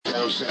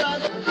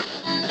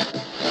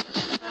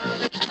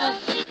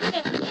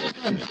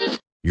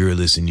You're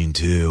listening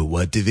to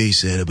What Duvay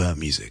Said About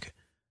Music,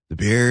 the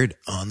beard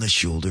on the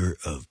shoulder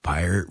of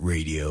Pirate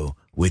Radio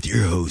with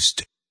your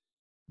host,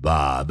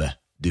 Bob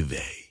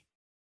Duvay,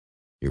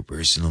 your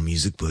personal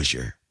music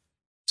pusher.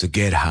 So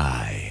get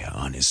high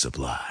on his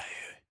supply.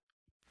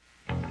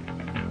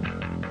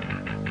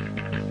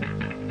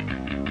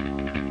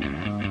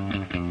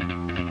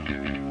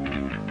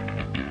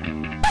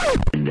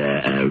 And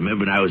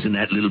remember when I was in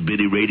that little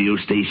bitty radio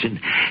station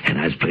and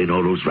I was playing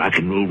all those rock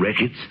and roll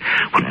records?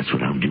 Well, that's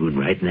what I'm doing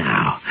right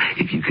now.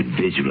 If you can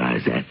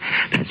visualize that,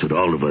 that's what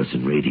all of us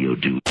in radio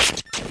do.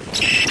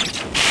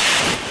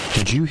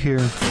 Did you hear?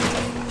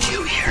 Did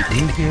you hear?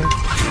 Did you hear?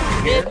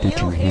 Did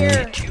you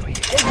hear? Did you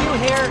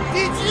hear?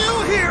 Did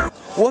you hear?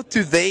 What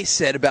Duvay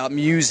Said About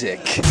Music?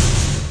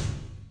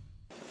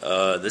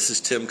 This is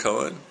Tim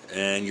Cohen,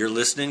 and you're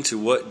listening to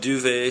What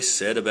Duvay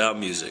Said About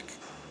Music.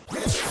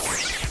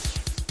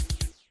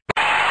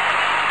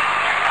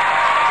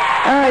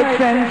 All right,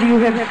 friends, you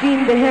have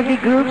seen the heavy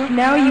groups.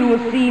 Now you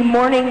will see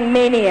morning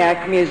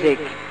maniac music.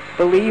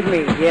 Believe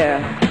me, yeah.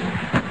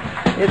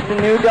 It's a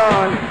new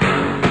dawn.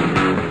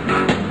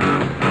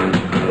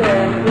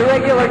 Yeah, the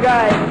regular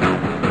guy.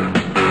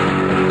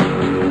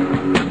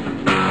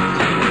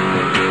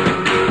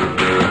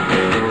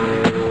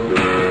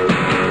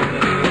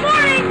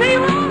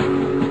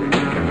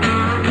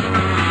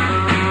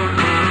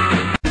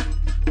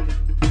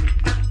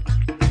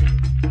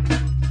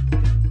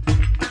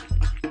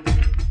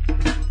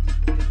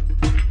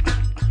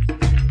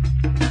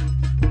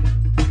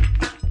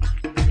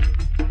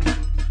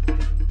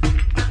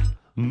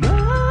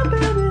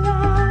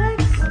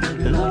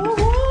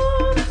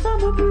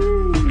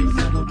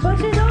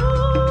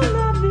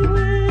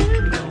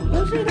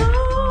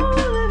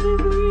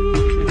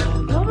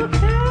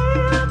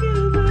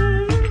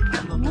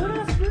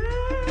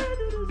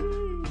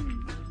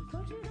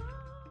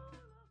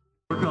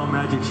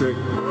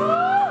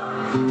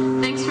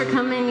 Thanks for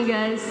coming, you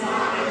guys.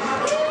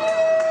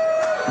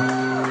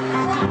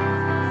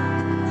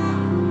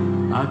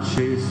 I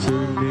chased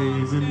her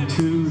gaze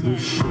into the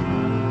shore.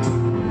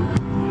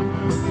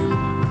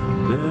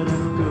 Let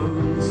her go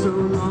so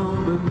long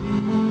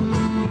beneath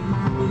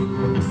me,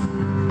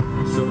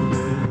 so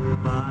many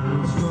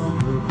miles from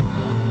the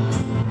ground.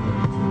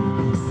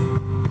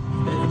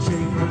 And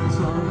chambers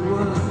on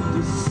what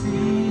to see.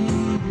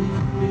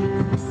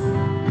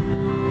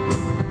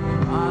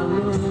 I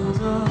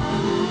looked up,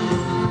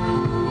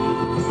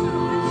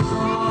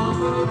 saw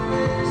her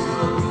face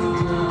look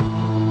down.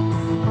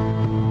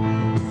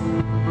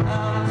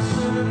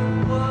 Absent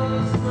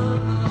was the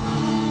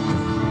love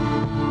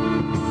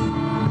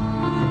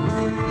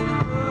made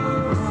her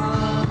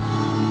eyes,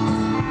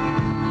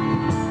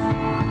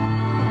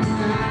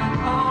 and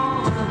all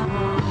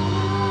alone,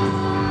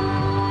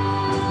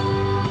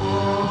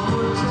 walls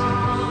were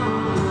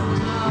tumbling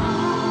down.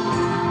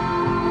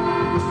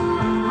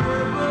 The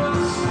river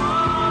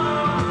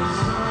swallowed the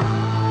sun,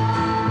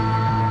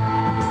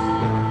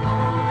 and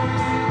only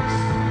the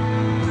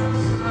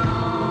sweetest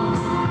sound.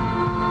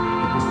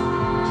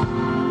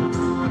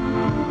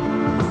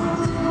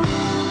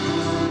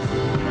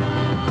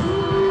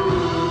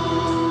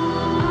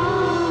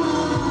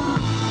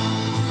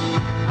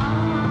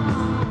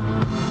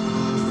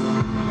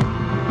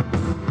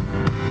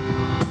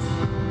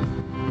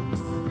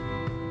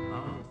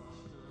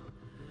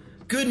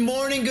 Good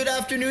morning, good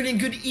afternoon, and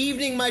good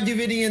evening, my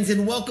Duvidians,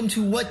 and welcome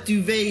to What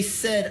Duvay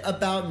Said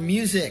About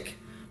Music.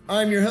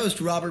 I'm your host,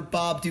 Robert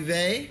Bob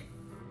Duvay,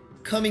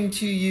 coming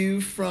to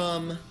you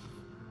from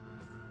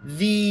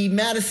the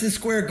Madison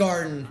Square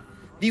Garden,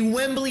 the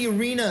Wembley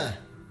Arena,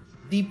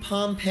 the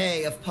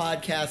Pompeii of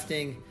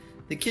podcasting,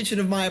 the kitchen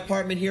of my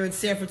apartment here in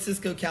San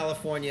Francisco,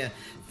 California.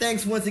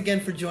 Thanks once again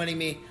for joining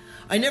me.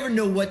 I never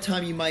know what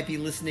time you might be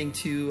listening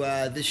to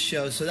this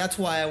show, so that's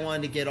why I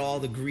wanted to get all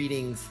the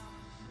greetings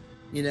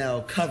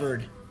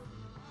covered.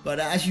 But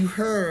as you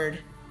heard,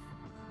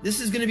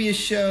 this is going to be a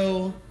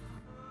show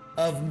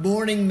of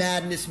morning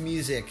madness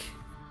music,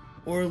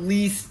 or at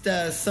least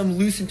some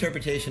loose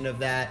interpretation of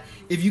that.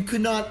 If you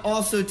could not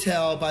also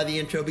tell by the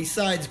intro,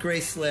 besides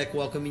Grace Slick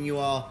welcoming you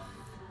all,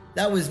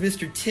 that was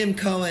Mr. Tim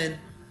Cohen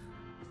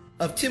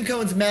of Tim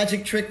Cohen's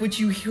Magic Trick, which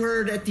you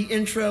heard at the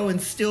intro and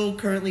still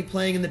currently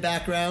playing in the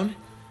background.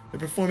 They're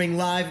performing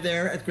live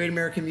there at Great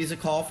American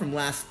Music Hall from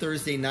last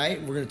Thursday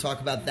night. We're going to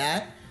talk about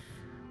that.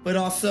 But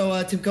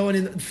also, Tim Cohen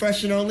and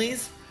Fresh and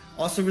Onlys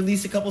also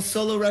released a couple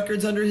solo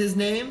records under his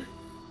name.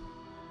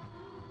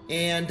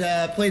 And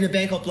played in a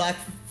band called Black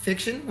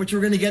Fiction, which we're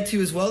going to get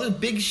to as well. It's a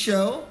big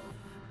show.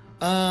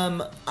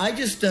 I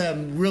just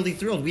really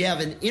thrilled. We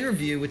have an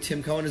interview with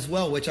Tim Cohen as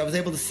well, which I was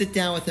able to sit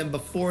down with him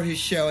before his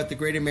show at the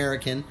Great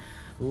American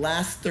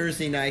last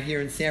Thursday night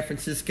here in San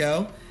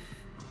Francisco.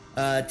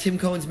 Tim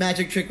Cohen's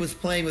Magic Trick was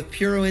playing with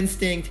Puro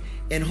Instinct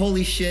and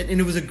Holy Shit,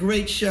 and it was a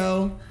great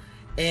show.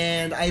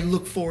 And I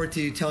look forward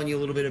to telling you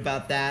a little bit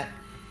about that.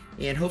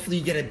 And hopefully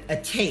you get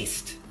a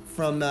taste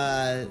from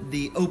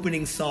the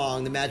opening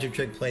song, the Magic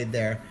Trick played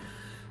there.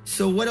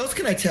 So what else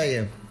can I tell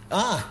you?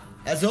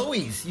 As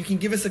always, you can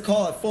give us a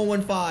call at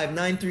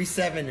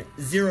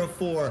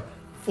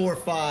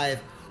 415-937-0445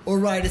 or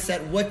write us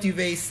at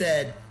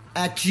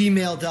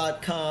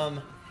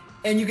whatduvetsaid@gmail.com.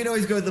 And you can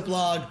always go to the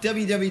blog,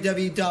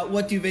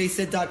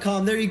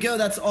 www.whatduvetsaid.com. There you go,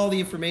 that's all the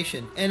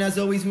information. And as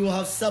always, we will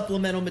have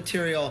supplemental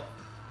material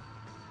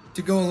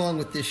to go along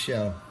with this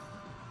show.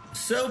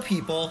 So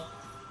people,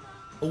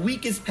 a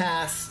week has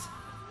passed.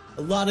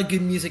 A lot of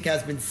good music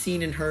has been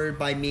seen and heard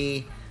by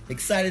me.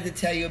 Excited to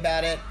tell you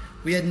about it.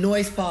 We had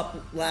Noise Pop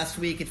last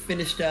week. It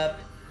finished up.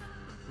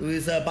 It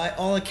was, by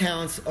all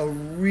accounts, a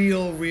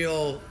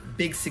real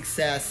big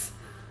success.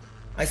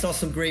 I saw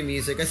some great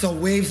music. I saw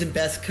Waves and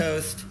Best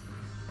Coast,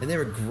 and they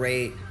were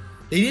great.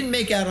 They didn't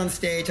make out on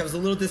stage. I was a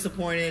little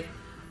disappointed,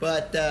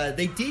 but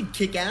they did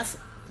kick ass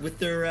with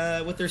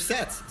their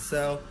sets.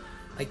 So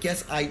I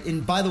guess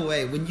and by the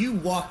way, when you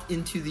walked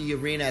into the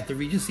arena at the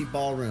Regency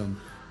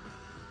Ballroom,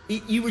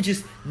 you were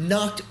just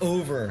knocked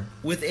over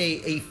with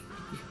a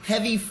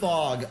heavy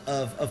fog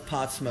of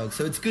pot smoke.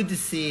 So it's good to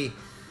see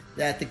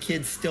that the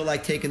kids still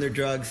like taking their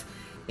drugs.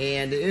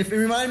 And it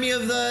reminded me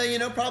of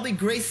the, probably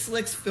Grace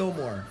Slick's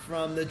Fillmore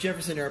from the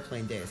Jefferson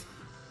Airplane days.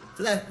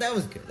 So that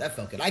was good. That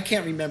felt good. I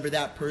can't remember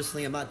that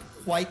personally. I'm not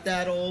quite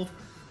that old,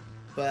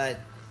 but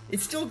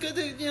it's still good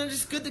to,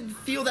 just good to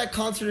feel that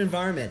concert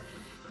environment.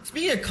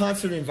 Speaking of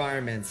concert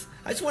environments,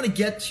 I just want to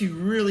get to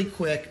really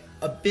quick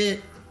a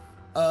bit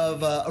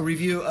of a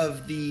review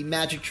of the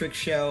Magic Trick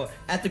show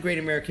at the Great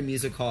American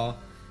Music Hall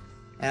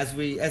as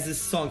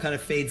this song kind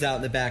of fades out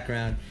in the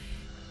background.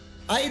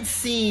 I had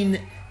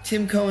seen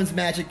Tim Cohen's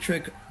Magic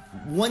Trick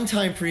one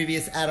time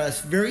previous at a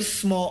very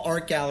small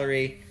art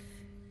gallery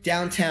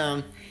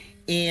downtown,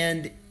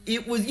 and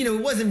it was,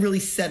 it wasn't really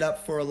set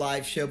up for a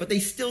live show, but they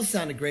still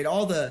sounded great.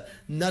 All the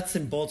nuts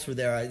and bolts were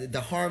there. The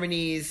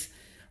harmonies,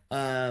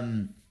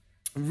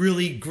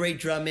 really great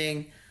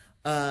drumming,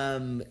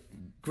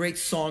 great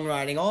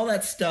songwriting, all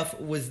that stuff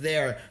was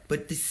there.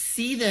 But to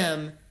see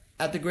them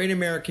at the Great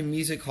American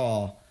Music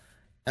Hall,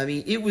 I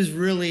mean, it was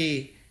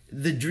really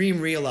the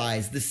dream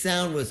realized. The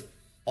sound was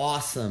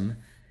awesome.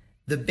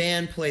 The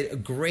band played a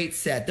great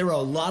set. There were a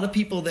lot of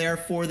people there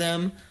for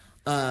them.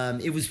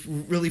 It was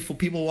really full.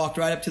 People walked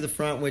right up to the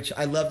front, which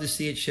I love to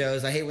see at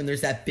shows. I hate when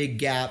there's that big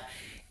gap.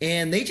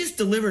 And they just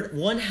delivered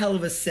one hell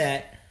of a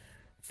set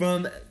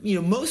from,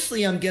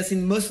 mostly I'm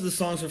guessing most of the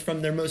songs were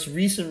from their most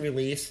recent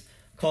release,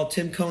 called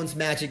Tim Cohen's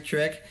Magic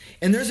Trick.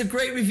 And there's a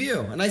great review.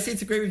 And I say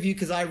it's a great review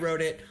because I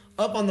wrote it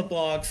up on the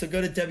blog. So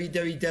go to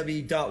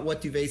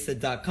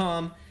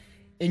www.whatduvetsaid.com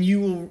and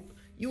you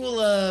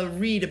will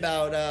read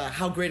about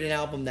how great an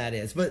album that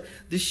is. But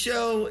the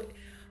show,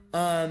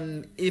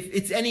 if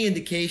it's any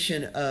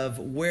indication of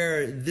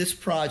where this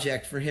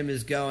project for him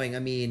is going, I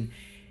mean,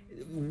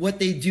 what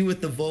they do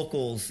with the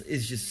vocals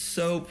is just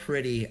so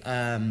pretty.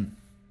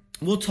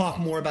 We'll talk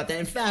more about that.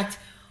 In fact,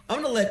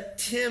 I'm going to let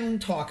Tim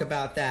talk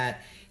about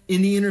that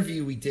in the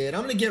interview we did.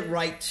 I'm going to get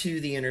right to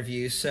the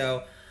interview.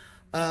 So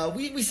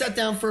we sat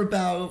down for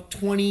about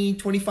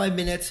 20-25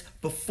 minutes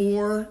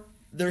before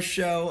their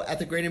show at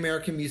the Great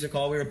American Music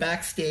Hall. We were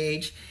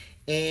backstage,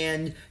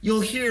 and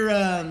you'll hear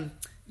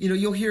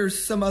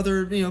some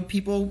other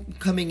people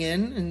coming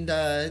in, and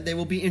they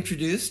will be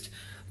introduced.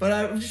 But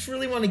I just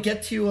really want to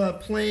get to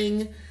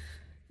playing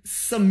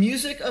some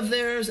music of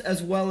theirs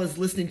as well as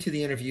listening to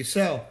the interview.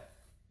 So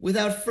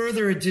without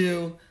further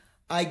ado,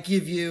 I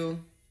give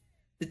you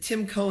the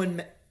Tim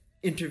Cohen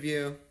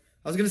interview.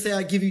 I was going to say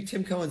I give you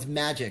Tim Cohen's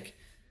magic.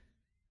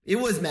 It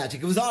was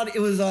magic. It was odd. It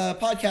was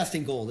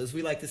podcasting gold, as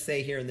we like to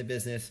say here in the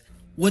business.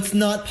 What's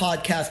not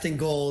podcasting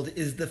gold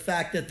is the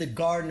fact that the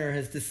gardener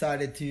has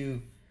decided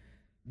to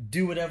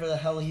do whatever the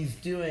hell he's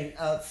doing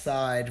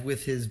outside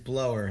with his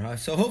blower.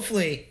 So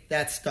hopefully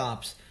that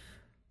stops.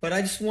 But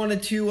I just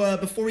wanted to,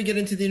 before we get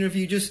into the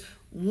interview, just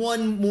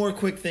one more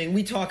quick thing.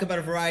 We talk about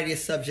a variety of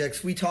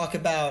subjects. We talk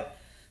about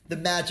the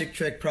Magic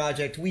Trick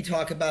project. We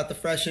talk about the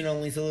Fresh and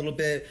Onlys a little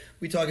bit.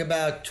 We talk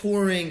about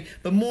touring.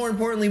 But more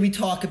importantly, we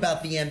talk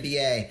about the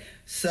NBA.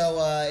 So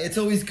it's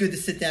always good to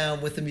sit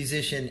down with a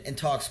musician and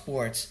talk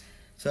sports.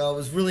 So I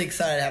was really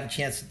excited to have a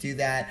chance to do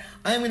that.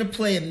 I'm going to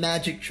play a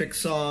Magic Trick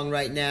song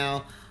right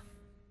now.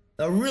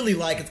 I really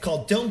like it. It's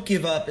called Don't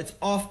Give Up. It's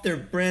off their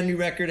brand new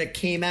record that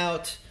came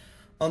out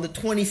on the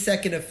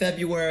 22nd of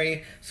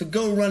February. So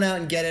go run out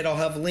and get it. I'll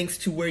have links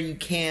to where you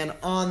can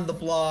on the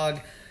blog.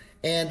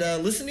 And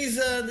listen to these,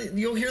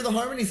 you'll hear the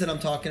harmonies that I'm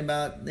talking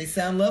about. They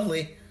sound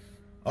lovely.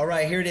 All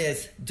right, here it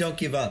is. Don't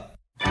Give Up.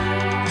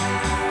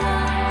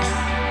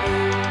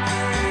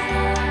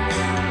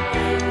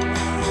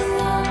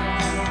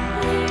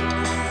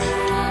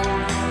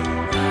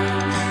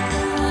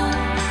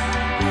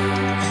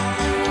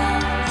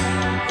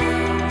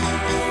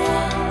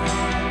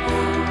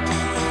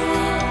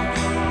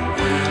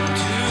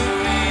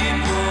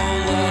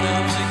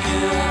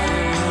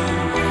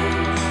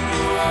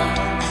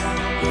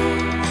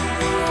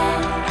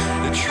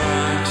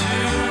 Trying to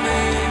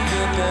make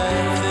a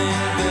bad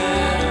thing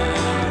better.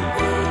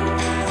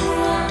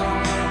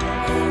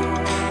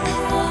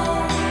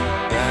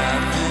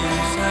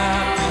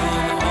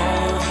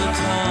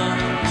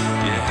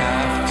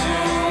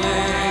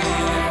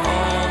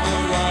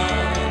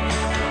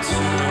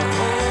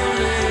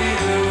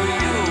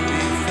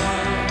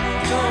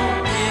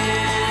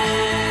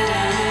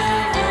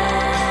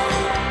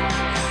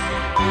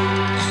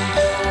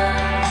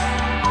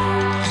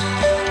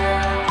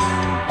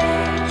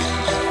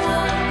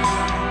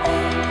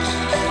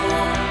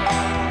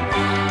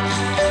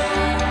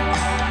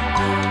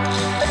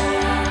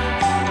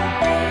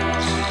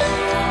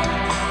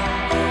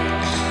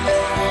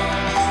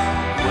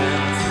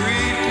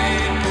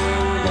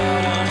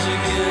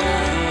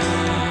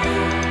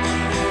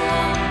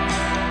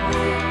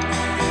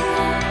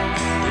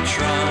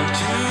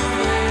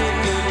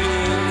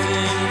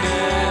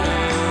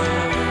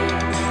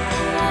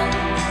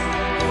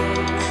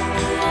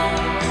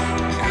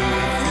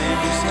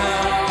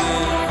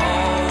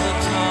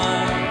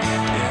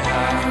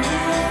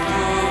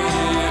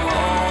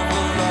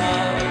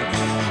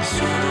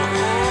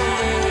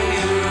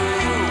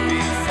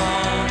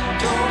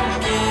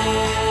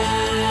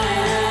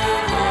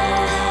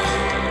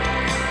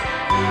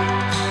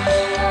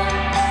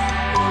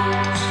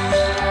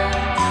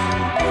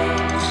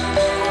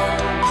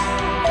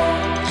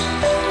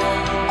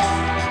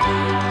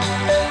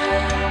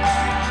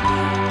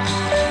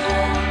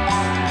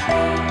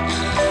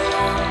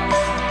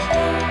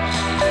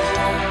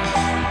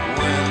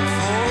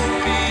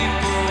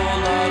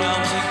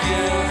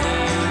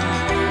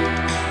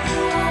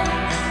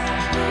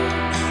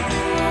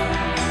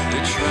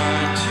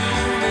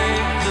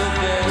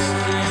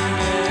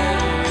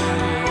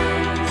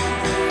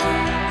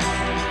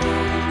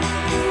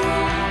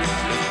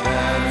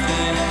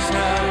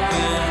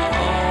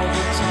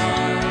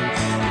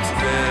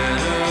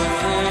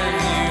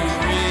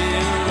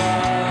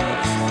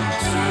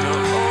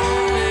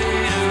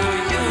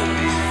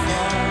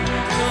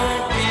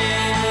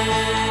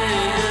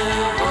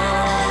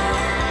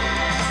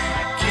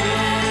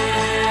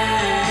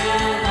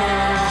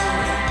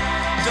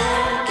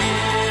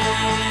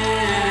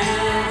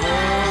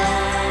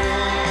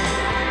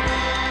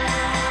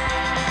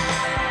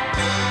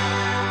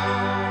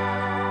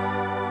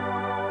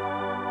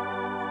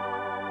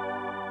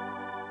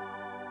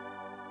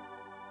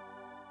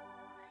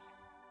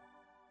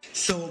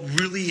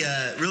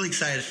 really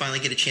excited to finally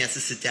get a chance to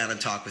sit down and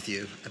talk with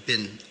you. I've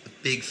been a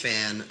big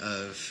fan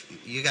of,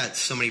 you got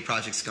so many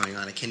projects going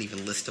on, I can't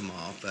even list them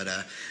all, but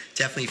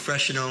definitely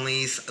Fresh and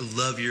Onlys. I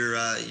love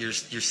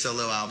your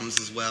solo albums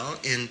as well.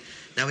 And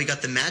now we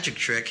got the Magic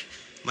Trick.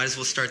 Might as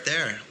well start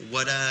there.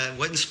 What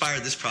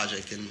inspired this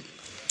project? And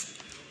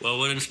well,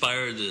 what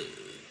inspired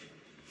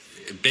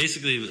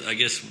basically, I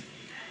guess,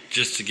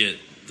 just to get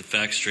the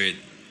facts straight,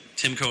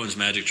 Tim Cohen's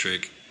Magic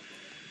Trick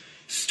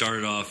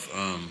started off.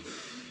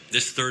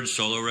 This third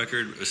solo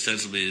record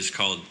ostensibly is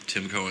called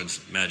Tim Cohen's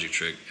Magic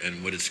Trick,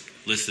 and what it's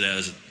listed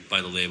as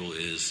by the label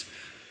is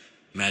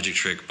Magic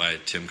Trick by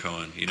Tim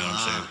Cohen. You know what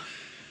I'm saying?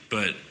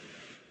 But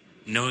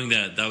knowing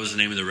that was the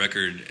name of the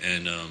record,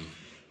 and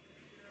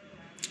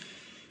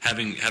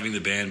having the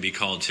band be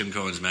called Tim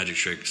Cohen's Magic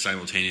Trick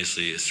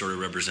simultaneously, it sort of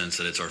represents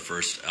that it's our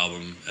first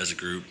album as a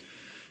group,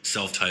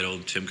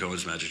 self-titled. Tim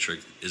Cohen's Magic Trick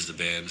is the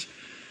band,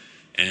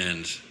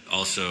 and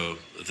also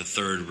the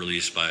third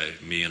release by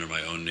me under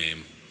my own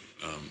name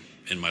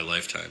in my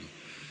lifetime.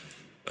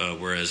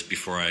 Whereas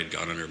before I had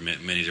gone under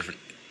many different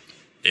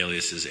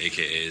aliases,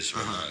 AKAs,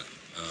 whatnot.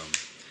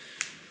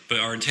 But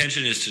our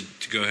intention is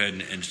to go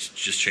ahead and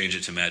just change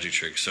it to Magic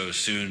Trick. So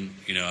soon,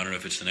 I don't know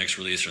if it's the next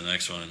release or the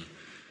next one,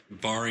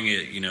 barring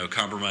it,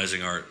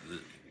 compromising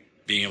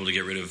being able to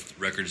get rid of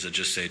records that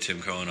just say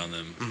Tim Cohen on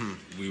them,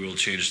 we will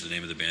change the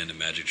name of the band to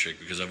Magic Trick,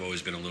 because I've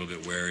always been a little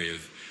bit wary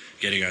of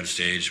getting on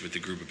stage with a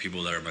group of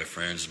people that are my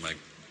friends, my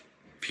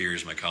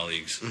peers, my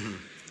colleagues,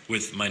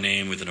 with my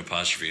name with an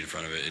apostrophe in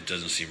front of it. It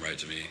doesn't seem right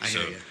to me. I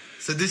hear you.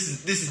 So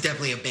this is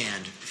definitely a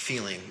band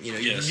feeling.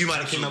 Yes, you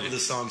might have came up with the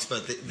songs,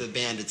 but the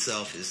band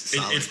itself is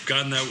solid. It's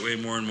gotten that way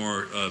more and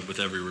more with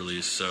every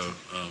release. So,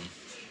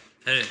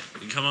 hey, you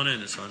can come on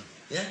in. It's fun.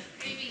 Yeah.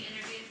 Are you being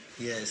interviewed?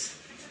 Yes.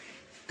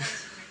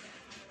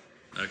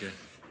 Okay.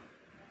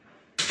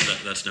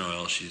 That's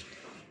Noelle. She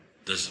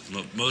does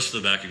most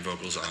of the backing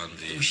vocals on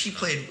the. She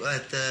played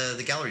at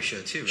the gallery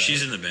show too, right?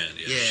 She's in the band.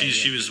 Yeah. Yeah.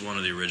 She was one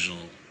of the original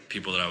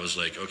people that I was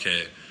like,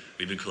 okay,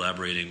 we've been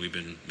collaborating, we've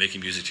been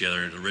making music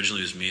together. And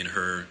originally it was me and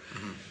her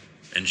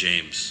and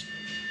James.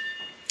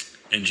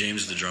 And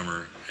James is the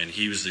drummer, and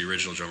he was the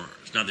original drummer.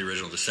 Not the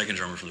original, the second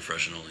drummer from the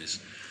Fresh and Onlys.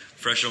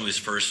 Fresh and Onlys'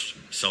 first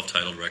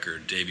self-titled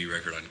record, debut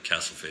record on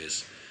Castle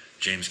Face.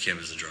 James Kim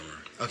is the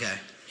drummer. Okay.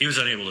 He was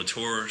unable to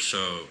tour,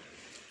 so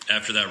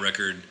after that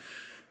record,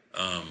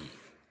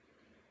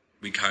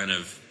 we kind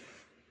of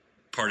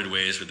parted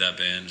ways with that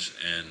band,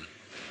 and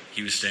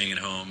he was staying at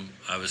home.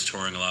 I was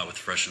touring a lot with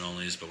Fresh and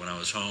Onlys, but when I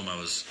was home,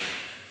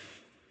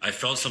 I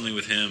felt something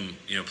with him,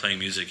 playing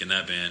music in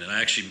that band. And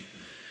I actually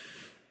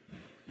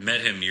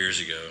met him years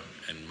ago,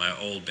 and my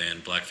old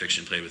band, Black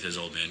Fiction, played with his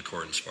old band,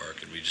 Court and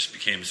Spark, and we just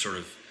became sort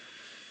of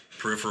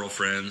peripheral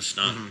friends,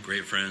 not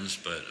great friends,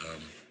 but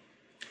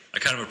I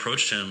kind of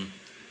approached him.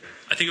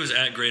 I think it was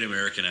at Great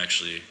American,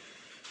 actually,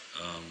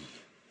 a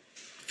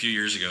few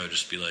years ago,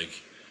 just be like,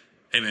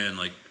 hey man,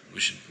 like, we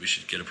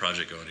should get a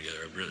project going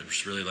together. I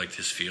just really liked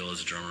his feel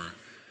as a drummer.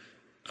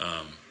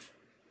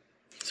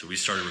 So we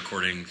started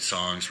recording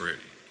songs where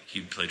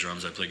he'd play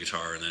drums, I'd play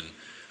guitar, and then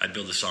I'd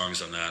build the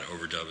songs on that,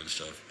 overdub and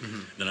stuff.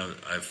 Then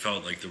I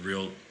felt like the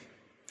real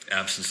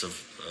absence of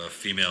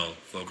female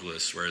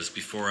vocalists, whereas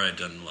before I'd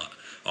done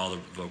all the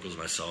vocals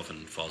myself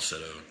and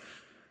falsetto.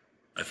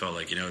 I felt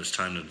like, it's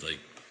time to like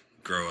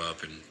grow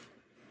up and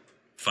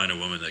find a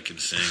woman that can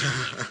sing.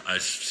 I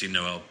see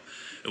Noelle.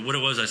 What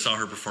it was, I saw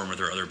her perform with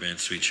her other band,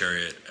 Sweet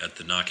Chariot, at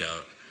the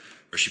Knockout,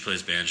 where she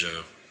plays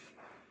banjo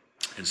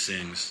and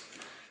sings.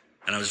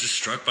 And I was just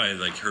struck by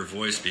like her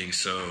voice being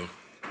so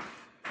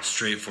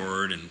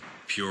straightforward and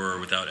pure,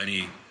 without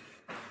any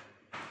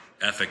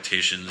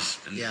affectations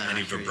and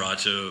any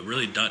vibrato,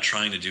 really not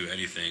trying to do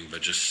anything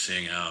but just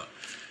sing out.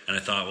 And I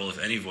thought, well, if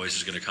any voice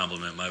is going to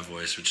complement my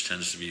voice, which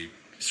tends to be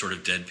sort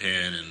of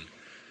deadpan and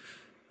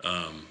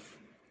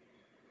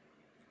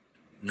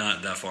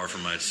not that far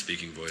from my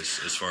speaking voice,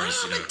 as far as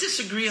I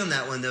disagree on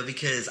that one though,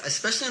 because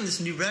especially on this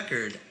new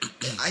record,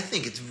 I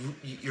think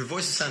your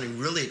voice is sounding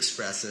really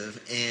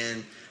expressive,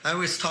 and I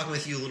was talking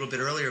with you a little bit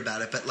earlier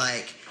about it, but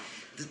like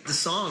the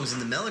songs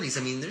and the melodies,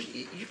 I mean,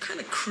 you're kind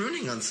of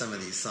crooning on some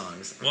of these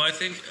songs. Well, I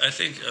think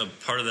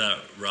part of that,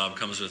 Rob,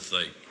 comes with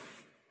like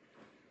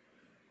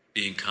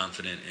being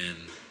confident in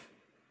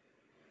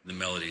the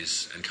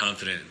melodies and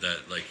confident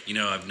that, like,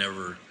 I've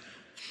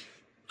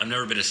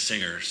never been a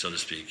singer, so to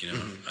speak.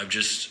 I've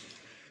just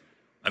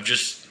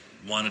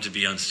wanted to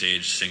be on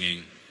stage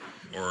singing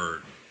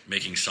or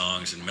making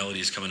songs, and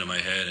melodies come into my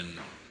head, and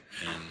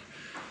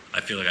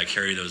I feel like I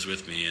carry those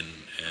with me, and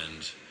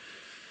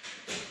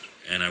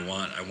I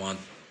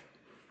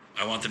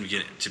want them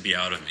to be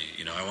out of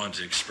me. I want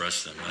to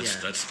express them.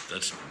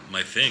 That's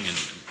my thing, and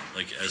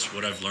like, as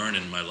what I've learned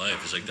in my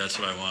life is like, that's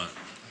what I want.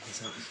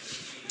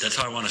 That's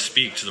how I want to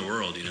speak to the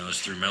world. Is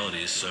through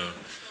melodies. So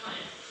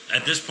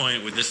at this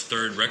point, with this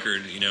third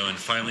record, and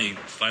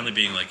finally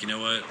being like, you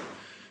know what,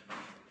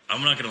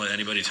 I'm not going to let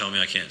anybody tell me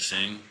I can't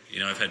sing.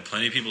 I've had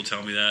plenty of people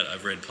tell me that.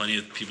 I've read plenty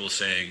of people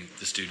saying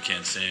this dude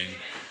can't sing.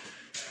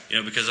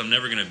 Because I'm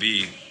never going to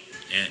be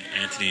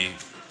Anthony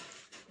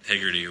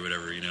Hegarty or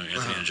whatever,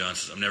 Anthony and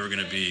Johnson. I'm never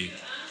going to be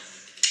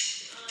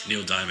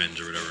Neil Diamond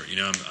or whatever.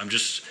 I'm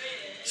just...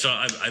 So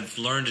I've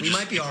learned to You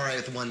might be all right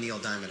with one Neil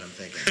Diamond, I'm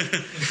thinking.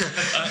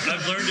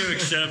 I've learned to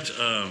accept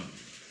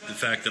the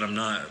fact that I'm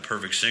not a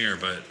perfect singer,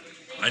 but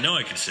I know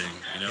I can sing.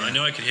 I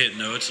know I can hit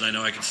notes, and I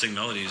know I can sing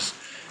melodies,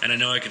 and I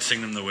know I can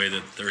sing them the way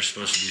that they're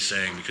supposed to be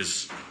sang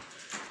because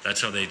that's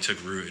how they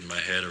took root in my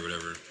head or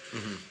whatever.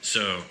 Mm-hmm.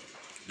 So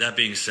that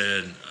being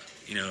said,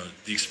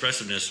 the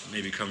expressiveness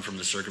maybe come from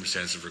the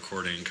circumstance of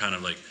recording, kind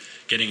of like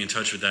getting in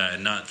touch with that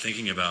and not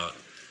thinking about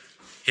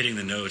hitting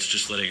the notes,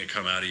 just letting it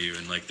come out of you.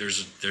 And like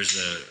there's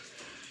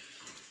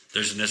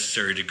a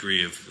necessary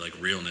degree of like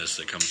realness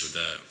that comes with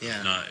that.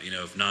 Yeah.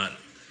 Of not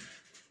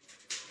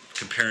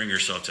comparing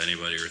yourself to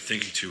anybody or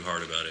thinking too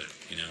hard about it.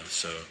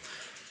 So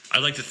I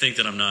like to think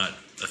that I'm not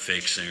a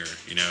fake singer.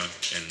 And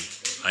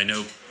I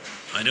know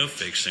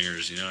fake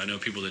singers. I know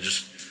people that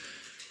just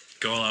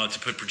go all out to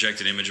put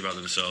projected image about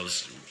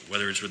themselves,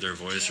 whether it's with their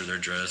voice or their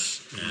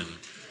dress, and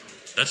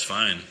that's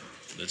fine.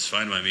 That's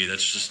fine by me.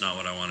 That's just not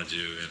what I want to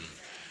do, and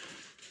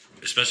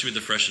especially with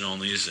the Fresh and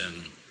Onlys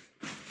and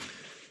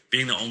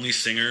being the only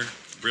singer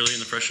really in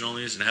the Fresh and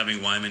Onlys and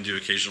having Wyman do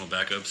occasional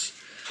backups.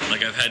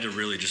 Like I've had to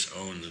really just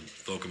own the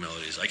vocal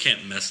melodies. I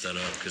can't mess that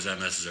up because that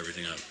messes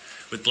everything up.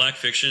 With Black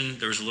Fiction,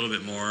 there was a little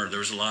bit more. There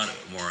was a lot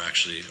more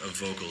actually of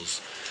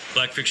vocals.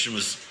 Black Fiction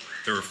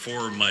there were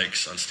 4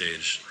 mics on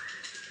stage.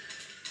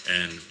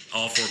 And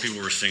all 4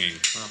 people were singing.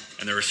 Wow.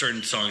 And there were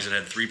certain songs that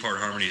had 3-part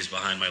harmonies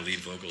behind my lead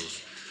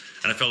vocals.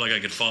 And I felt like I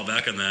could fall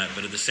back on that,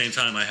 but at the same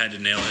time, I had to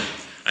nail it.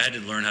 I had to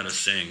learn how to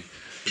sing.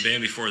 The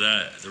band before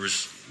that, the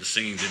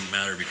singing didn't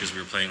matter because we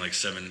were playing like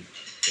 7,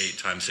 8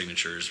 time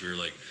signatures. We were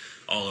like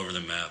all over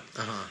the map.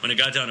 Uh-huh. When it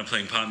got down to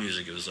playing pop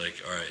music, it was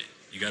like, all right,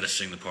 you got to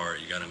sing the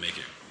part. You got to make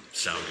it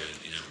sound good,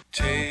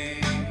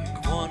 Take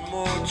one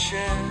more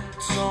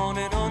chance on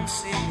an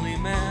unseemly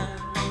man.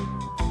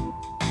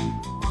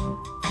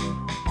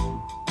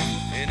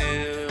 An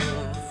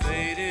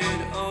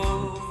ill-fated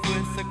oath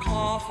with a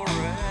claw for a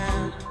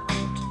hand.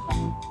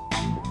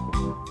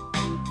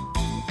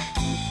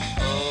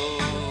 Oh,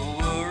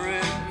 were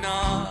it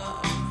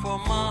not for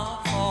my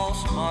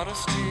false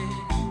modesty,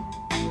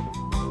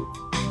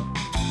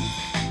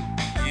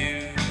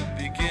 you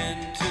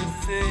begin to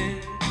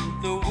think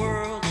the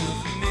world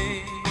of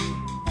me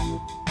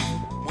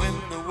when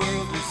the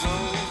world is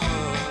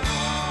over.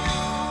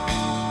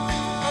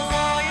 A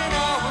lion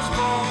I was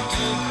born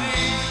to be,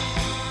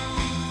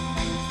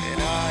 and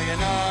I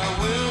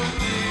will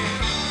be.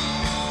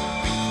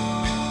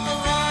 A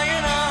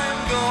lion I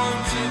am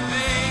going to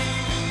be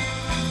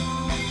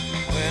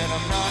when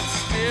I'm not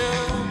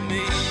still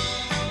me.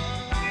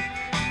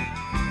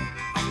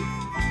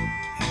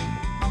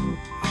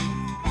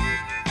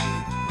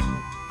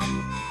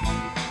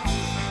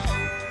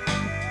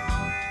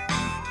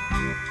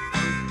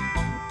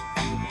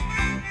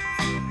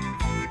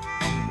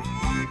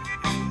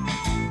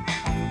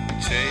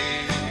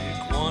 Take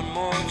one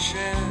more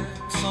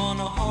chance on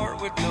a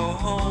heart with no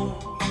home.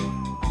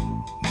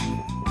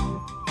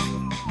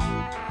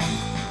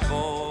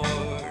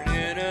 Born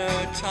in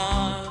a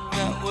time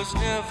that was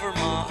never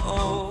my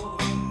own,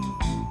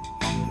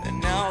 and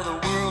now the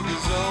world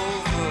is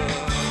over.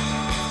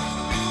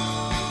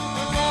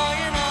 The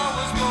lion I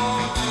was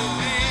born to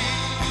be,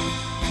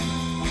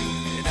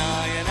 and I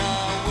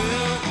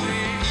will be.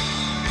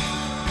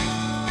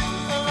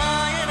 The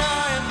lion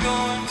I am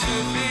going to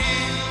be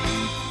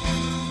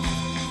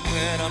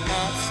when I'm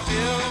not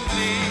still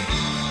me.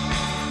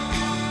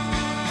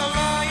 A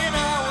lion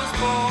I was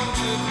born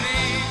to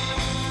be,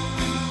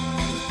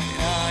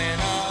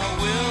 and I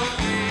will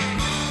be.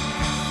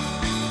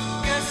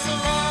 Yes, a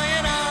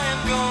lion I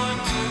am going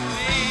to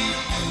be,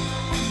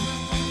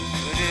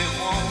 but it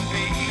won't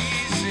be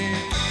easy.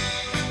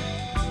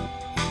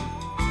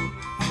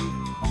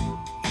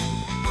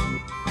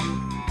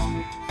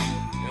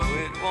 No,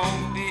 it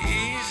won't be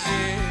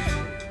easy.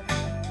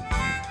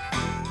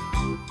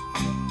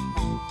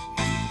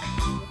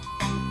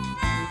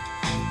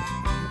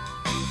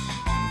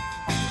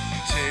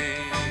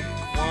 Take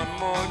one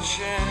more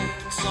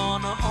chance on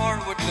a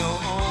heart with no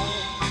home.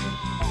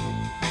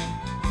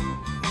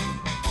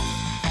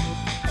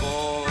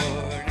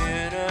 Born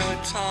in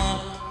a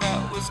time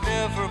that was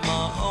never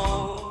my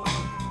own,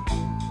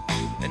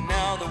 and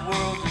now the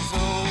world is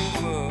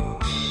over.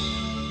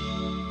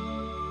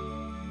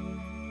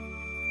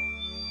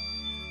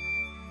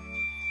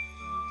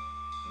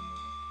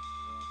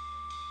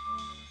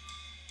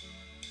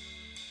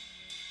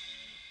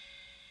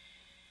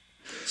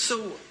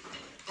 So,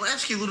 I'll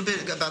ask you a little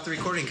bit about the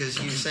recording because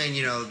you're saying,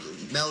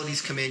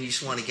 melodies come in, you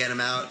just want to get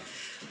them out.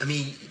 I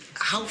mean,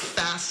 how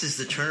fast is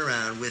the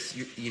turnaround with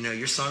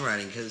your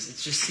songwriting? Because it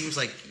just seems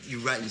like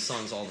you're writing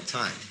songs all the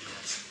time.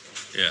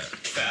 Yeah.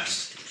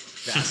 Fast.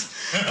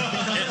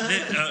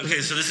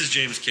 Okay, so this is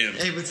James Kim.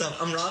 Hey, what's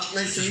up? I'm Rob.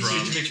 Nice to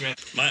meet you.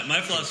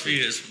 My philosophy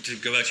is, to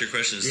go back to your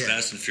question, is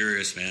fast and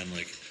furious, man.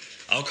 Like,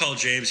 I'll call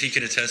James. He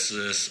can attest to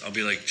this. I'll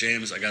be like,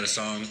 James, I got a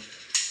song.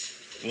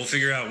 We'll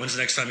figure out when's the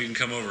next time you can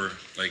come over.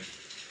 Like,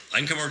 I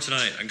can come over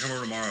tonight. I can come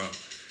over tomorrow.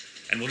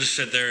 and we'll just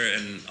sit there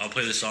and I'll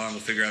play the song,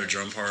 we'll figure out a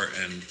drum part,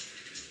 and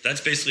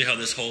that's basically how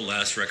this whole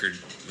last record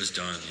was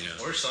done, you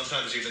know. Or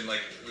sometimes even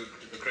like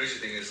the crazy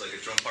thing is like a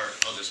drum part,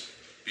 I'll just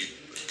be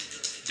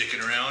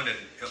dicking around and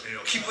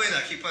keep playing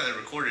that,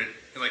 record it,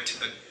 and like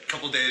a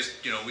couple days,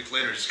 a week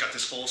later, just got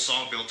this whole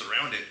song built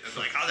around it. And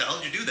like, how the hell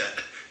did you do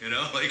that?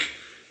 Like,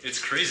 it's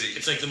crazy.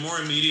 It's like the more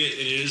immediate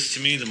it is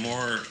to me, the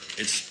more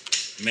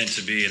it's meant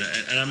to be, and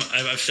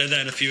I've said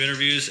that in a few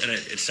interviews, and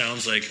it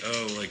sounds like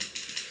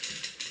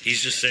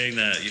he's just saying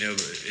that,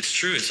 it's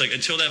true. It's like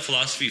until that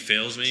philosophy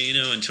fails me,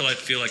 until I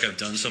feel like I've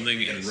done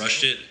something and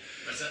rushed it,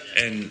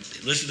 and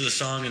listen to the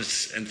song and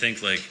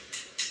think like,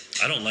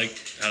 I don't like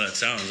how that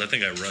sounds, I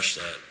think I rushed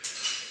that,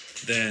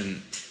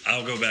 then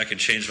I'll go back and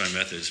change my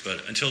methods.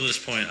 But until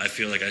this point, I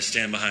feel like I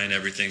stand behind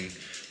everything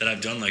that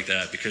I've done like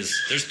that, because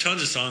there's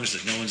tons of songs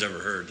that no one's ever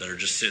heard that are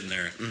just sitting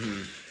there,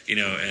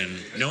 and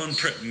no one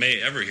may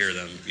ever hear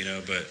them,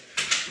 but...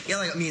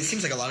 Yeah, it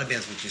seems like a lot of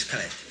bands would just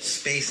kind of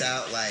space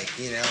out,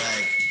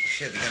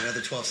 shit, we got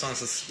another 12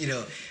 songs,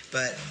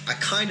 but I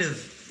kind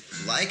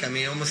of I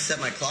almost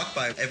set my clock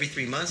by every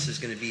 3 months there's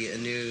going to be a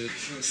new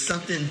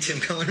something Tim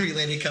Cohen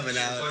related coming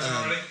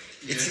out.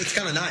 It's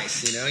kind of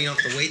nice, you don't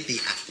have to wait the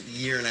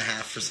year and a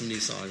half for some new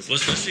songs. Well,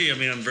 especially,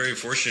 I'm very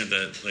fortunate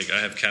that, I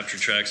have Capture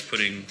Tracks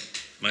putting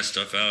my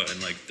stuff out,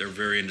 and, they're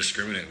very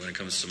indiscriminate when it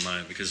comes to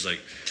mine, because,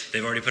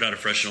 they've already put out a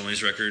Fresh and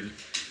Only's record.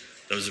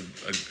 That was,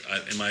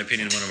 in my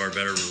opinion, one of our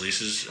better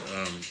releases.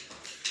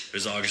 It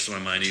was August of My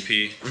Mind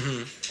EP,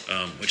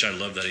 which I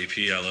love that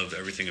EP. I love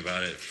everything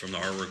about it, from the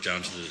artwork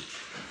down to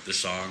the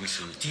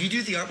songs. And do you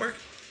do the artwork?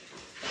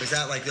 Is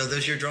that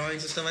those your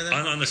drawings and stuff like that?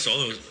 On the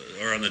solo,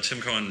 or on the Tim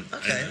Cohen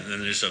and the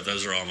new stuff,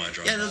 those are all my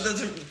drawings. Yeah,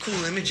 those are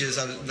cool images.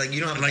 You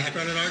don't have a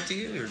background in art, do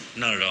you? Or?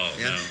 Not at all,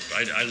 no.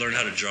 I learned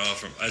how to draw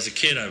as a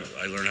kid,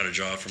 I learned how to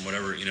draw from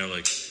whatever,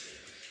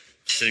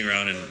 sitting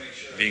around and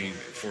being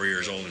 4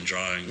 years old and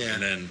drawing. Yeah.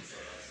 And then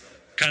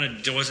kind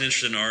of wasn't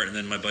interested in art, and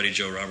then my buddy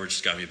Joe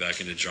Roberts got me back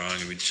into drawing,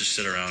 and we'd just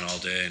sit around all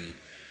day, and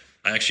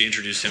I actually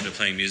introduced him to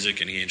playing music,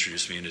 and he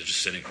introduced me into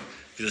just sitting,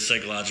 the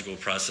psychological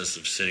process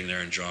of sitting there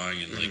and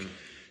drawing, and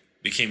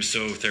became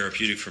so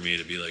therapeutic for me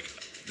to be like,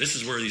 this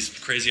is where these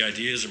crazy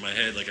ideas are in my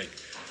head,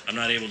 I'm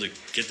not able to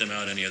get them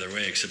out any other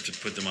way except to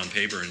put them on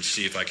paper and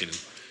see if I can,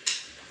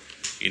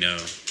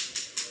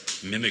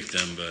 mimic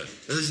them. But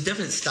there's a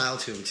definite style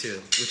to them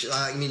too, which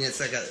it's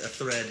like a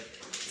thread.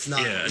 It's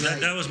not. Yeah,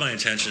 and that was my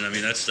intention.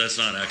 That's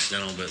not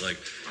accidental, but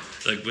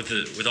with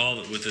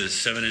the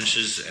 7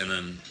 inches and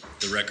then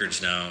the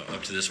records now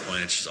up to this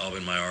point, it's just all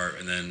been my art.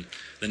 And then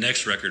the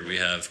next record we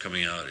have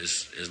coming out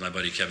is my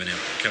buddy Kevin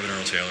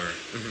Earl Taylor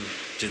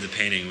did the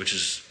painting, which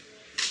is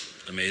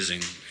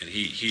amazing, and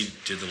he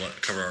did the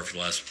cover art for the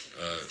last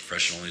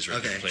Fresh and Only's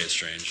record, Play It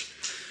Strange.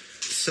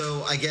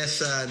 So I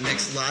guess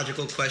next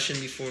logical question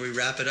before we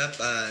wrap it up,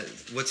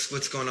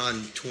 what's going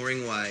on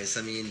touring wise?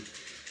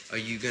 Are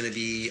you going to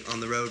be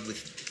on the road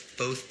with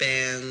both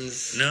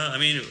bands? No,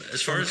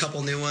 as far as a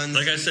couple new ones.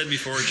 Like I said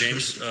before,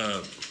 James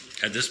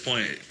at this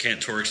point can't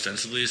tour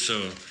extensively,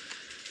 so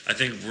I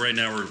think right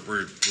now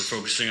we're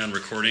focusing on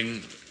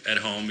recording at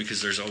home,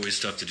 because there's always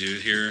stuff to do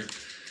here.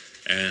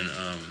 And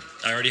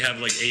I already have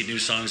 8 new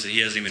songs that he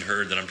hasn't even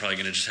heard that I'm probably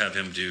going to just have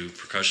him do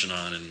percussion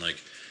on and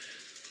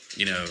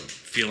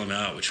feel them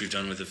out, which we've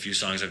done with a few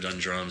songs. I've done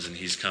drums, and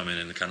he's come in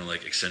and kind of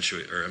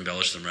accentuate or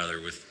embellish them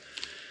rather with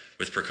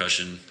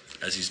percussion,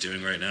 as he's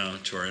doing right now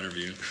to our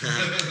interview.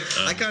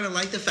 I kind of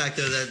like the fact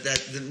though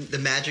that the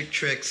Magic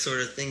Trick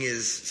sort of thing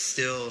is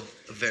still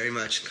very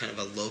much kind of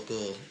a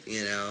local,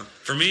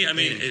 For me, and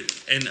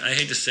I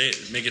hate to say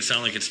it, make it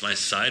sound like it's my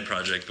side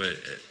project, but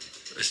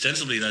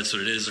ostensibly that's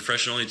what it is. The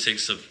Fresh and Only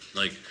takes up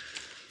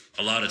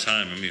a lot of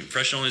time.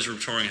 Fresh and Only's we're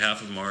touring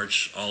half of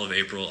March, all of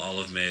April, all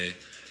of May.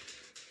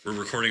 We're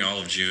recording all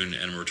of June,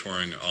 and we're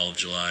touring all of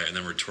July, and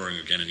then we're touring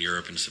again in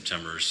Europe in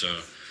September.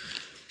 So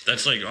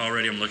that's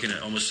already I'm looking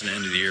at almost the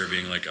end of the year,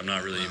 being I'm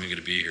not really even going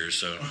to be here.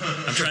 So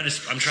I'm trying to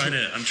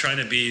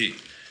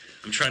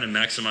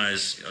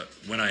maximize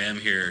when I am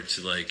here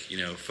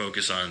to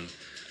focus on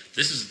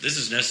this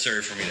is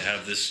necessary for me to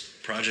have this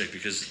project,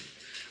 because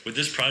with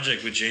this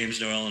project with James,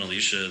 Noel, and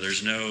Alicia,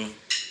 there's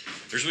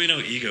really no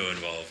ego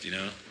involved,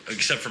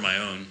 except for my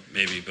own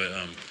maybe, but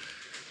and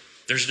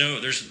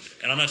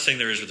I'm not saying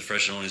there is with the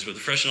Fresh and Onlys, but the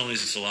Fresh and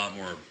Onlys, it's a lot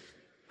more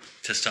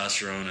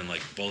testosterone and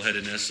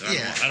bullheadedness.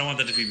 I don't want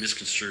that to be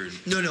misconstrued.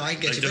 No, I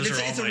get you. But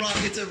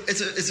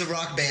it's a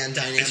rock band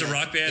dynamic. It's a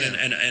rock band,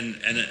 and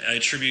I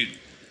attribute,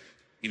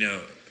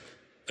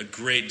 a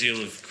great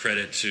deal of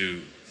credit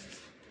to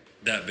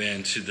that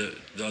band, to the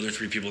other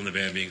 3 people in the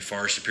band being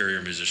far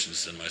superior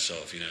musicians than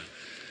myself.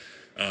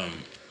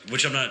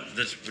 Which I'm not.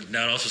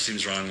 That also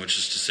seems wrong. Which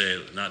is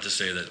not to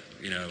say that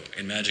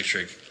in Magic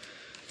Trick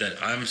that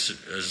I'm a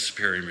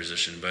superior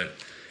musician, but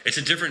it's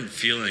a different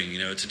feeling.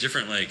 It's a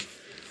different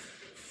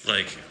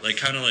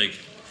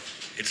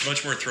it's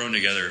much more thrown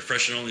together.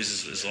 Fresh and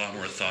Only's is a lot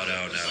more thought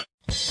out now.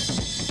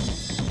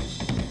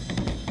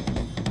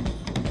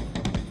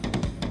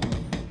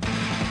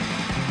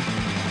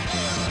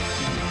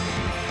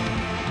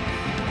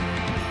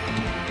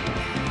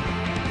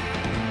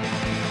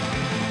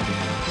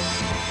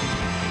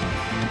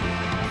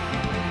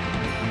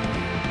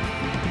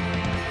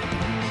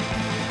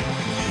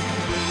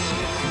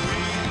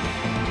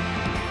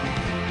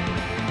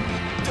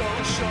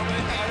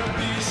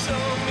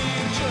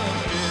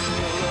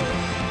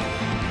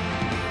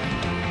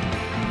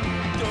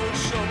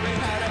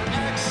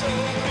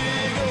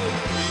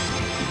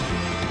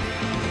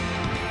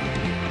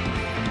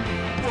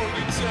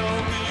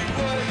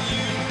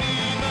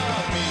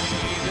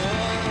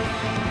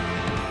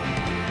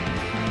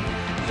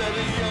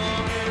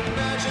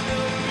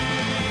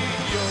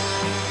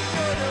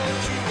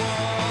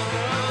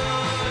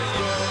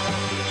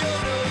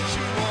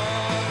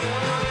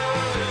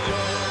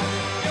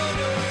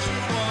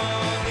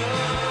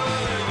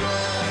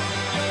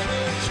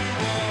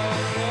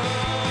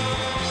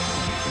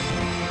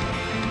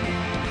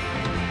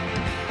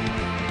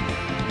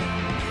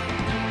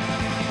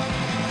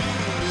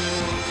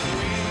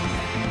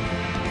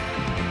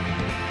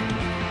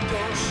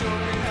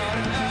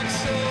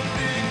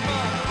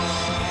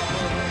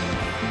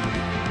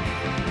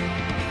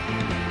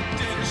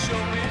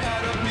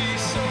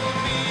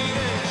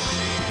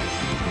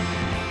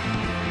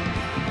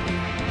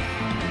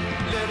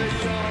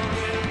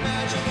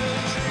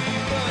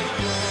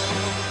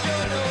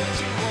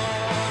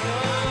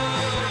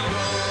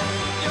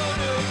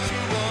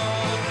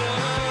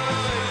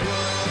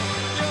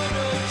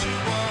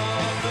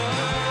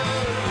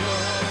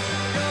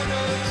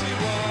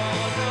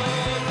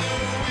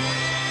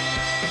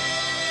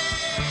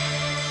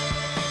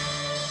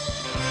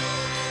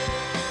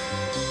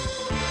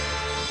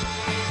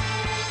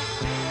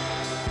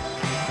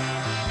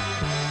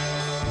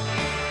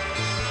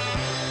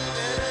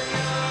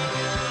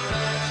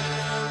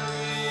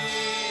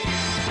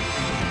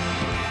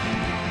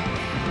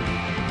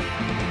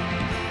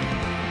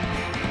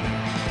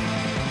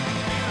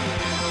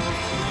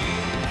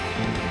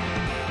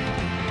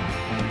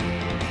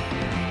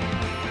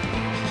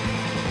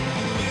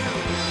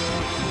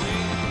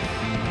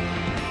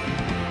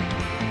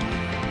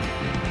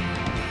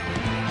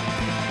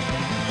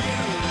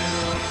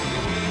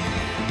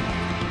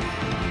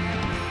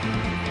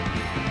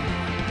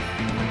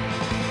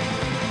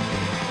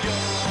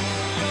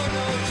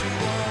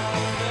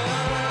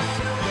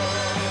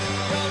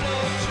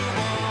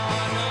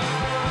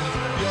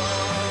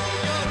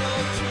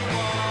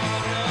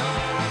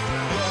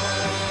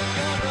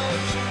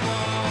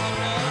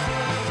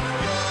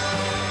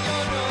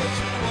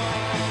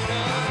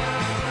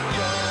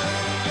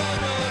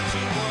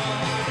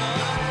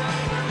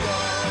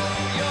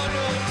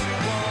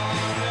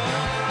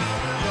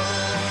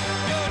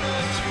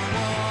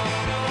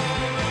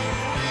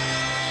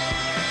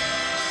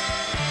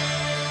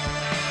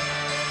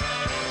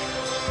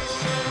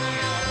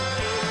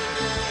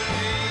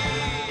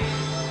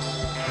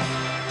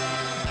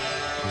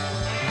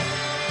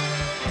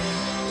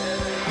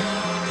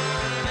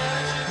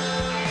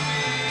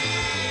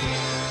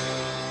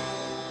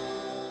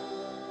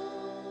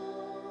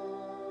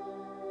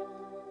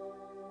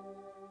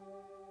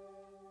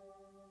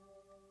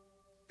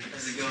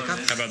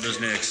 about those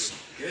Knicks?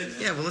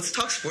 Yeah, well, let's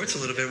talk sports a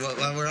little bit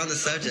while we're on the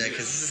subject,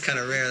 because this is kind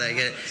of rare that I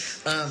get it.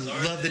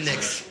 Love the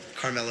Knicks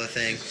Carmelo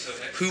thing.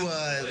 Who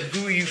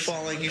are you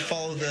following?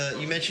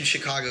 You mentioned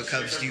Chicago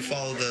Cubs. Do you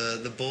follow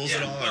the Bulls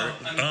at all? Or?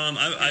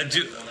 I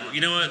do.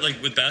 You know what?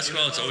 Like with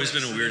basketball, it's always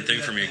been a weird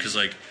thing for me because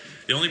like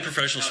the only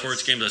professional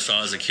sports games I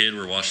saw as a kid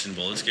were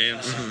Washington Bullets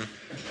games.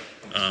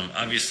 Mm-hmm.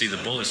 Obviously, the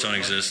Bullets don't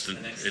exist.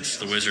 It's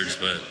the Wizards,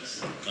 but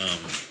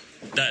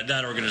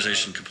that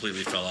organization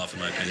completely fell off, in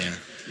my opinion.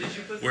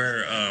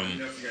 Where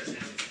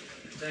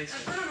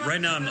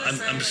right now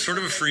I'm sort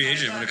of a free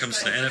agent when it comes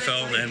to the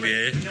NFL and the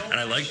NBA, and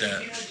I like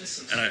that.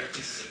 And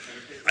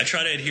I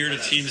try to adhere to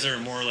teams that are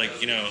more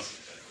like, you know,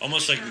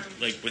 almost like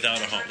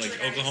without a home. Like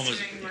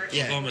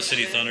Oklahoma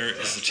City Thunder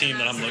is the team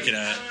that I'm looking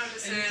at.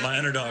 My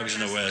underdogs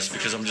in the West,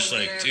 because I'm just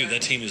like, dude,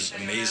 that team is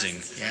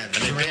amazing. Yeah,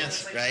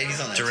 Durant, right? He's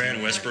on that Durant,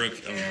 team. Westbrook.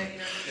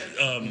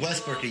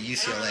 Westbrook at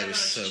UCLA was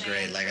so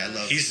great. Like I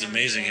love. He's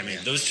amazing. I mean,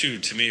 those two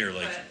to me are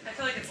like. I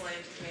feel like it's lame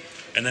to me.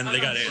 And then they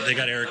got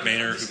Eric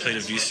Maynor, who played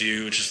at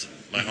VCU, which is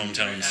my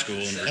hometown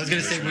school. I was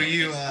gonna say, were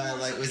you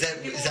is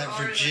that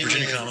Virginia?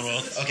 Virginia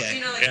Commonwealth.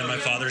 Okay. And my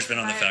father's been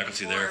on the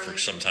faculty there for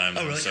some time.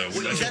 Oh, really? So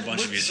we went to a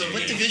bunch of VCU What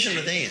games. division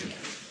are they in?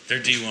 They're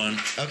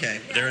D1.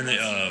 Okay. They're in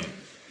the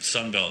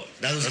Sun Belt.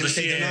 I was gonna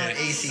say they're not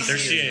ACC. They're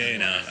CAA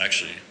now,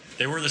 actually.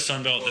 They were the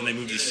Sun Belt, then they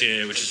moved to the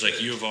CAA, which is like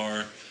U of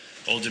R,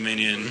 Old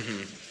Dominion,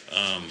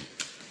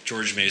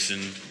 George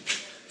Mason.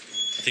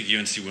 I think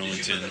UNC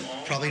Wilmington.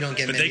 Probably don't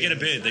get. But they get a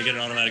bid. They get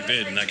an automatic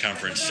bid in that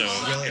conference. So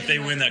if they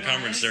win that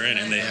conference, they're in.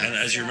 And and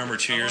as you remember,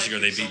 2 years ago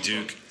they beat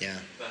Duke. Yeah.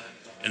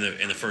 In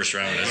the first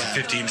round as a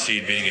 15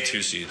 seed beating a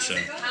 2 seed. So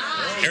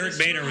Eric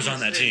Maynor was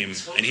on that team,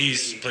 and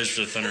plays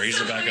for the Thunder. He's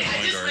the backup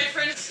point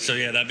guard. So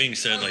yeah, that being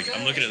said, like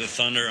I'm looking at the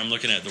Thunder, I'm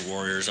looking at the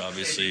Warriors,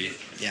 obviously.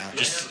 Yeah.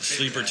 Just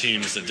sleeper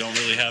teams that don't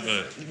really have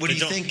a. What do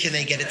you think? Can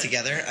they get it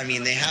together? I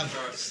mean, they have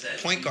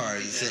point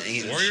guards.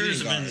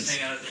 Warriors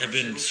have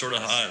been sort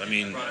of hot. I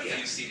mean,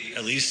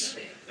 at least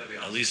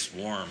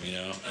warm, you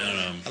know.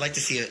 And, I'd like to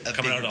see a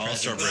coming out of the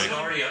All-Star break.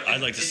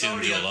 I'd like to see them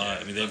do a lot.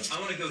 I mean, they have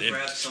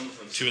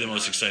two of the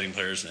most exciting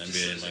players in the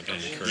NBA, in my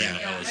opinion, Curry and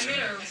Ellis.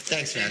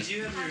 Thanks, man.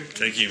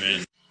 Thank you,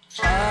 man.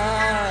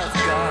 I've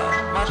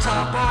got my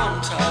top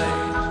on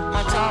tight,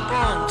 my top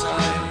on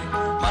tight,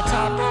 my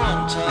top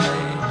on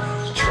tight.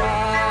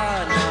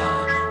 Try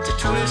not to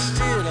twist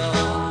it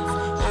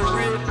off, or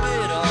rip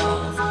it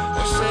off,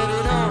 or set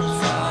it on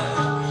fire.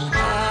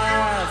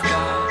 I've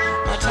got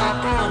my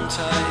top on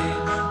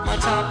tight, my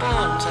top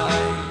on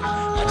tight,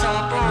 my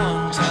top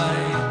on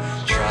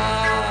tight.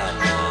 Try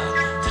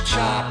not to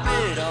chop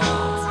it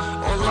off,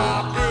 or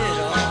lop it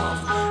off,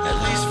 at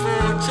least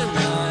for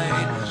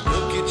tonight.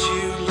 Look at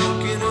you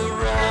looking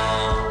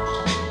around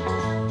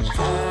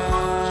for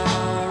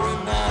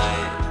a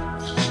night.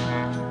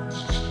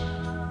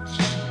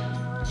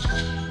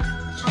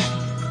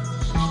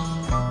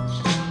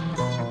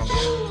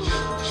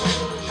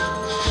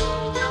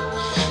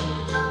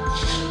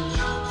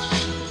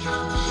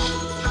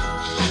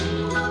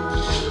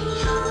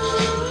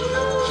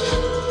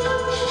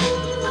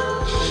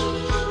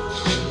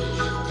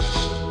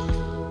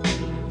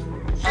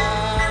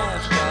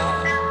 I've got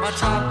my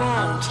top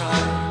on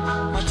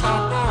tight, my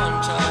top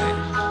on tight,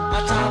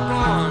 my top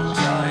on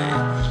tight.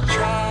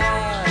 Try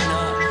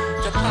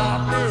not to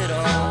pop it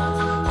off,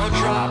 or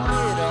drop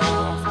it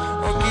off,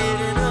 or get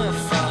in a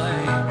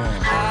fight.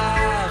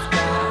 I've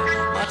got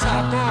my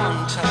top on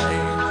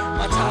tight,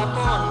 my top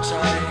on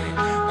tight,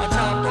 my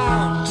top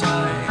on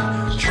tight.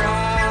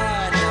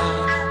 Try not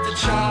to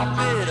chop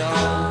it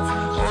off,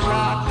 or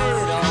lop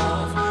it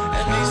off,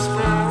 at least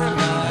for a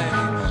night.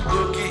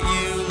 Look at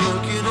you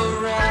looking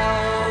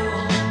around.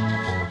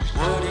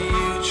 What are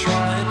you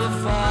trying to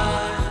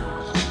find?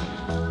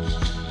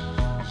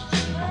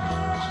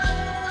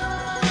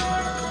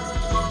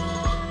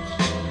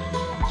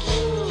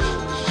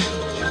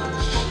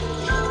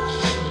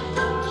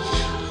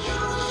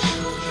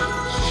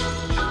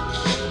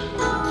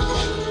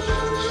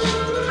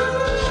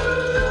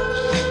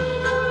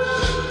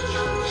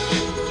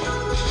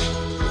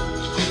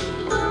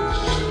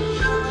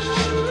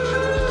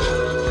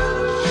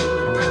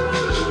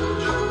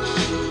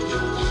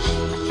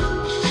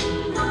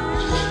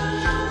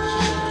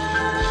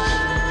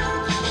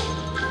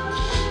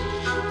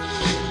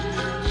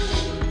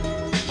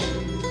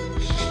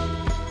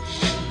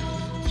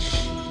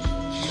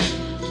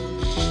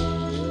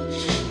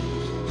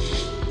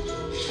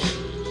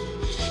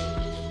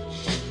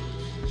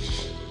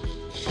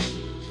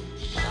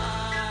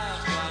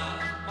 I've got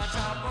my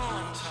top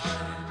on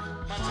tight,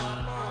 my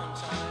top on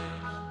tight,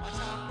 my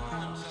top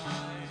on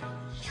tight.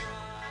 Try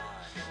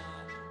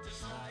not to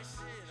slice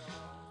it off,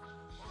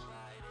 or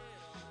bite it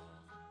off, or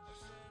set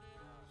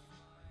it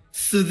off.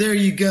 So there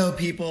you go,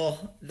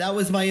 people. That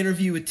was my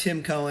interview with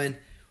Tim Cohen.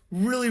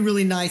 Really,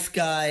 really nice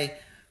guy. It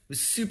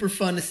was super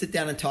fun to sit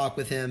down and talk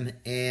with him,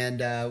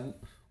 and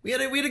we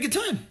had a good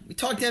time. We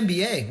talked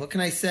NBA. What can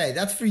I say?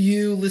 That's for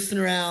you,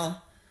 listener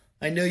Al.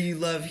 I know you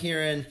love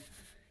hearing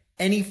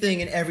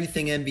anything and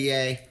everything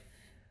NBA.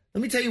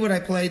 Let me tell you what I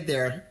played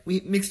there. We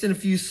mixed in a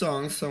few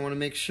songs, so I want to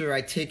make sure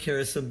I take care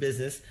of some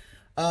business.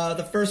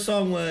 The first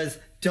song was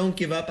Don't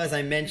Give Up, as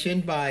I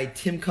mentioned, by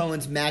Tim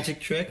Cohen's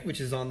Magic Trick, which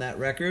is on that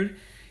record.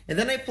 And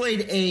then I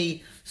played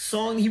a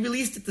song he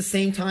released at the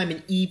same time,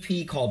 an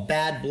EP called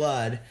Bad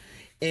Blood.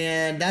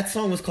 And that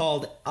song was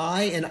called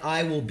I and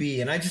I Will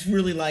Be. And I just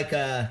really like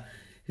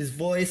his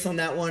voice on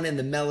that one and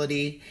the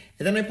melody.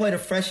 And then I played a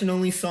fresh and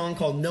only song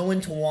called No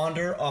One to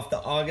Wander off the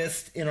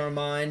August in Our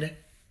Mind,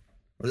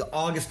 or the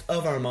August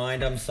of Our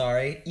Mind, I'm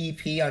sorry,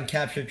 EP on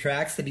Captured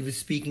Tracks that he was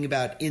speaking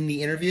about in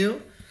the interview.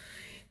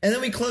 And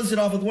then we closed it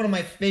off with one of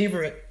my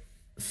favorite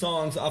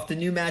songs off the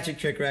new Magic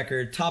Trick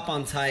record, Top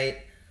on Tight.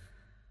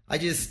 I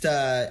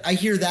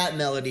hear that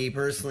melody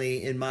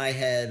personally in my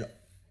head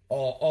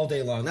all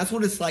day long. That's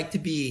what it's like to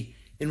be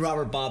in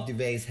Robert Bob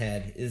Duvay's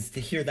head, is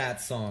to hear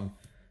that song.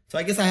 So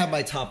I guess I have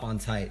my Top on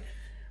Tight.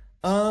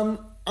 I'm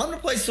going to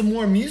play some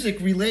more music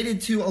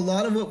related to a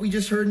lot of what we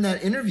just heard in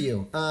that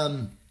interview.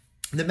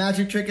 The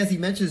Magic Trick, as he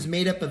mentioned, is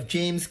made up of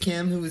James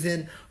Kim, who was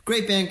in a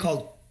great band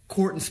called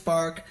Court and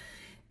Spark.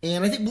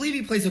 And I believe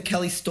he plays with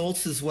Kelly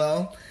Stoltz as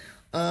well.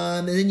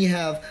 And then you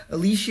have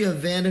Alicia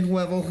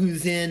Vandenheuvel,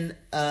 who's in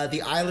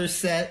the Eilers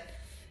set.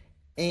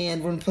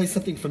 And we're going to play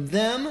something from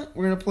them.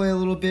 We're going to play a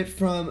little bit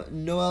from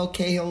Noel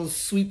Cahill's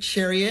Sweet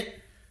Chariot.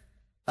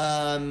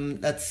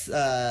 That's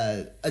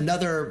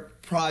another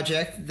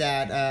project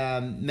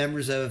that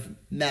members of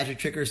Magic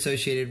Trick are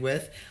associated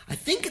with. I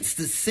think it's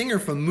the singer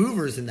from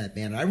Movers in that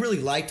band. I really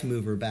liked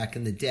Mover back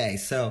in the day.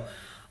 So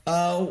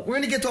we're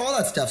going to get to all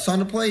that stuff. So I'm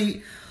going to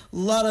play a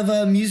lot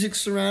of music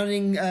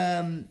surrounding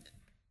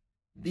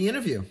the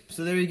interview.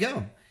 So there you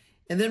go.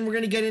 And then we're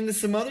going to get into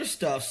some other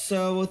stuff.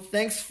 So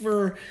thanks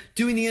for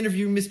doing the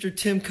interview, Mr.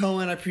 Tim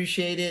Cohen. I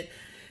appreciate it.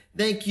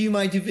 Thank you,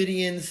 my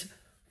Davidians,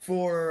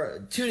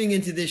 for tuning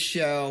into this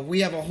show.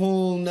 We have a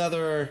whole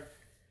nother,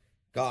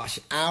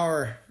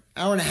 hour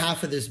and a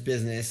half of this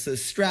business. So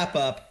strap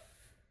up,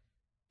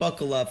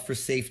 buckle up for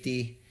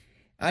safety.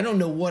 I don't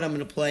know what I'm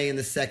going to play in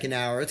the second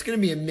hour. It's going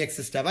to be a mix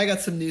of stuff. I got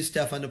some new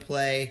stuff on to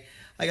play.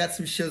 I got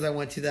some shows I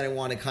went to that I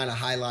want to kind of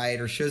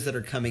highlight, or shows that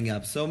are coming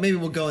up. So maybe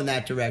we'll go in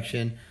that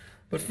direction.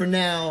 But for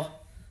now,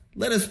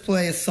 let us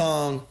play a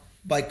song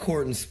by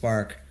Court and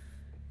Spark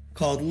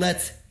called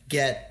Let's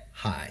Get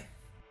High.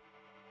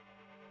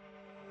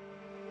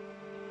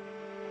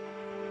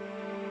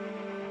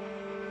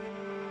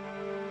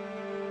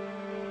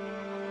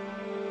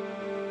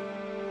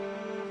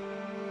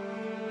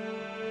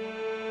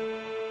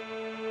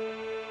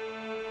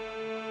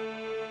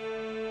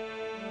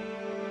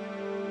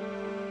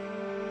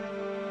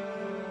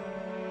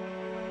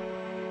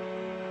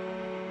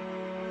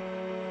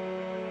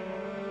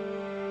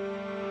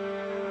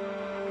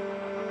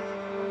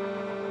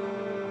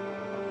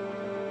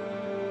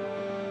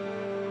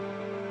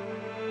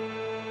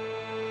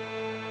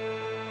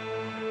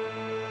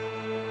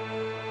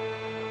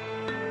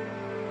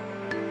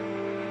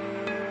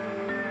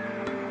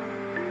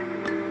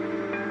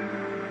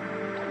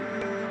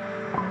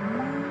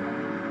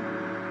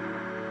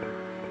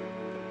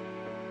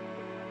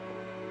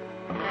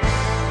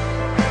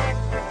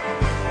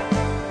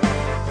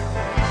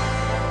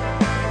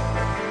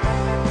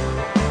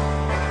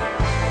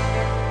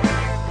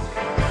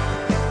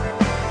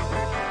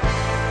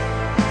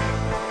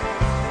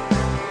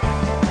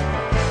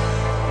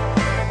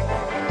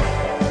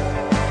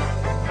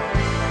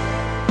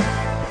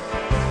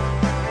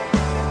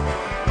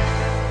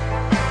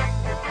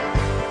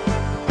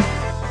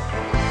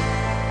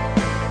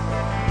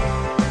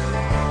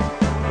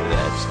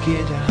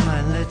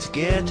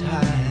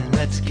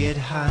 Let's get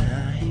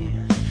high,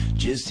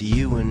 just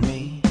you and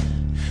me.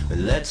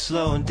 Let's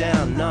slow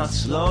down, not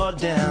slow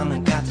down. I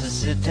got to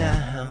sit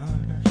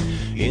down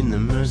in the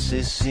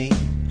mercy seat.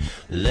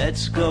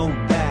 Let's go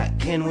back,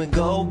 can we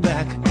go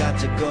back? I got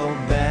to go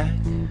back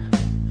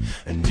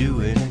and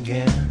do it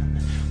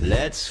again.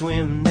 Let's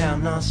swim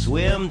down, not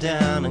swim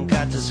down. I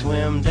got to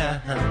swim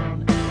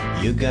down.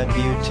 You got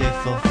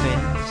beautiful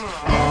fins.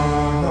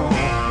 Oh.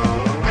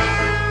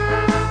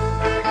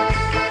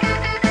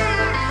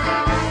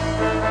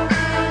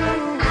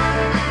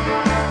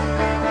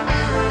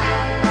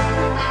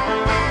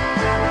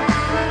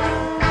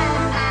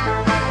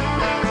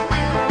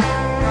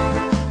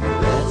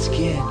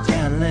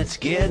 Let's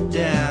get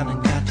down,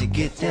 I got to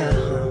get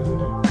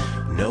down.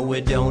 No,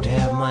 we don't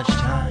have much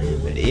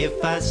time. But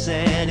if I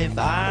said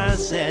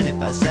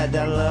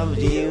I loved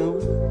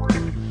you,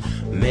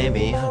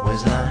 maybe I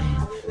was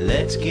lying.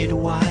 Let's get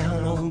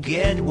wild, oh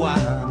get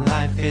wild.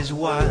 Life is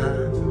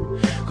wild.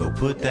 Go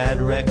put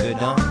that record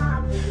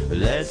on.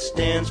 Let's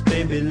dance,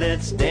 baby,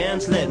 let's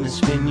dance. Let me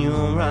spin you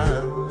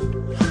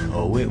around.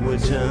 Oh, it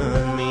would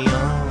turn me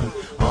on,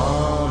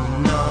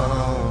 on, on.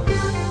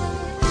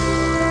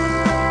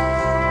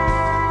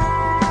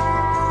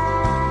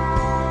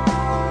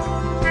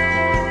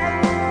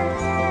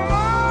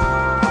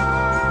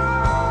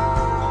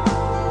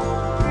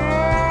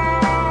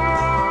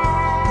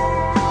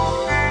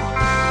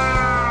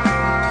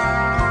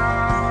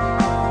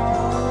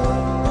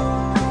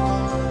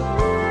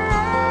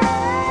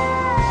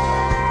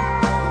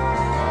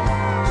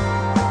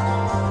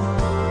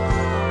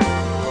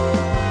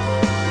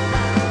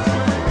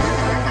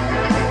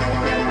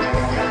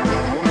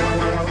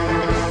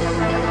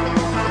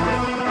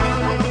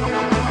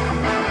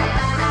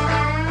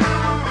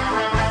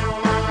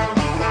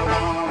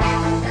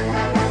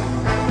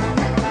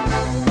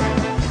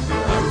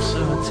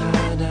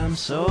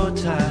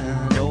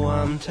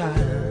 I'm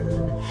tired,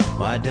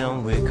 why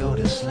don't we go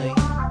to sleep?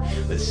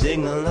 But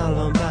sing a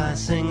lullaby,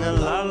 sing a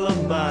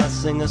lullaby,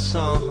 sing a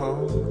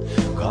song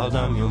called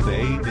I'm Your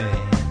Baby.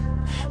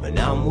 But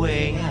I'm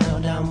way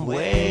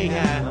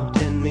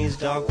out in these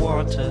dark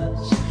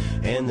waters,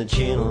 and the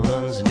chill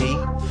runs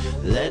deep.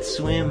 Let's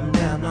swim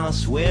down, I'll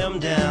swim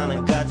down, I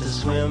got to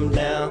swim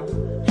down.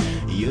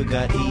 You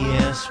got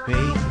ESP,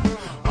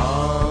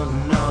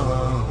 oh no.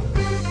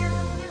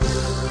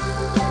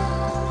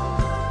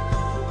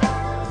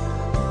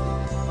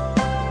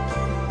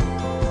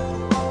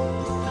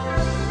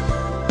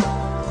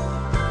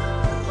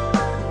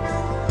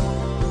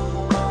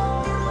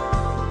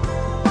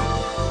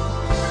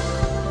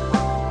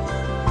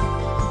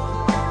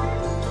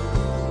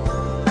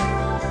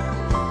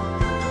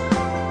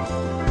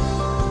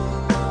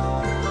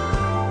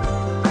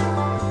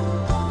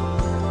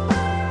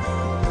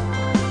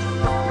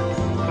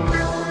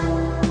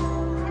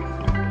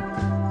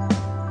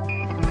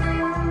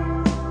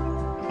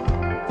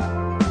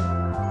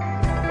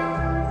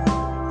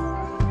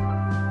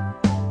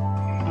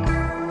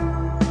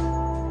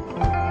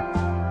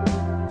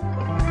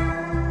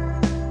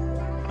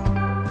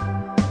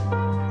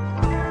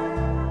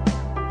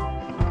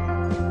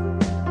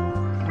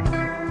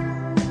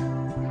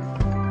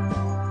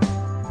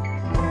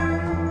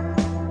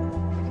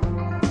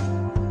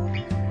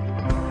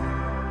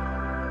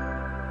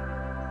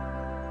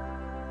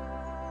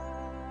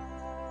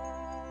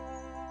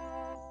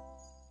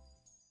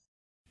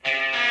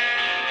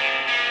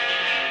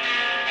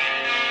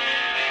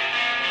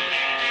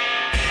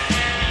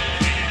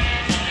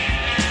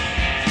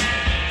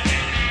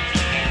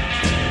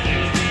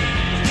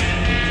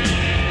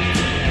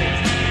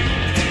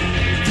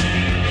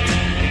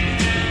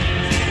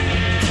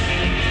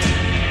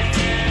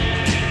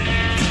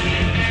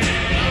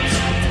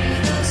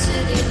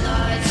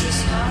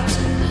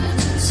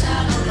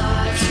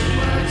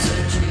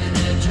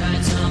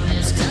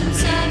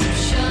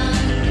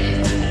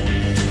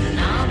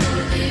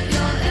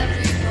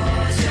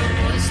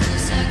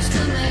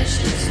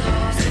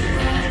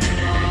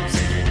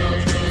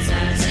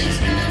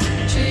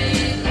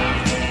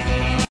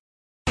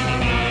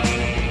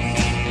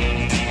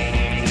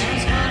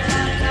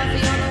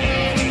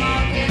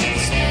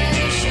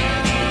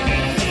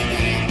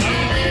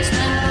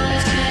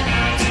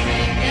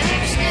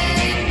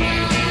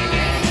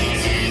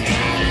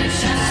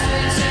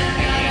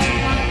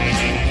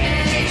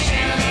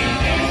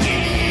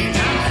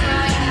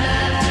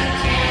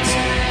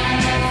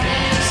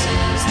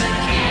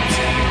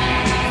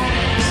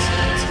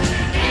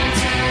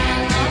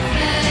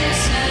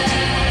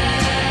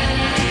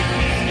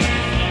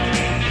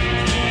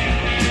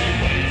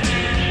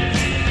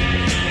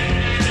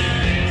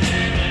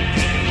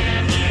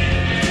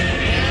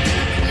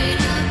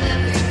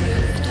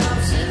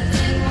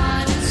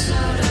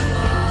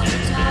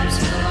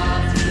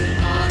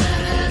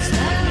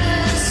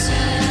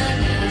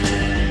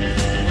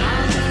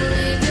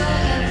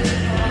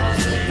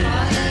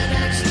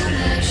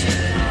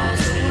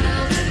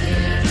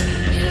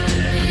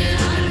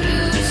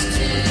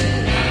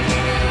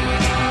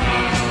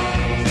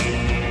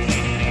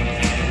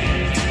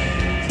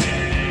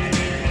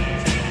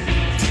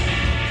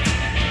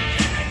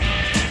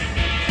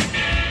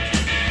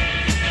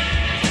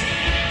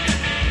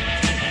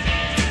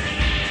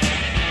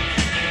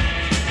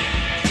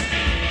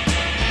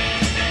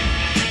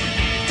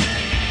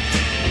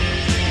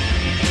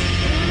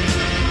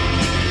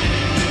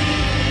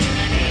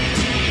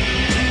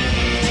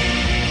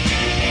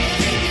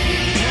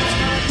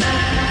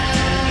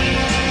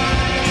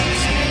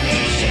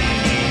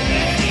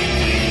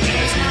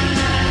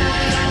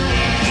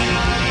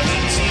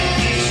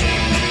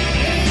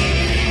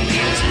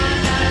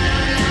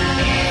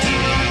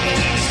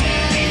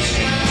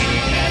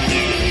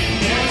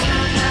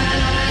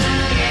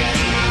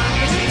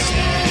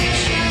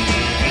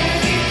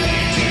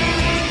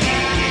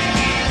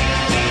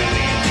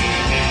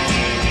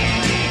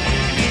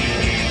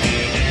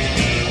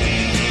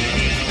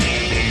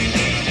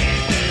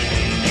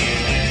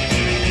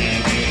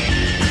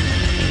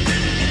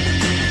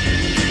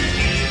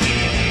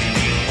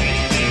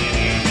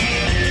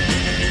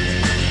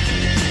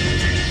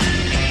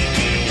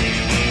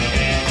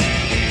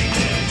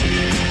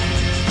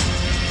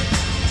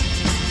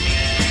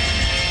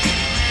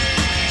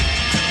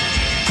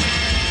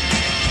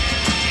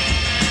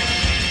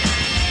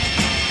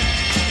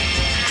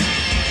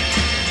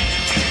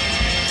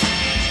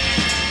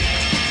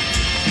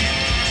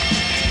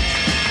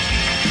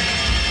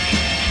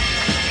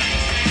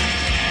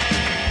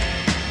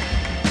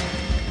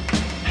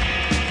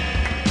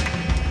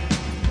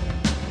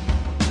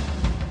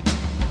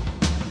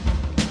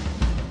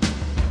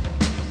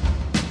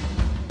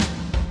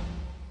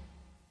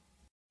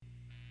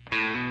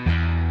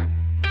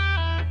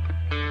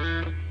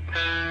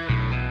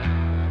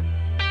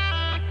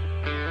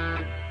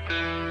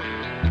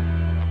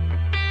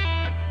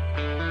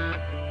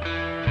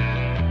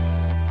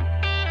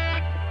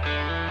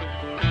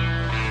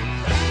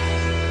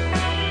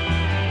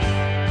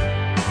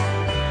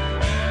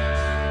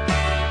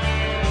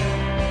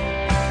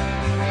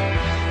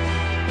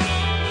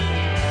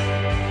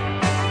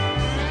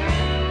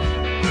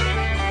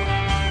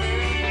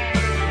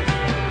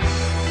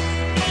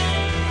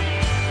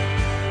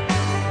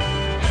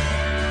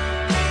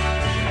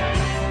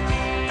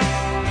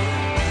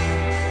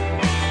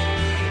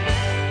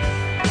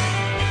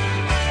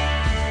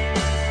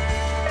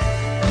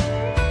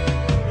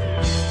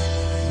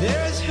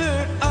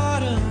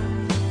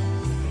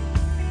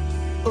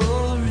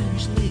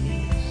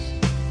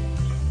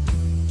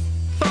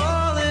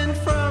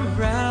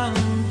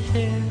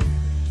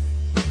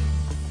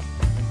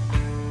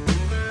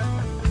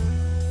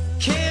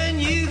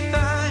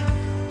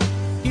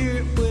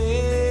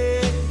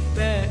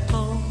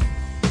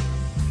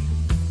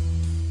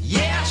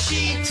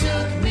 she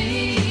took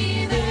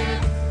me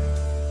there.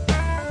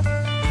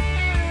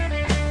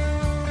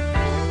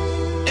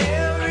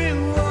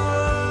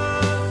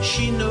 Everyone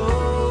she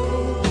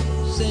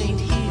knows ain't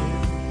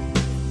here,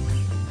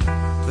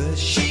 but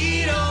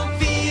she don't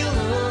feel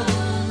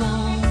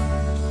alone.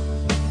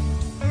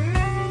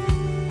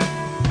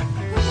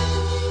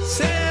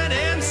 San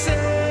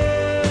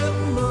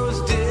Anselmo's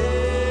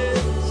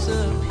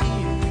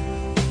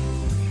disappeared.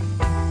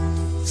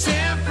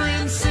 San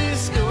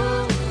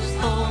Francisco's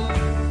home.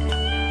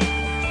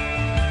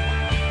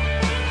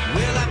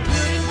 Well, I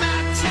put in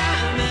my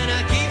time and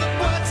I gave up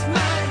what's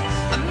mine.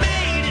 I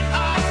made it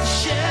off the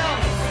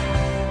shelf.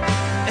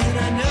 And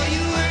I know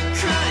you were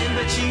crying,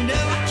 but you know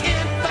I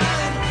can't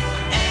find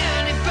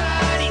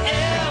anybody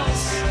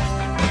else.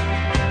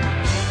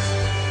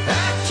 I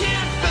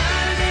can't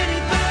find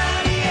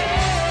anybody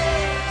else.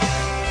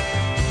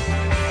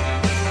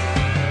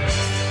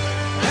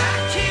 I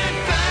can't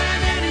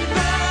find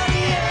anybody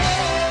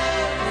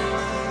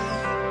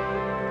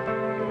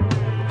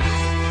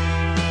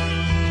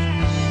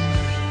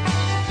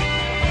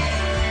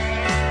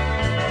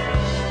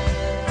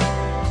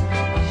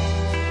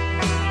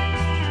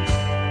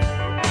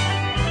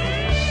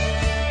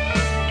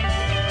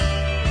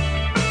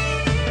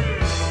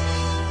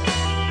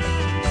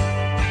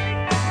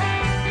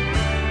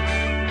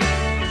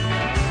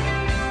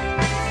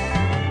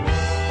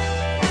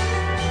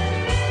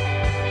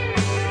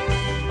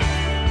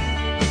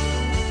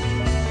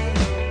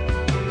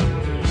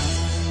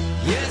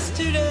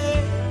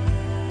Yesterday,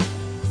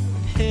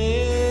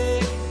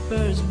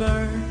 papers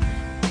burn.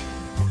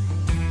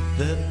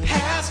 The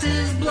past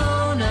is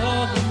blown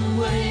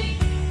away.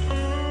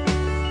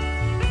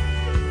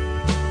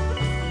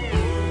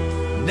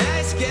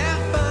 Nice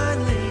guy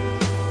finally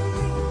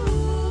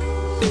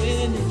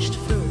finished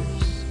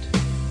first.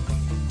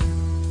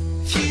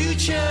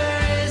 Future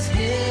is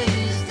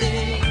his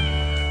day.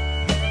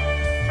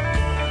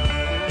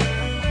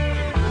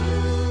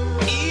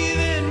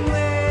 Even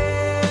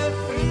when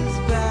he's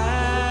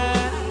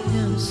by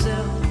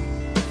himself,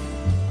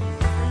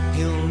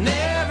 he'll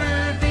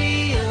never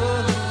be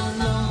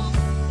alone.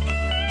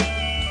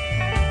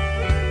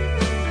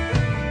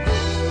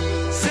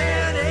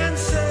 San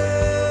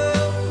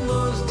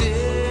Anselmo's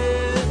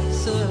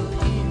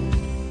disappeared.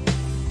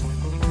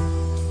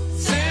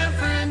 San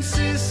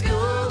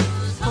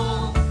Francisco's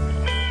home.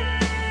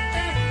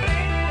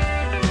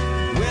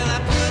 Well, I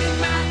put in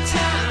my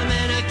time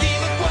and I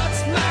gave up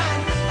what's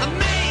mine. I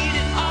made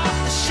it off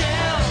the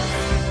shelf.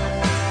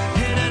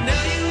 And I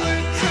know you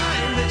were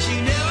crying, but you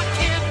know I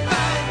can't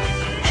find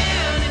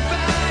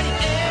anybody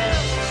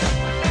else.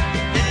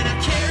 And I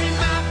carry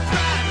my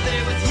pride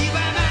there with you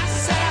by my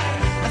side.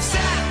 I've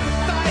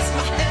sacrificed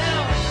my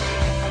health,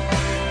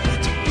 but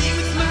to be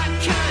with my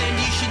kind,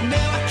 you should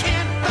know I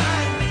can't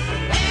find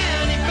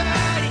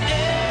anybody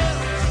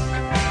else.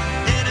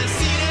 And I've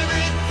seen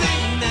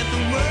everything that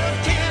the world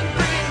can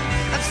bring.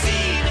 I've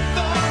seen it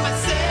for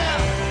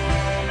myself,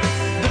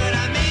 but I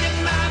made up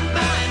my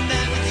mind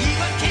that with you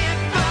I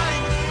can't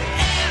find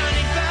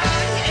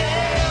anybody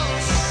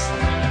else.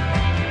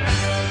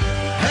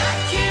 I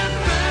can't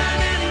find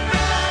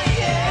anybody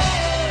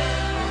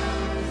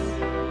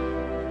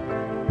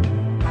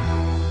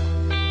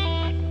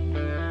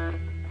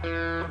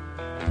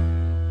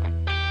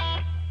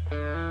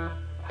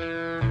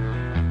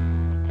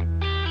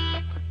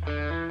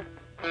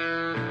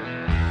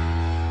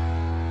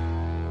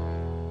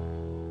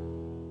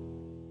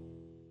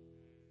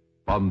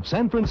From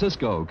San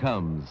Francisco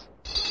comes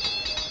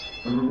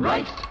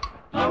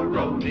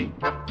Rice-A-Roni,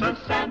 the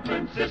San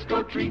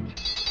Francisco treat.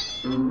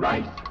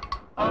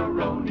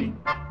 Rice-A-Roni,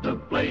 the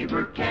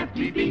flavor can't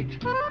be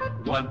beat.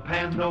 One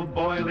pan, no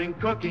boiling,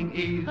 cooking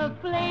ease. A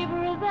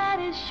flavor that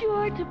is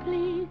sure to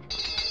please.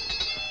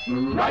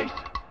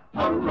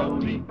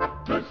 Rice-A-Roni,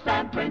 the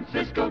San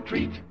Francisco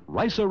treat.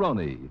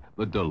 Rice-A-Roni,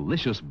 the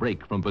delicious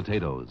break from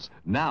potatoes,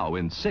 now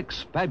in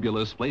 6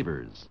 fabulous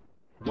flavors.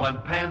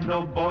 One pan,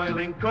 no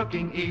boiling,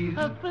 cooking ease.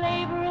 A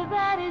flavor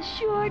that is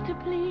sure to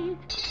please.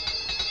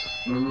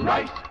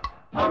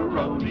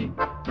 Rice-A-Roni,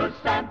 the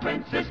San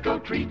Francisco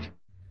treat.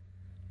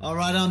 All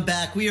right, I'm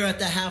back. We are at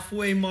the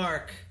halfway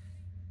mark.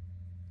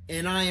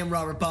 And I am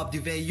Robert Bob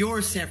Duvet,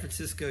 your San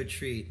Francisco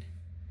treat.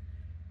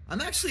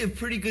 I'm actually a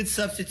pretty good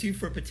substitute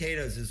for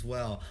potatoes as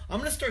well. I'm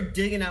going to start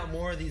digging out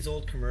more of these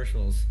old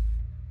commercials.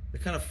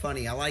 They're kind of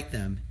funny. I like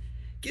them.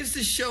 Gives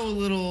the show a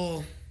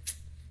little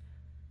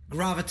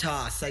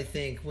gravitas, I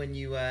think, when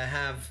you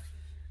have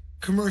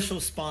commercial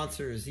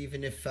sponsors,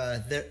 even if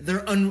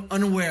they're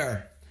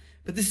unaware.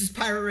 But this is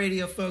Pirate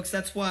Radio, folks.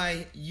 That's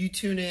why you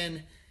tune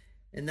in,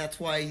 and that's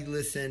why you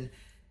listen.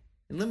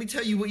 And let me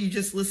tell you what you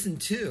just listened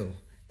to.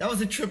 That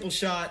was a triple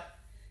shot.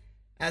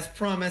 As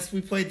promised,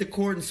 we played the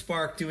Cord and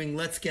Spark doing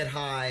Let's Get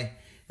High.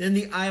 Then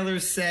the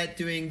Eilers set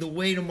doing The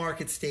Way to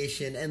Market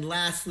Station. And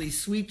lastly,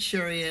 Sweet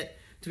Chariot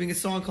doing a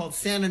song called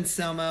San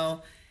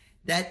Anselmo.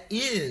 That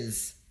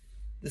is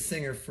the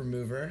singer for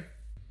Mover.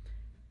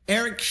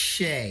 Eric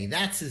Shea,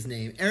 that's his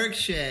name. Eric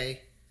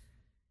Shea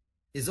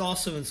is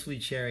also in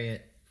Sweet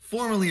Chariot,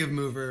 formerly of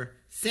Mover,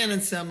 San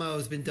Anselmo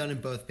has been done in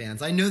both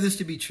bands. I know this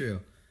to be true.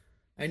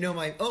 I know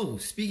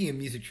speaking of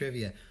music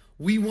trivia,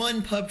 we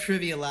won pub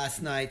trivia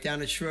last night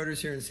down at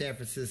Schroeder's here in San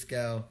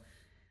Francisco.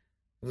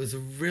 It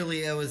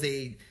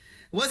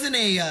wasn't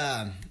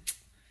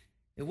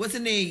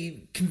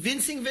a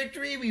convincing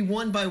victory. We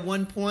won by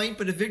 1 point,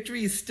 but a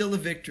victory is still a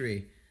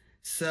victory.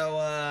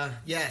 So,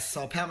 yes,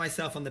 I'll pat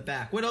myself on the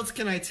back. What else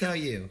can I tell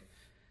you?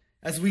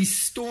 As we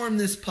storm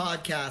this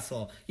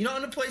podcastle, I'm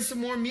going to play some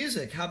more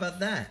music. How about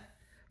that?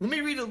 Let me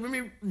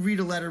read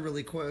a letter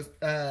really quick.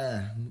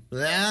 I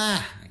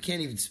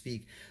can't even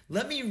speak.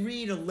 Let me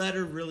read a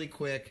letter really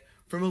quick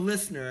from a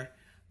listener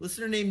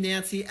named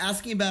Nancy,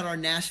 asking about our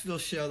Nashville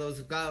show that was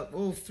about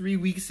 3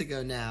 weeks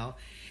ago now.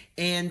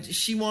 And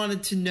she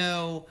wanted to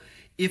know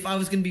if I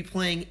was going to be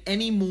playing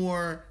any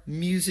more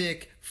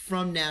music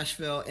from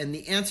Nashville. And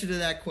the answer to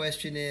that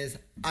question is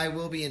I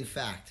will be, in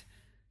fact.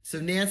 So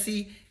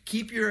Nancy,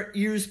 keep your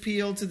ears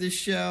peeled to this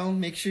show.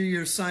 Make sure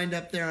you're signed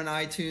up there on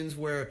iTunes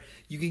where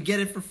you can get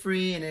it for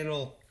free and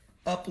it'll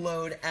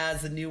upload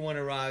as the new one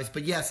arrives.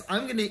 But yes,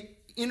 I'm going to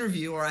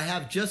interview, or I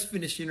have just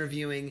finished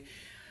interviewing,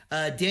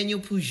 Daniel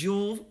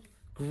Pujol,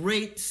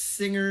 great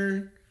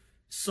singer,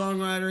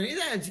 songwriter.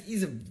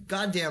 He's a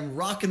goddamn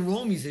rock and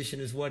roll musician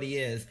is what he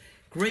is.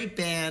 Great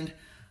band,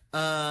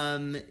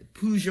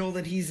 Pujol,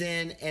 that he's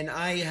in, and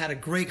I had a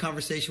great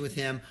conversation with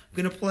him. I'm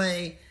going to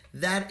play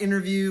that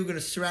interview, going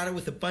to surround it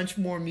with a bunch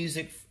more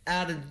music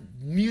out of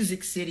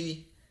Music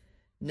City,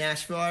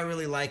 Nashville. I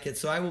really like it,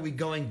 so I will be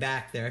going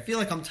back there. I feel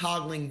like I'm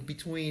toggling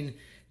between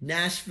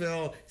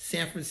Nashville,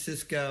 San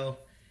Francisco,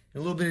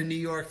 and a little bit of New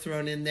York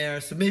thrown in there.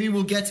 So maybe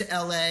we'll get to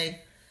LA.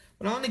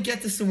 But I want to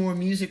get to some more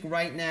music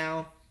right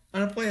now.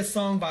 I'm going to play a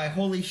song by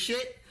Holy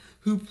Shit,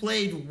 who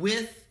played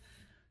with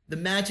the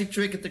Magic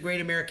Trick at the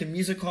Great American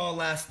Music Hall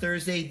last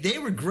Thursday. They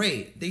were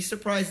great. They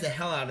surprised the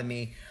hell out of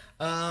me.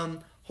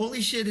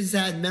 Holy Shit has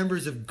had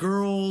members of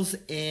Girls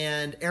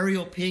and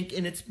Ariel Pink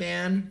in its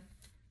band.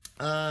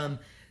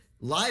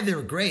 Live, they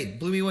were great.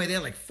 Blew me away. They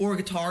had like 4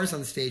 guitars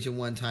on stage at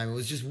one time. It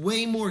was just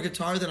way more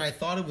guitar than I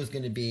thought it was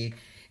going to be.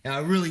 And I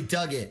really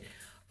dug it.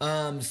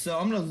 So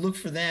I'm going to look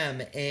for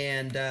them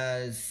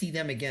and see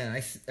them again.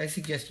 I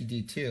suggest you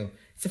do too.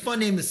 It's a fun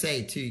name to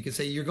say too. You can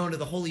say you're going to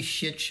the Holy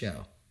Shit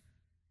Show.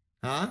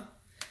 Huh?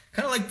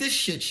 Kind of like this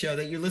shit show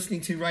that you're listening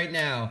to right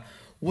now.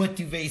 What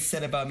Duvet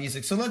Said About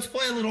Music. So let's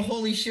play a little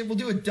Holy Shit. We'll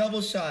do a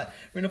double shot.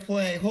 We're going to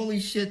play Holy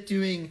Shit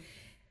doing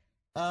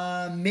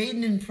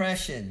Maiden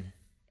Impression.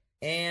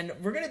 And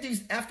we're going to do,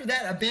 after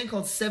that, a band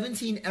called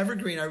 17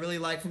 Evergreen I really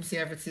like from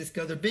San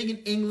Francisco. They're big in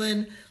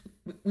England.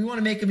 We want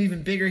to make them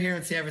even bigger here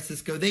in San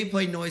Francisco. They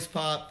played Noise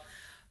Pop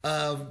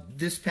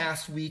this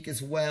past week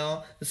as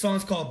well. The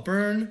song's called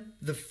Burn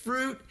the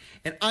Fruit.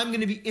 And I'm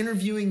going to be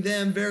interviewing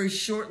them very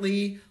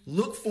shortly.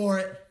 Look for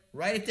it.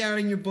 Write it down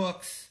in your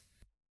books.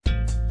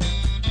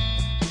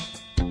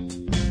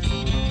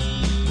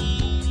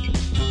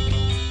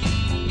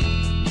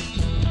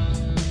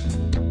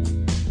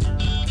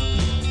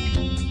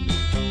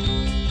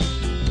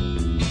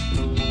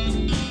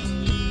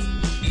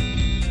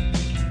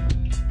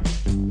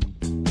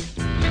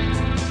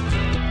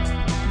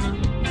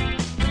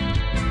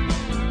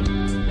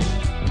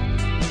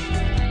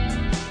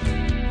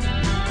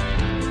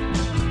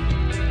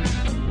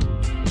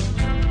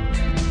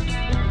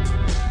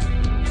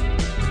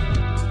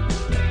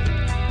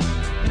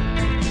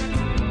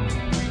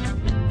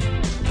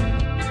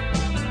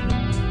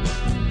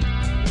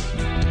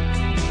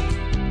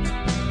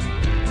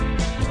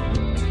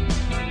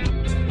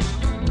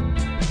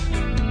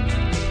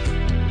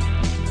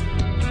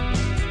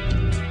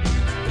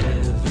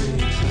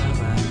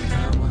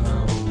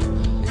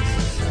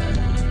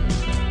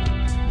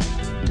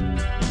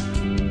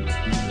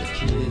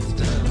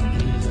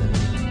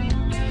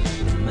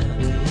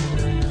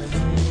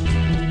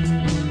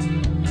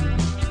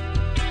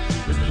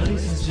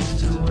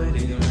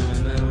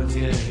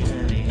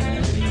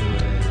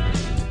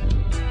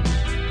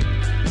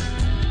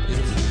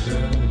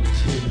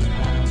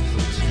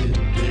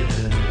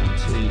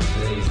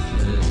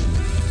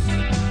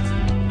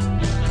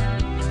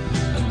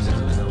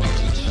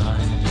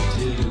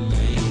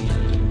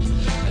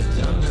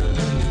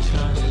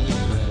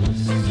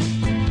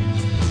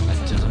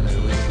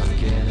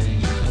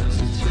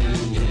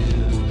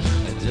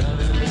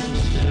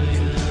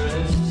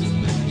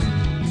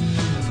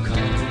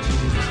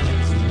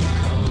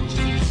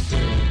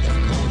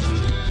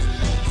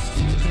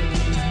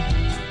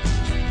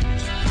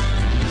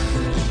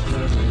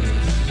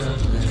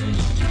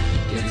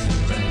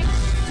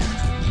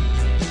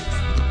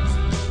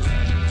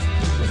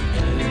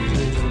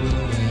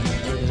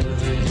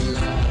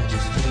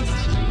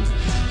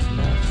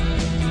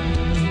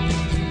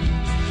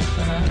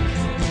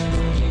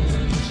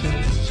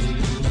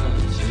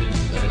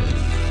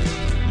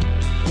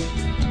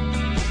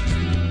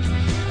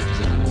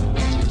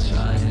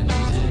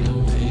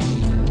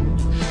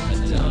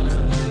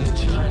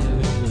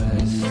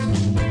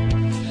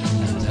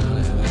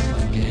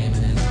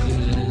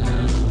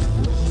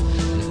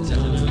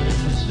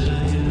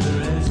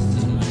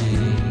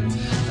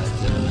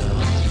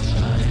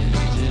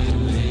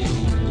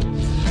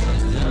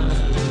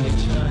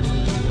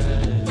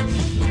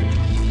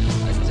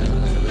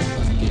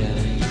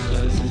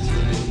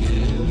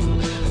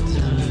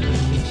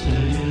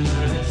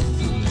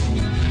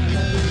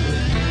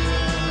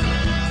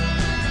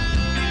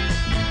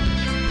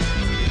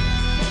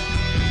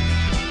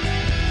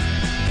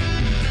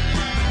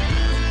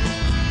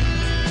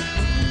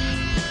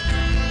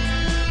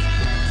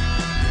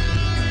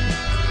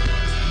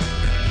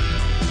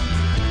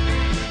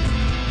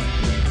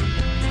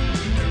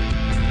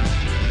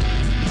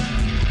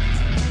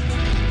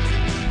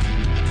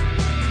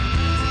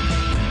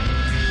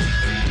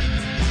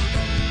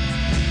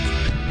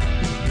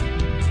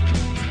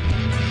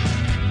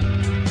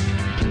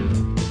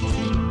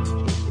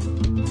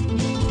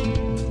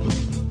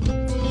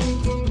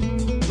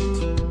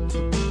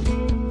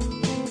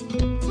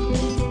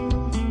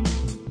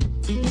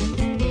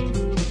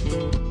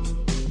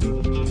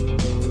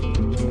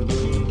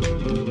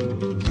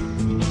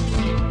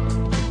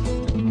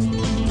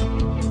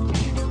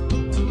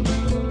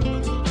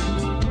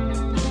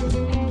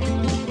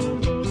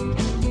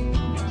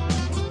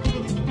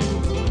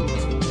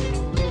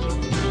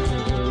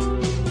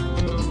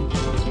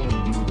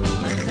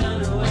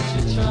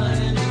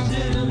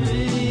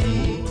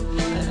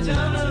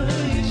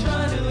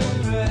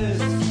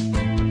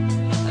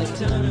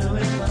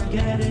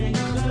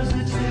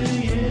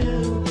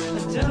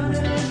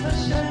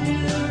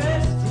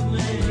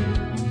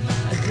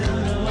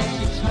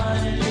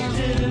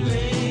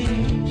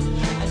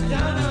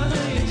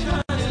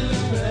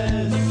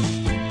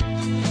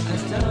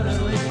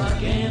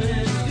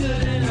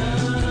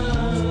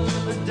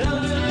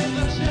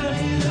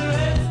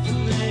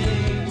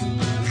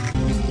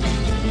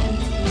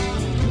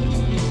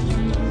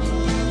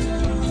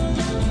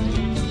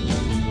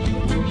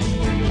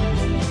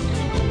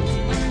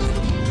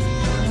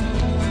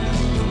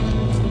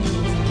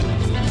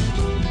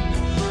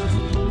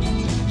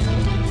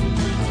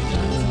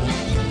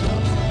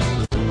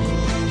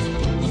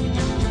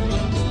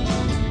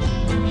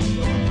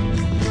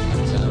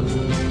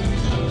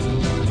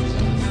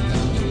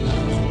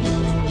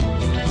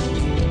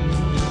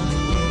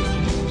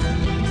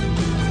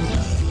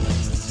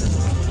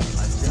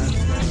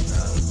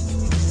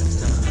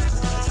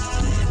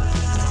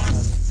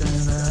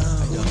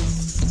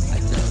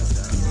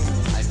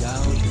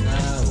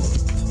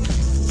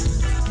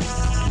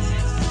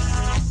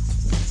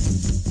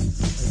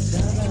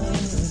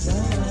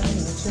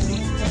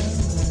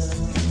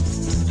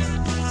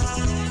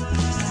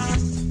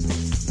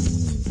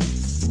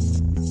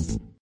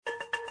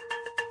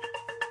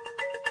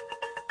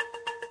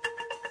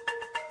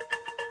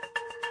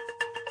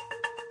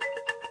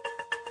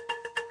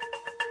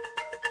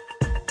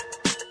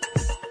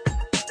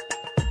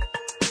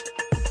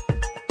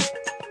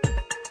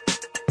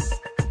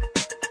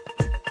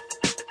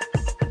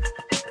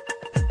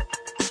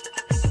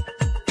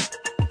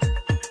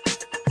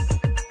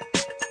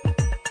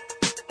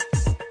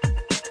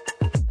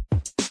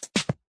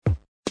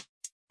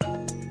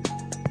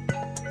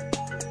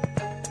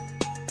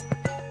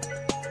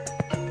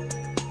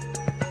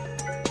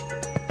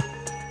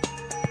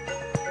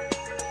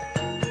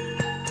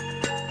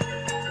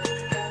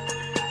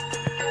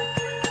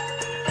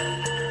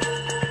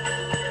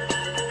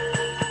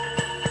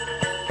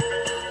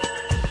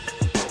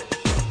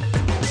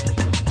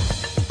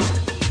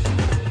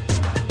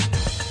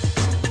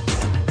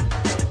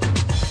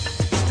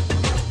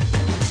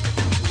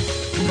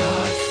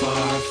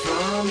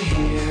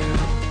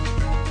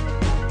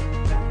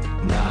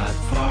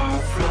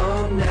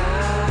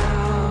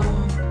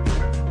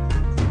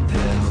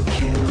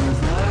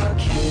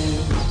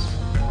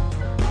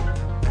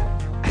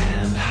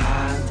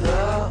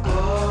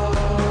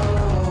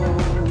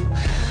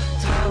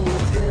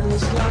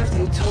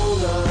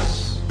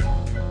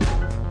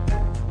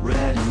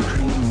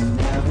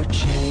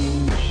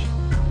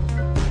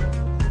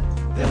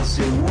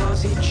 Say,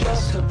 was he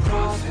just a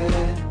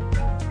prophet?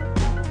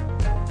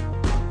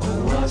 Or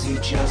was he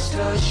just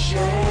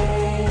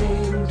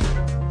ashamed?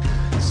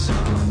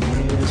 Some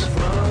years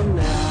from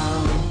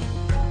now,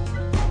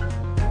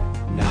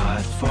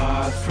 not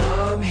far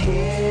from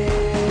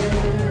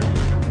here,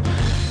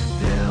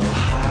 they'll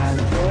hide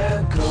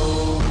their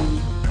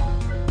gold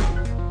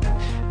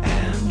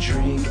and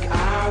drink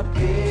our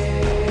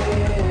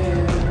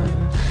beer.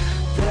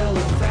 They'll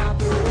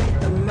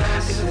evaporate the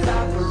masses,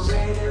 evaporate,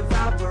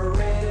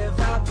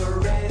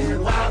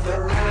 while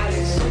they're at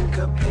it,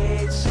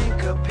 syncopate,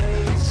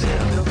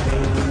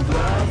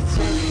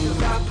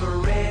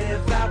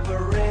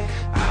 evaporate,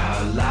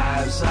 our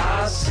lives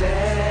are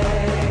saved.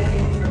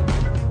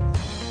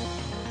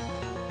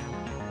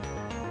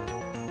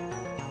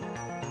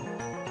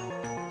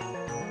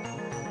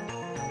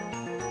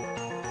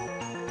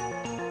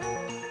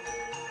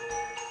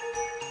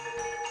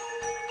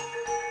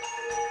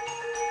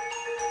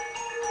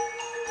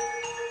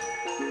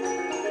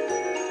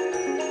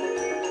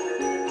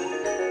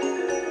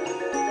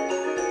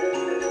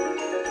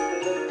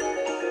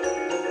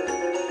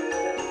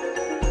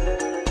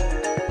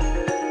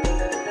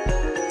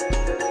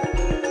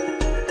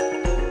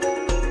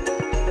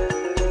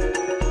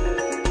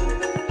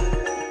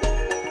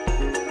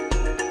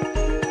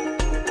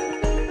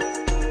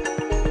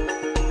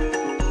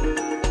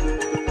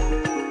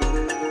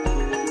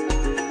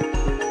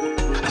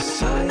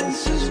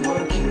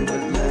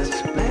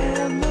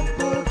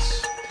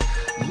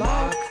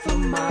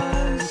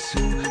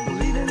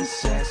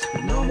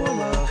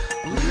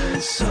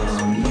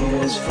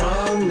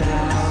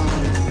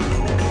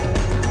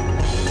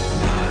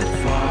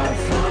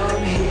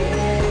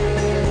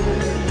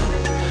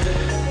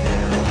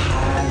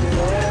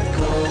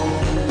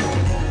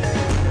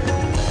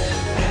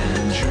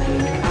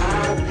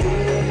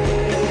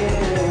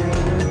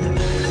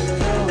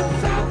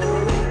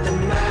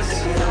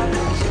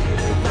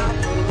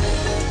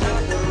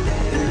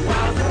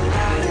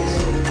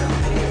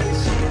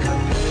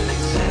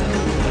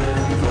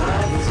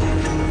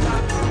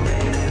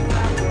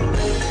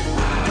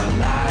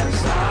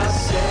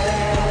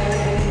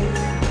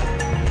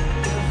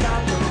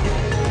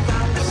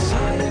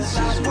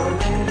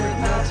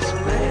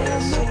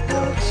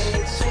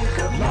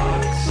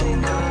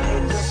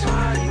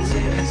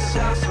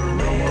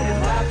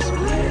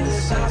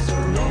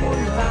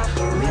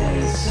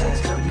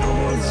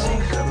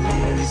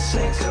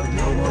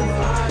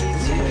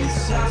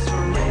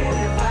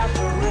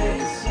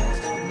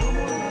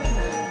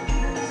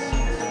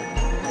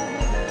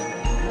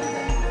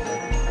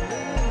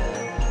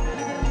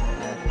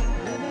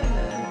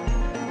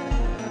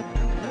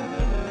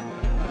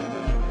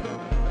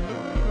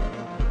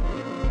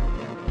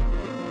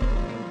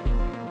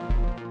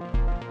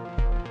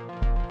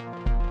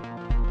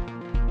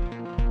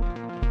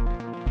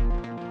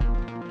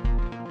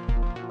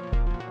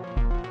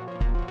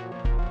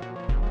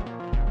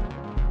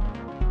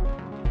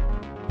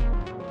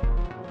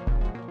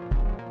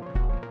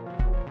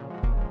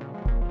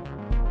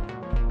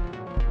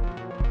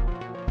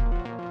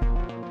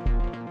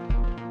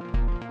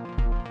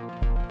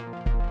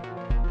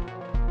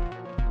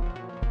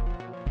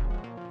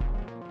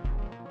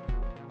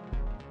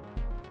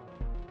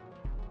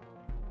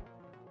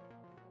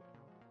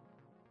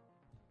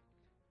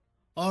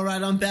 All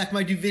right, I'm back,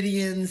 my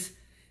Davidians,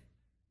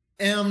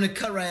 and I'm going to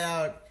cut right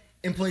out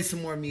and play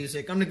some more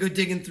music. I'm going to go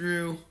digging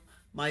through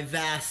my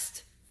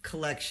vast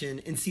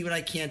collection and see what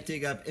I can't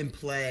dig up and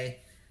play.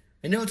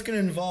 I know it's going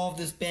to involve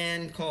this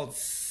band called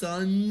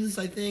Suns,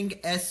 I think,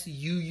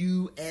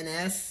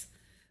 S-U-U-N-S,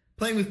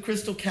 playing with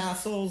Crystal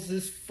Castles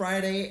this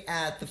Friday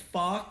at the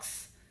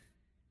Fox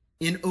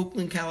in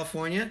Oakland,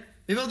 California.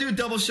 Maybe I'll do a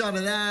double shot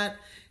of that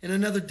and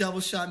another double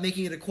shot,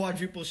 making it a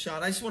quadruple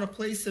shot. I just want to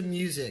play some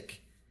music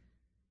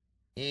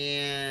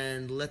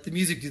and let the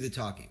music do the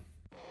talking.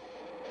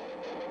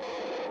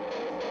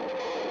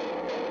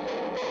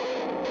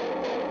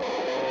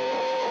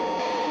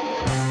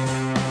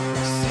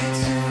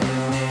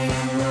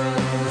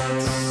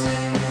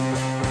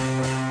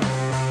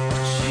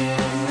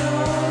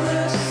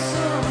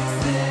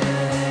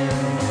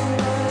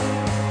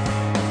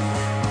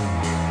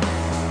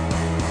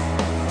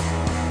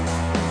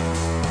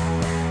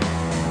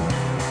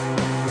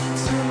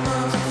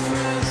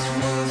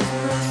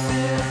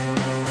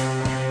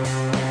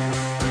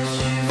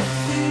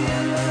 Feel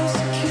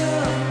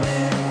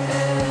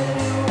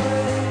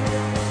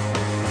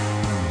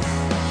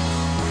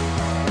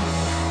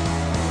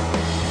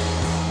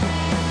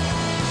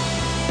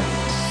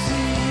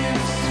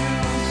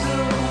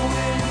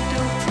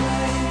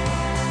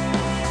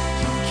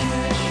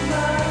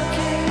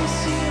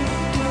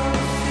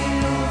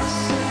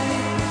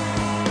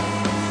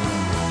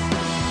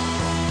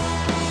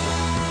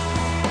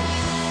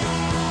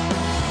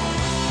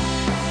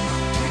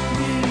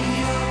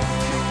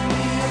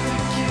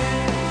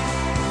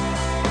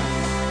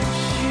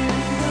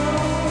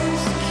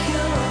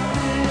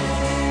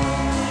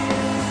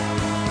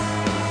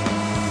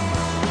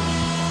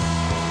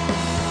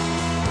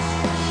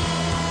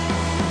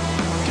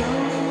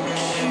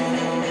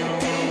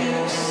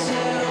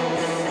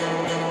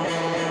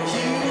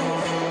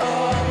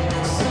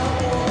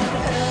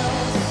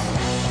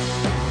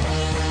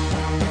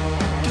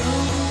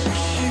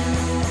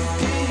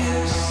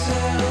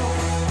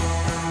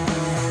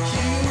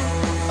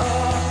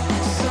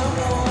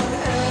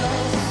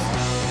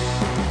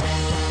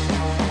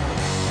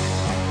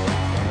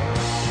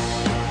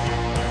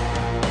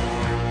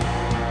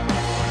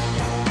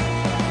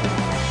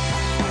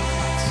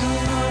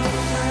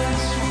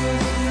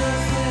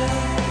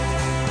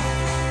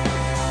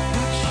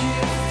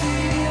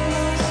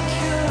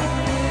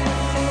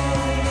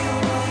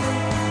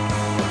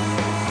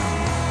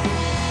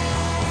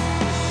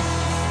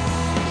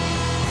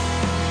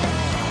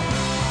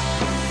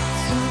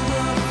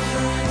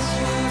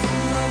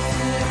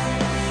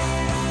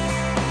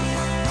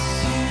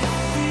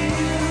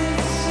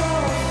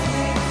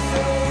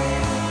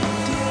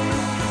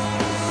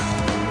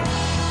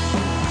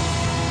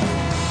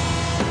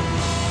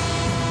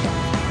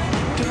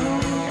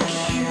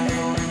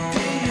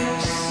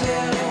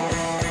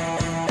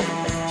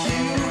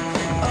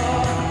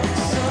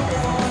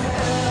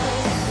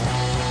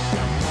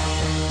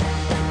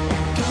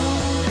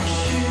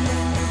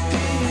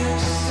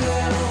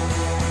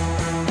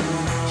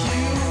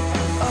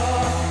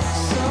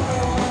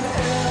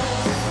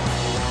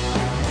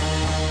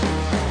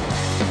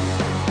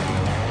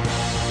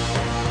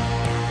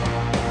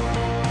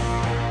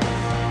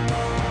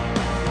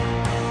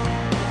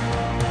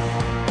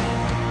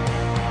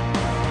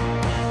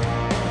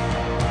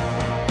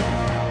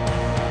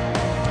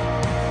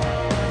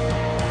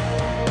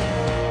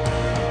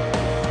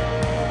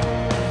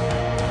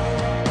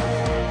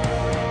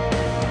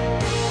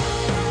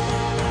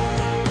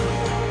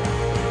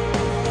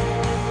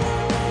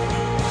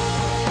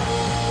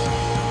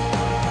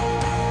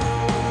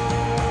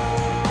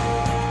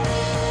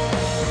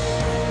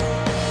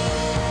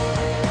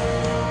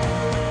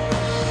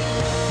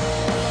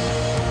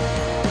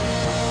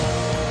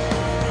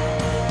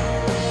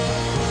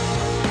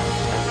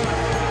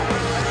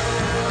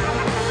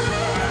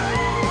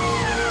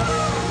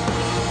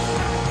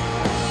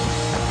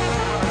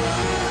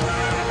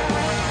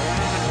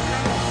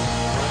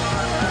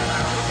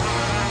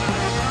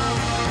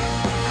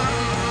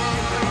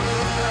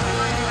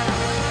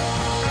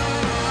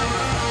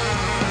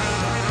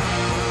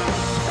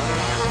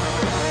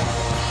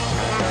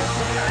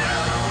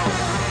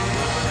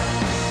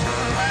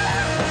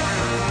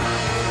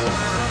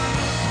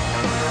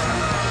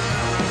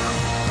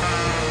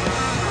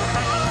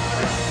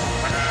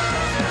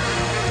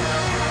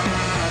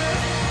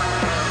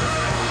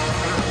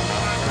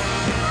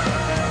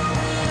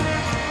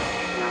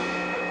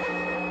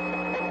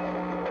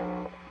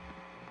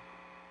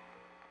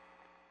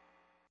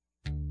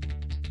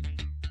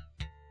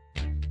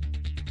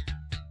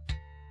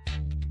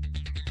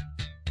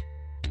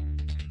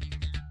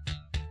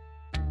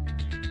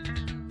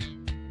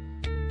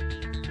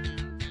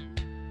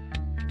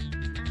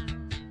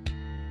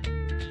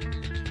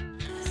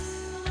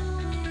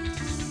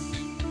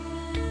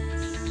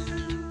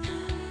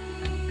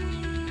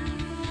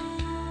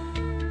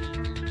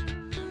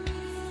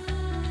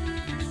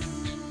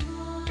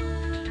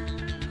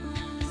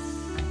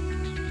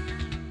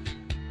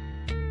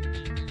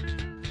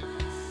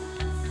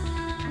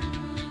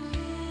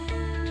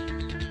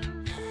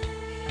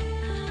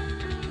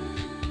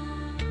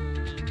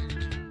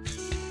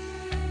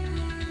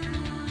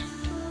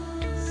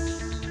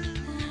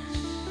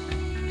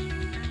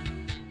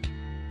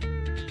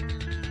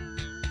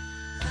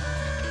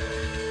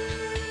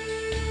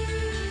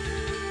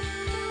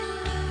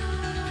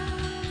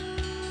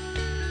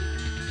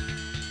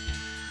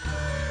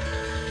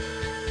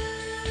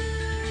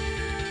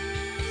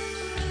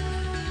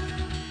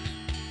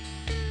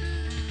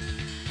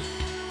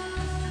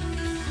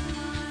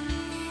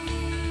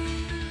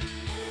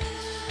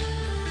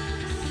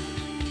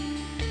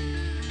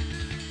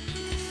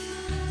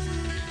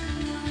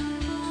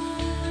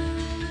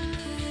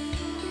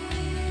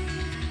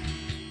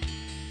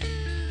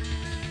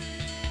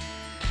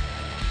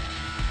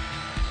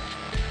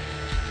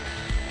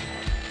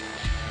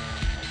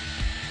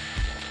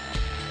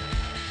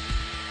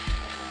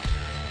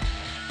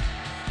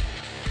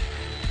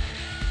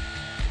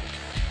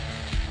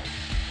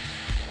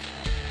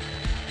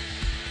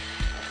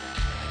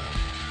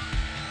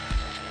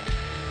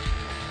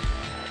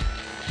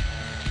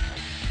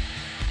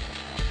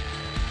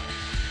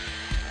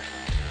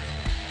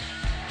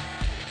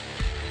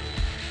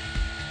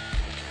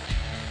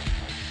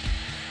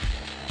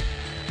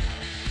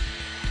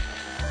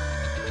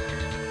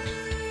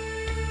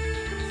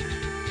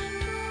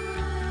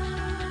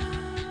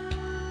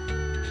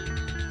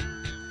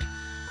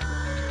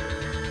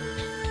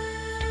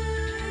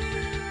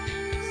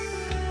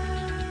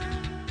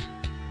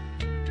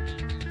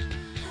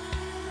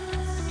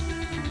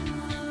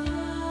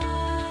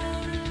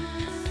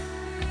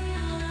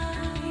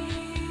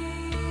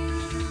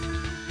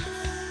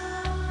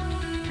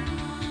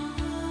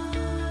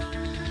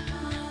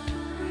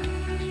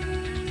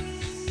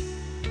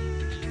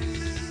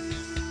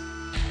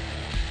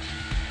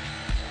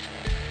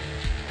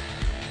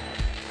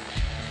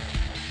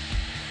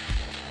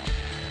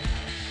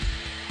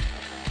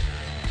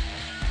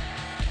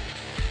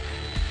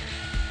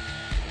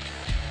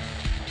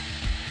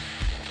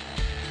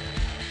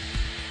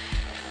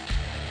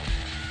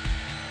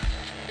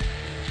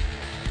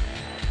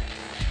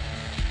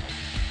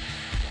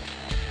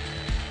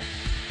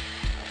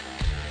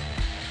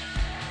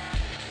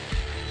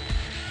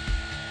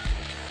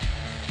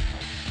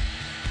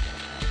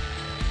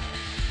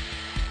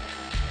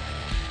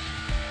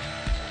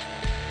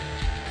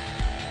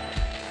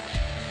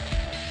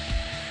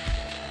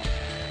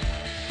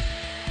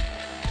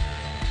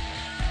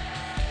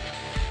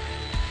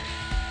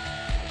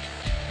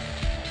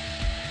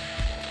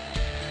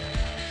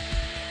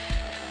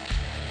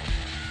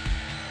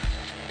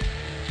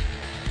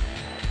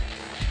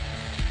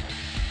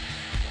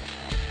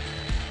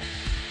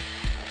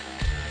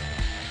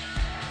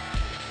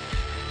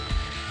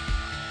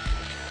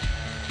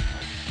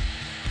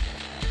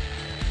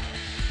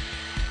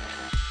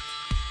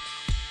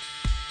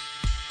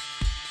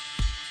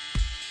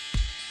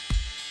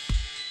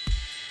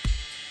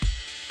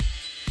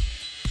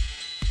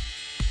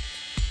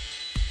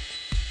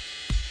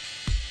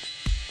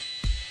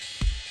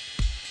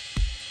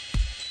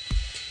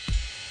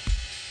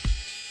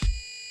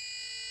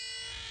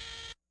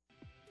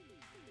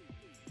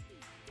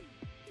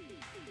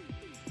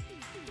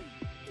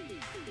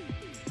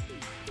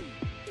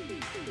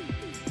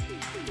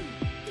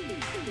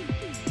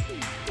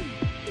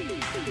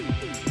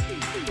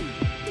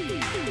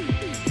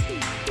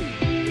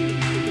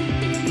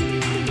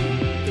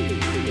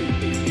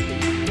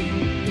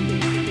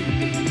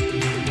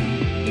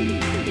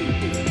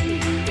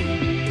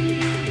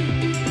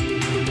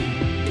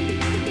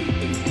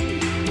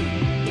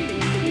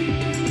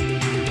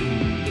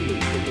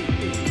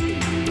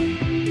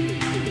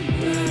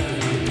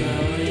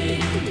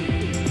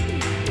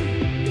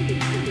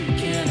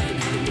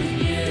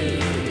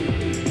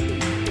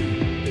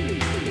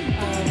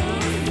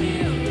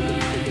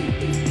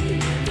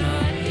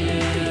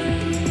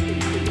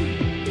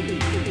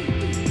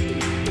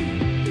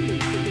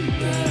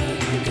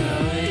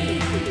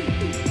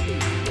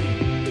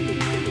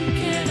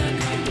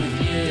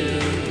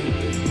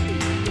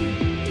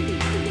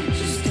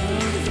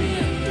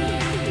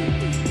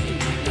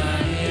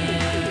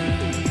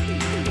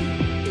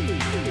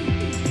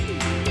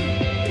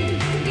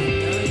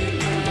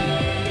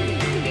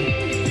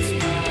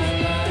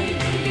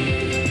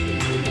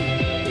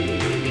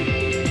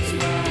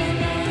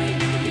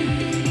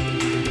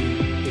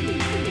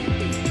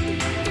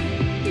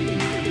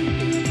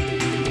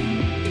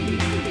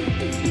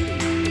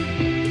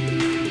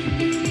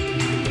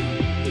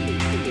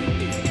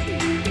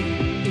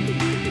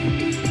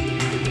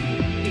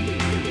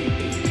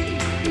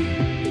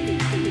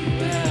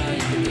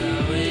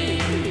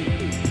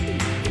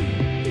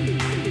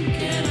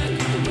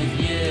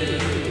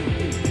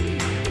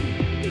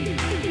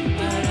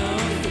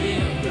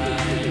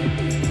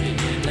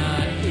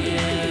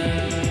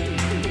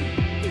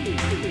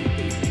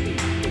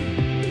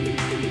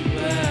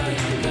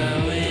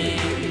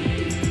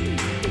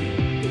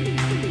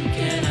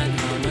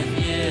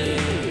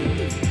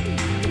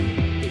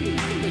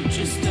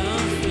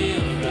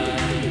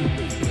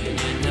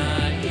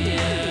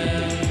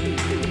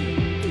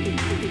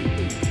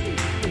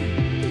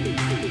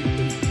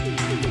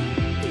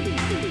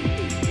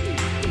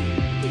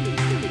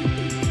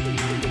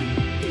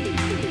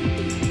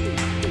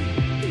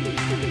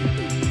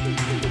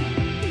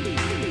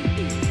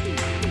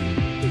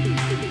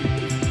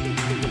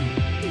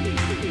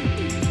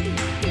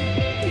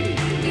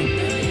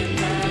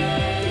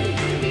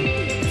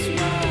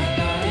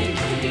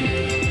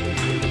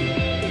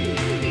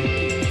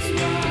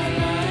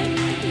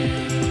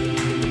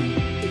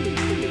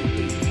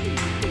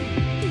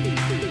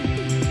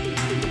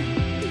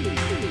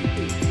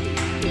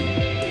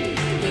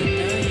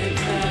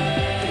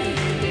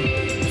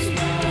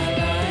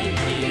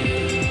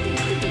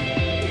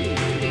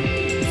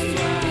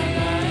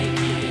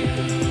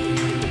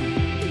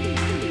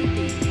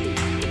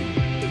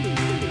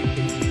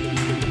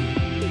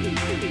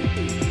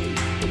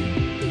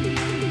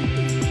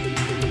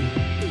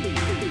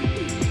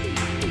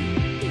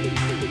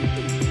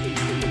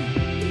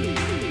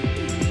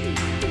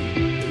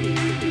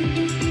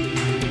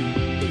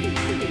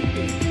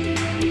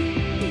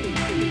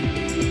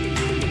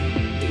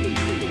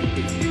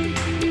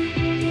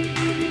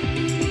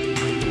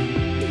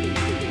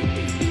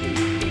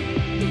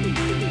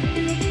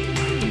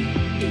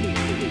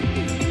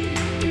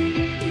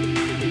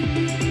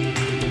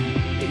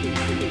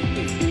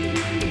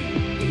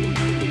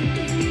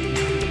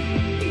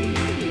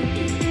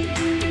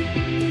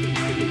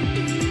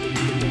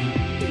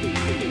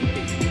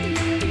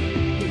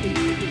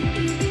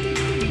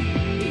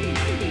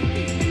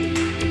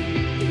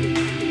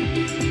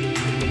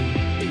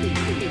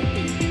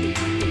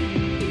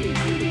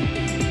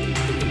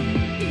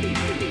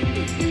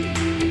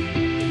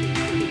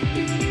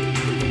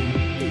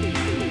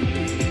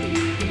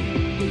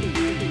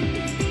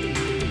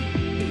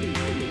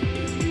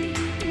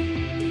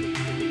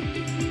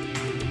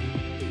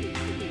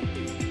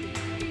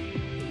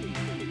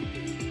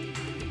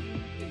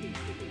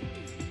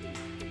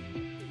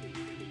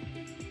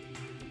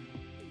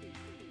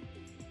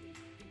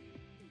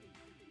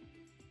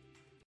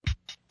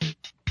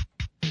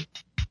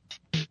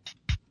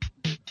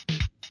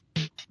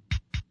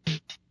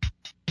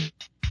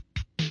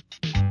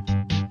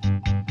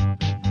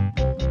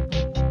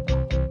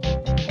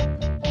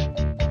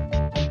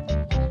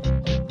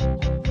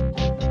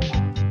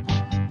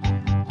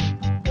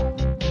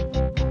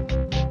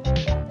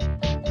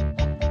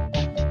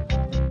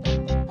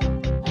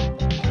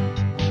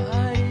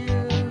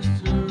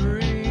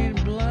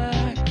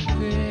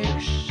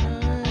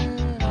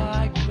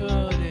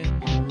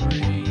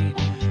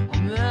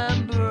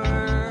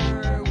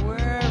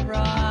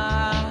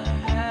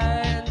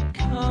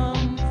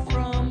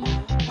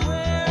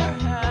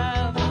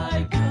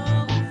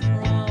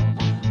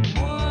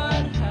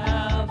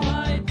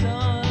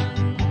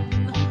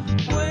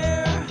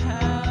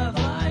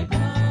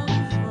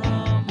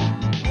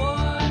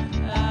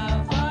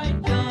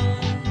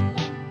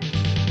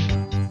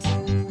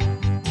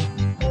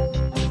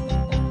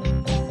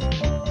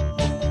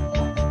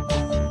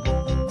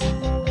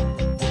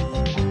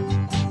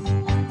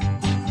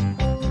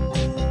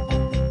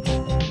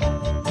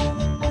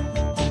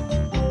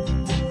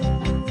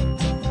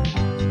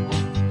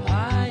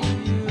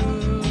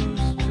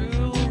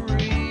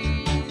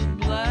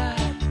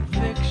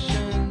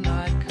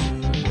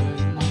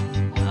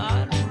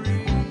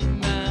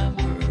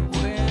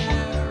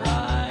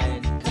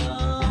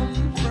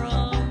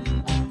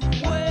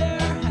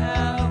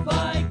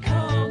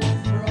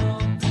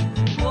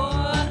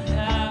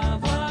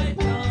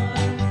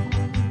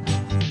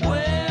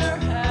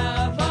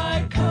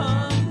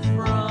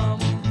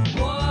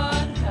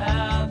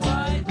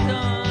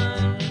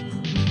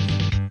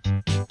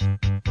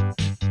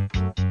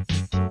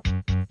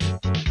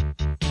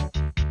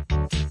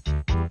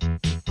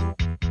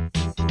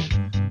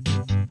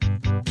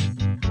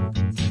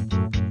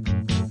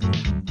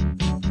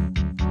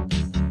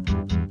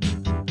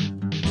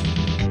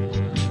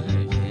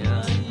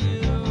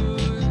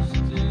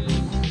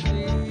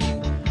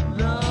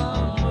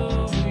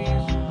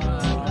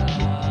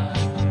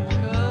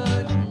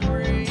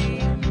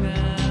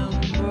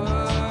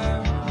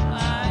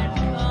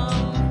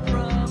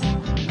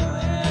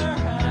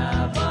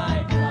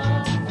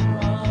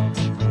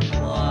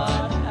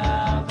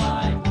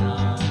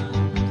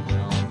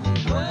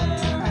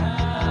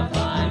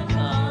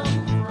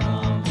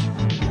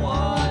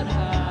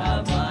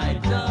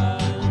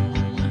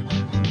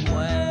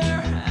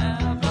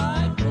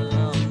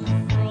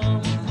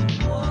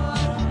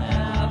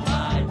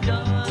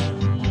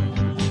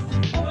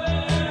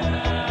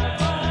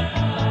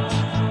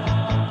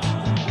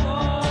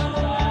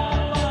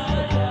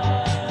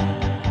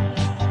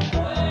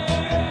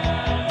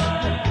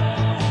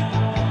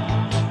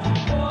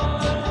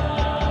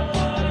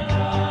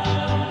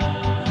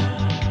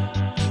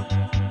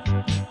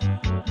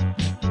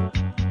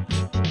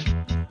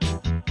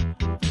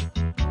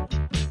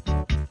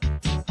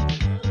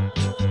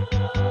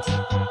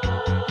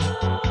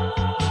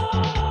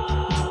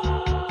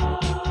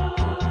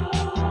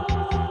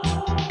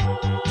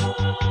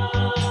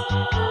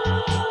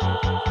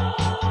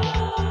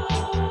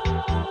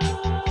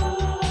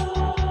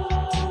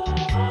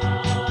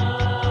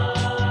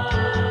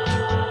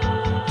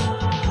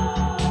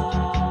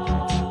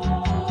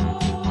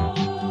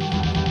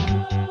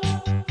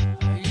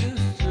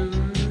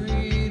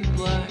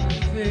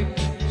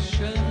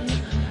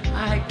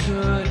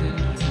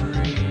couldn't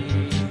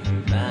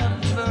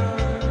remember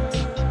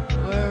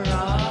where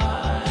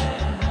I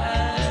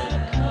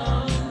had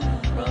come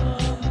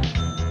from.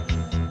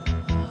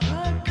 Have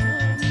I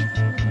done?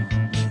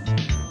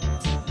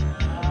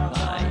 Have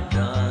I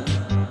come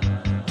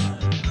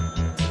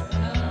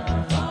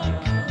from?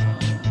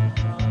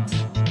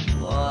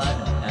 What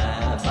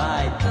have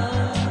I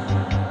done?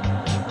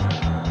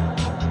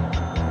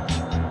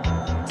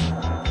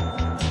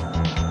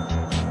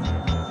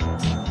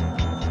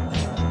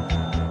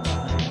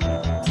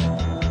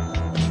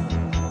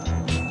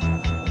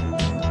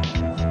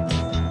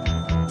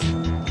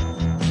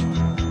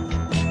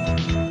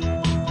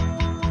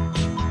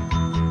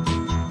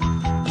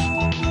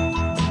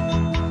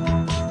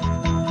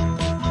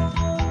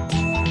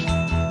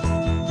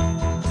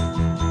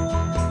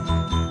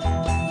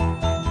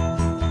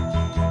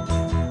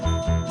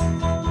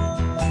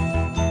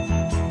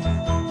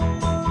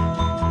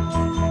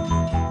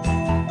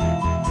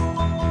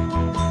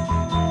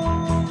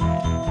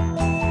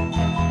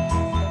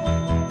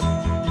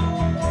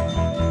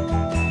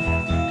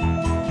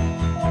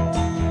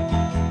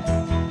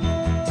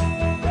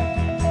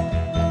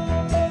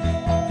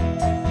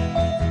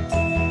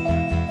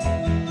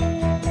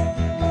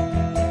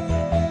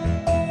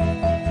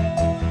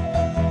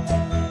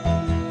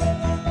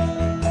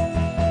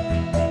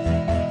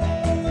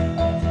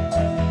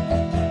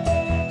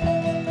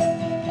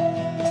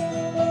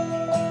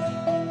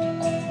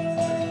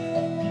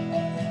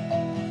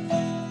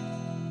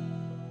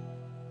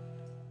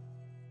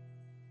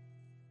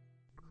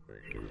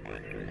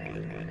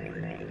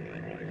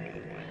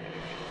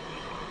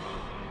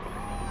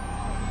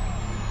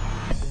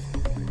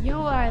 You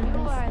are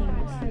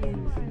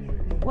listening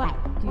to What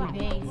Do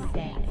They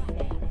Say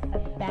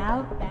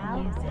About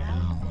Music?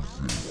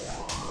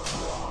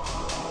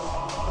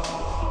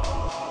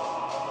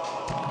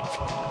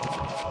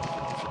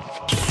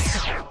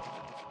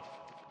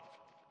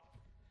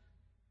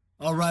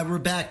 All right, we're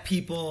back,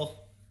 people.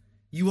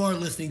 You are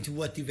listening to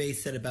What Duvet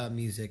Said About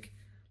Music.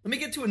 Let me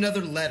get to another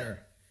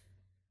letter.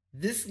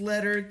 This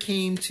letter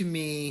came to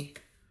me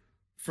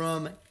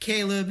from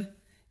Caleb,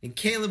 and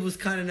Caleb was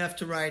kind enough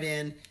to write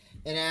in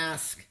and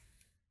ask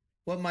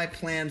what my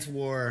plans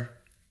were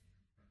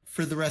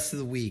for the rest of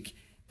the week.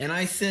 And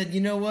I said, you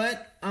know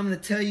what? I'm going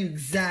to tell you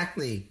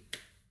exactly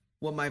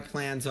what my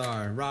plans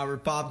are.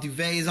 Robert Bob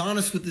Duvet is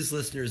honest with his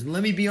listeners, and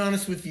let me be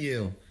honest with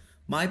you.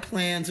 My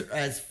plans are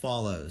as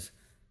follows.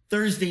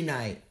 Thursday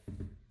night,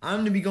 I'm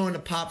going to be going to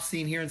Pop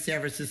Scene here in San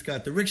Francisco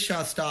at the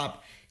Rickshaw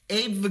Stop.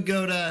 Abe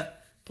Vigoda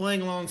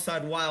playing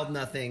alongside Wild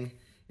Nothing.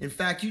 In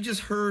fact, you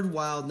just heard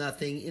Wild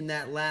Nothing in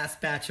that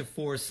last batch of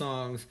 4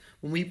 songs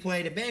when we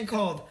played a band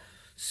called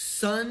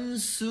Sun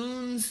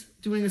Soons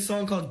doing a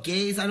song called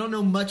Gaze. I don't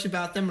know much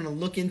about them. I'm going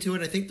to look into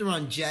it. I think they're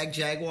on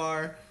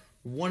Jaguar,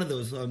 one of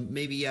those,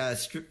 maybe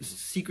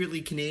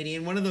secretly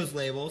Canadian, one of those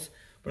labels.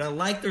 But I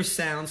like their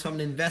sound, so I'm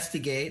going to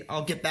investigate.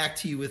 I'll get back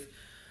to you with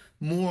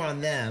more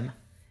on them.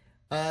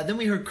 Then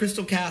we heard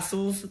Crystal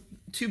Castles.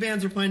 2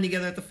 bands are playing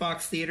together at the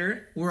Fox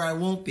Theater, where I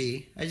won't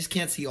be. I just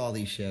can't see all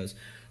these shows.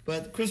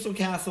 But Crystal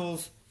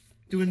Castles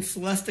doing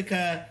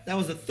Celestica. That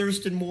was a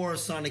Thurston Moore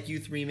Sonic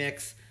Youth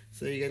remix.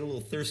 So you get a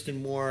little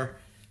Thurston Moore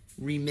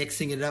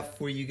remixing it up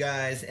for you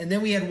guys. And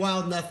then we had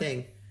Wild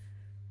Nothing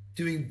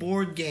doing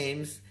Board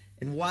Games.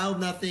 And Wild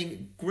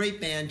Nothing,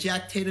 great band.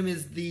 Jack Tatum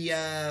is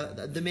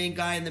the main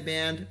guy in the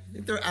band. I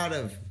think they're out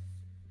of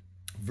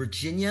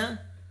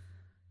Virginia.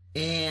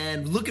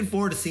 And looking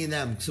forward to seeing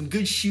them. Some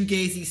good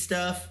shoegazy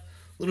stuff. A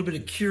little bit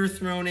of Cure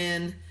thrown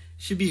in.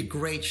 Should be a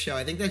great show.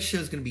 I think that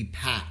show's going to be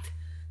packed.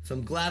 So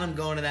I'm glad I'm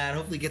going to that.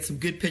 Hopefully get some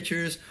good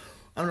pictures.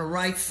 I'm going to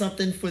write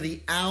something for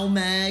the Owl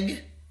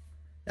Mag.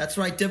 That's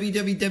right,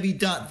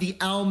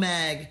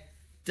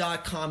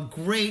 www.theowlmag.com.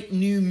 Great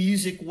new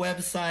music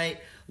website.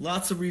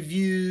 Lots of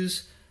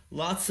reviews.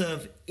 Lots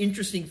of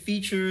interesting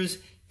features,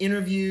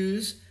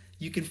 interviews.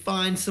 You can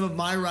find some of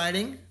my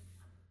writing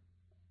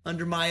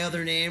under my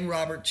other name,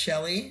 Robert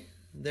Shelley.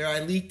 There,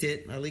 I leaked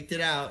it. I leaked it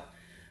out.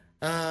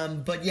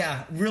 But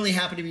yeah, really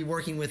happy to be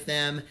working with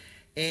them.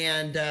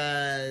 And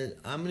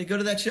I'm going to go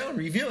to that show and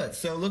review it.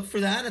 So look for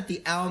that at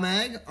the Owl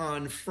Mag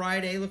on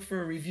Friday. Look for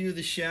a review of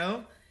the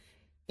show.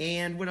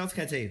 And what else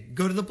can I tell you?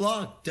 Go to the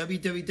blog,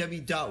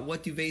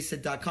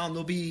 www.whatduvetsaid.com.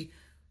 There'll be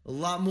a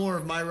lot more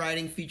of my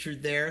writing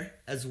featured there,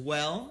 as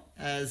well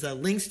as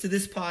links to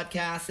this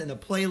podcast and a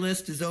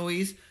playlist, as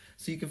always,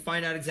 so you can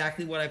find out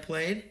exactly what I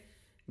played.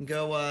 And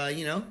go,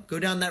 go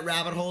down that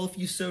rabbit hole if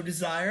you so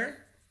desire.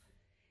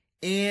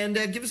 And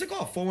give us a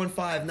call,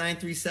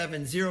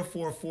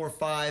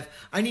 415-937-0445.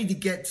 I need to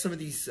get some of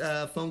these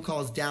phone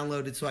calls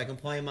downloaded so I can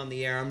play them on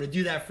the air. I'm going to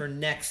do that for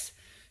next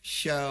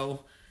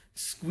show.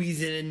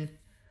 Squeeze in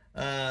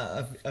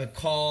a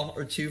call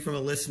or two from a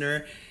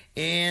listener.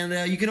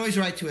 And you can always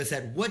write to us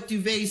at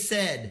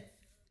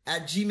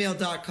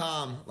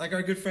whatduvetsaid@gmail.com, like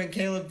our good friend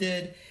Caleb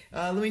did.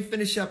 Let me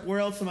finish up. Where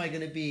else am I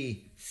going to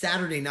be?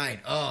 Saturday night.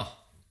 Oh,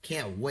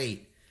 can't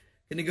wait.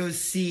 Going to go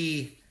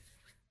see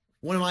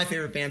one of my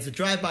favorite bands, the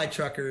Drive-By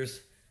Truckers,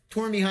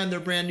 touring behind their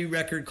brand new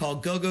record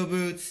called Go-Go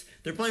Boots.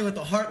 They're playing with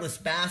the Heartless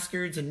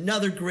Bastards,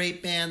 another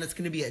great band that's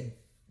going to be a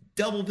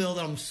double bill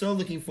that I'm so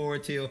looking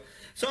forward to.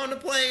 So I'm going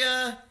to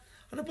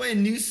play a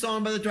new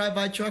song by the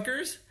Drive-By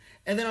Truckers,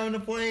 and then I'm going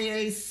to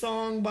play a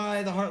song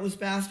by the Heartless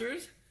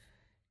Bastards.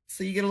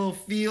 So you get a little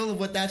feel of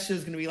what that show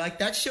is going to be like.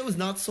 That show is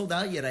not sold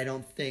out yet, I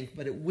don't think,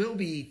 but it will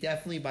be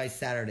definitely by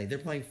Saturday. They're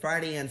playing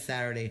Friday and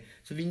Saturday.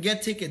 So if you can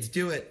get tickets,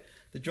 do it.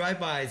 The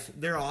Drive-Bys,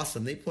 they're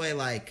awesome. They play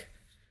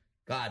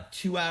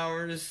 2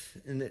 hours,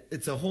 and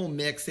it's a whole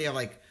mix. They have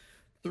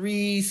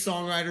 3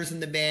 songwriters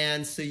in the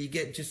band, so you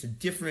get just a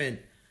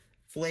different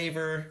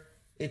flavor.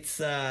 It's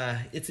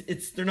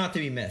they're not to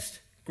be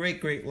missed.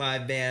 Great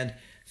live band.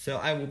 So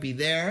I will be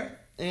there.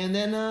 And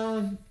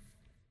then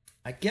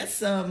I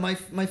guess my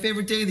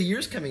favorite day of the year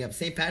is coming up,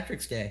 St.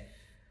 Patrick's Day.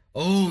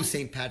 Oh,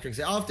 St. Patrick's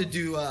Day. I'll have to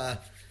do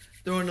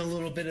throw in a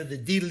little bit of the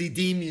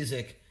deedly-dee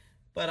music,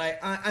 but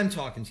I'm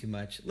talking too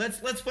much.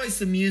 Let's play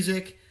some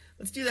music.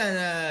 Let's do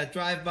that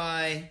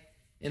Drive-By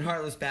and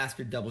Heartless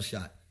Bastard double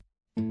shot.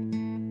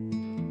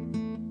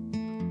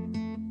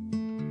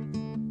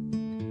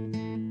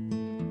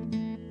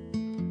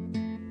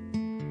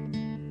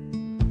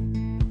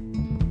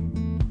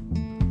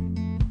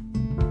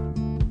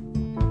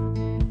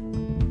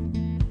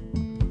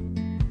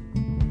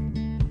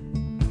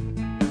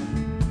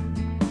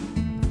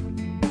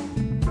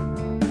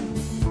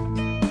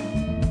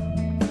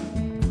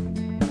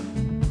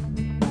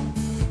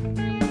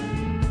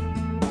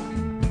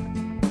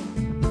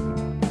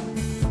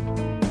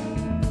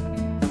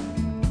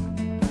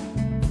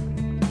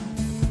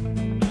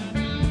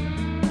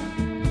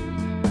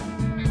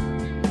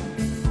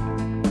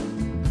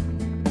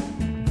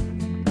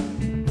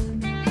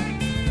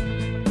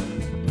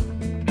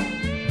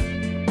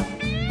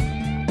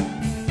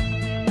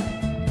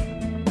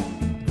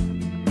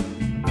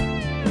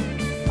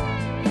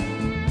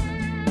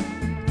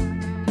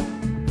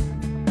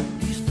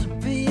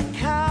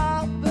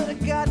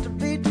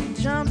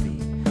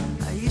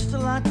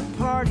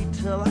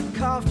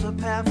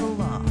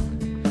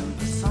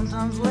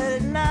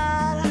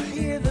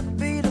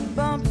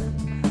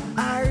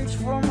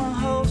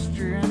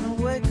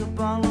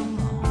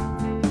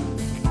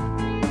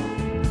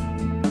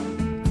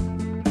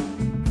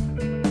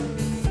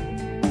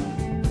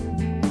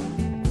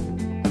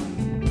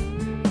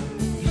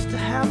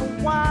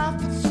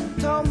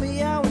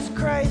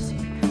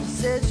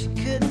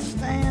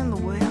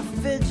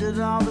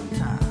 All the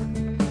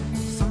time.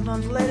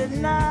 Sometimes late at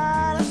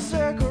night I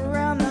circle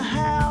around the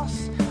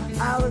house.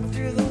 I look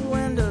through the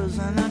windows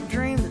and I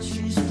dream that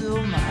she's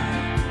still mine.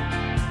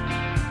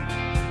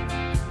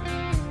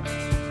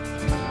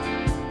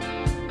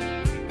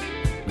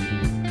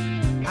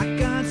 I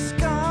got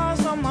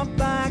scars on my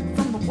back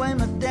from the way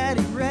my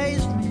daddy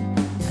raised me.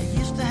 I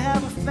used to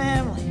have a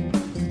family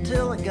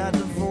until I got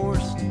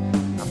divorced.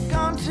 I've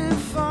gone too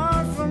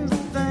far from the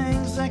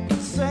things that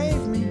could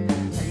save me.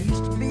 I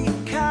used to be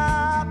a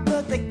cop,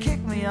 but they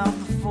kicked me off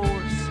the force.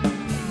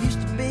 I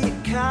used to be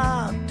a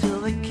cop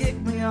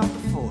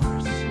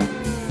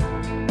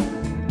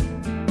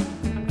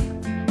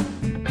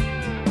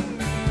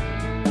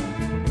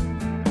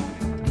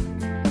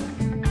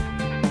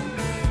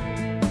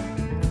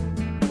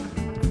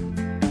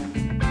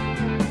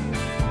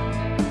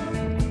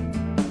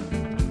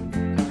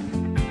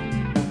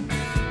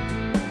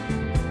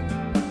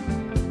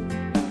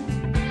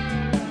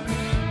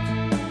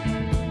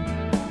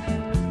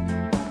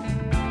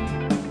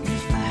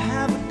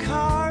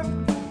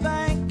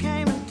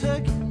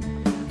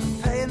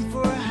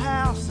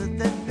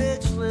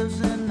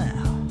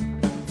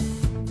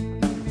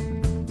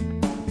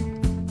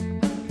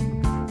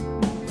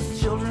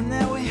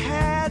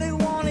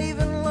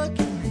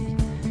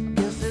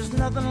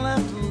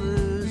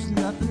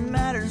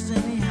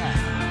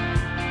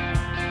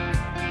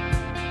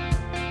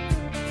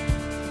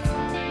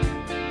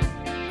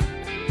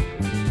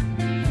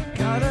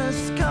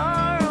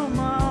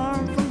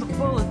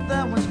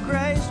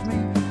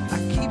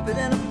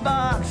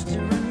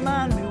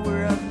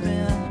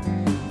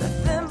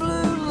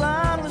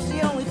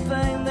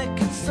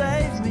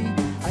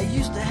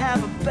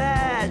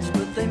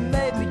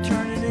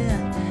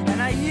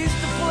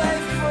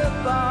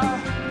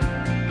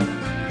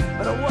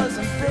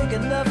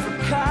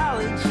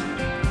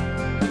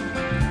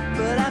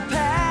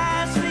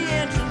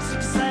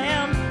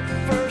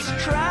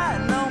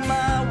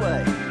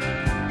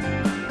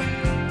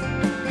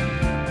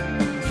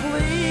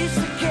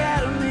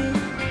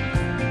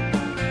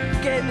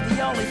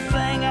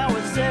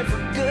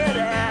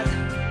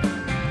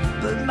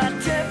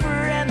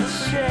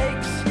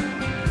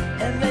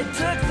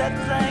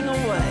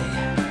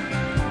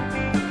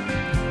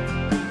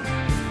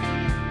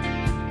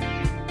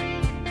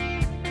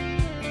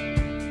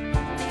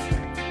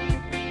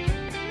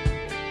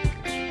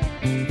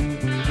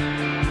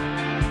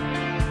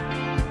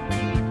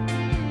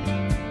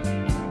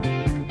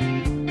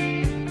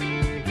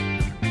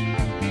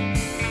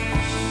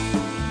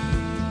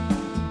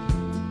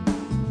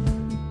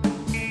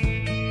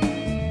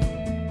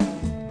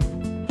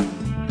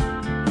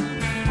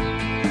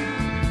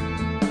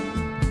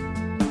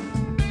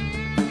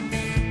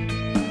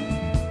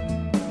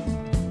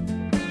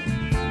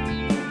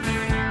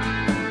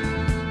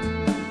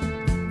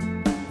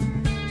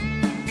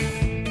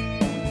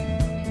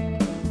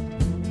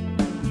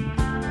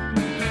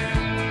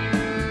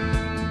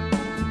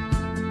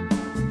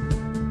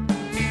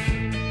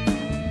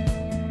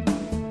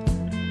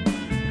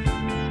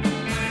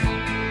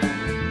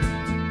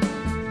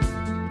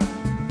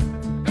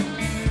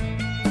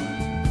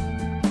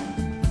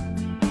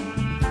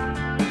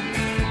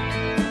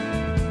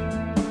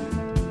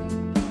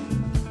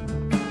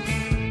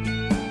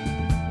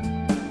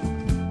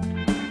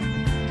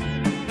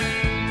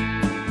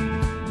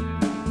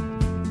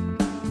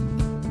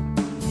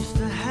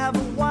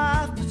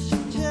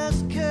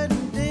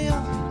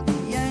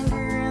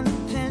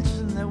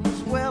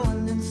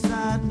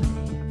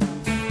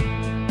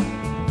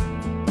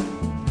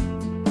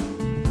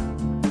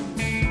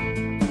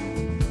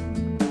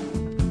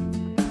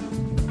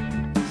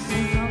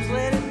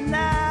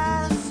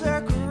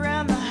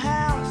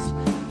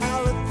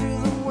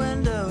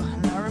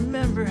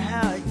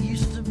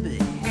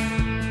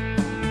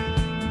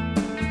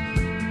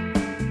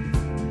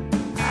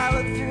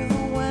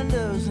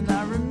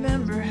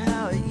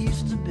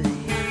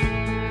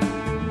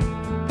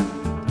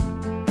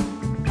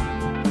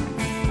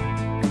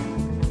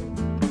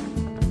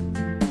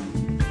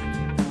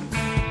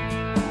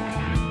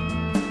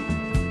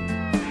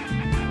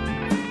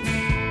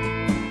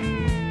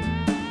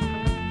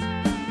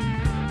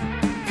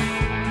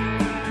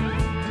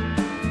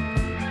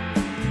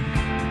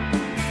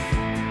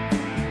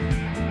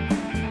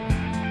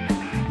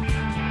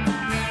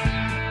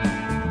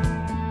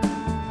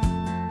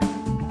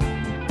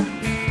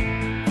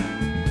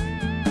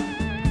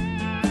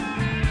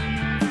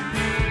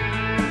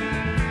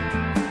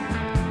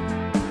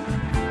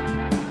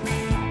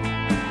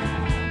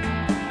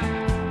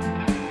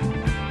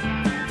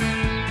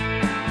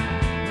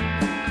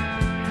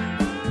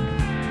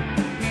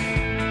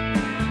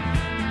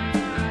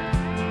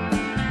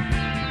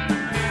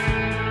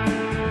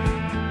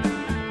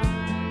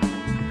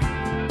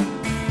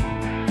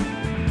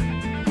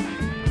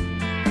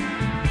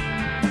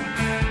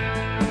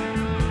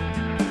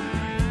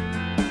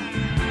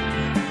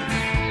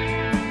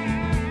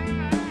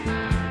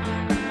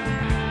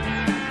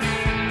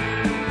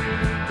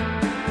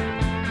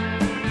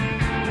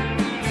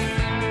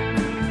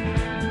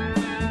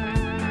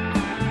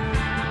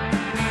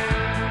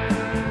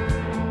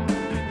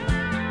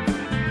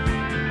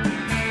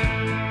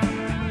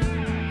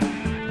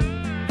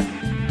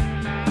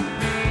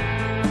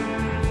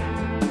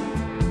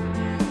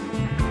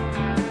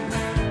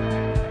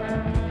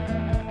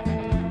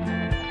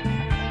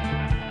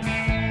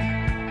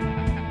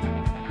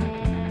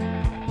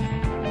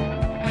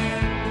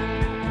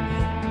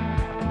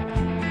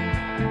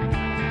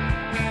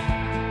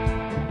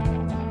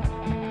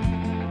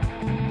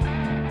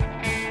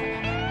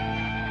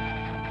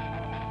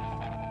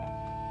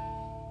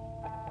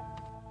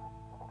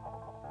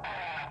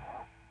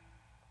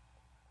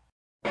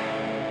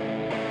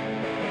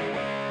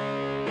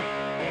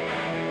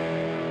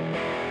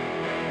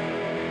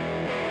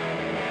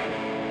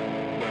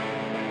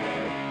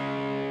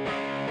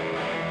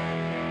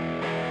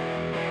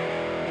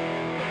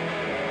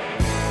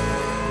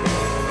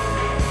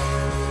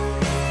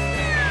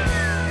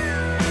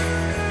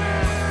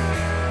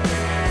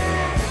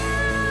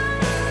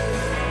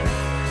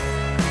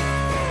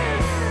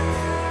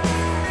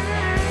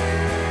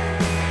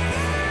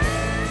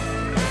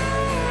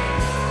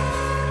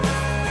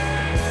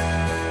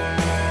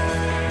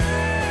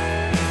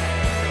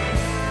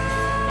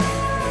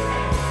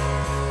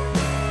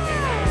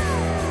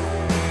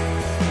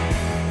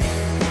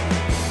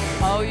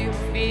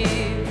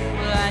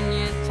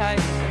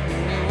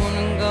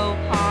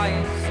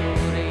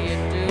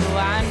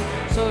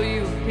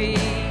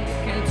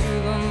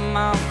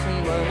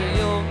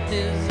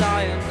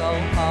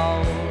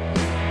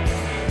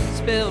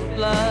spilled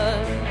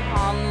blood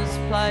on this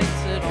place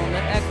that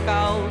only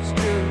echoes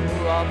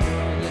through all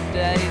through the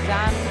days.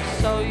 And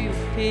so you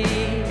peek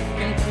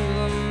into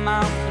the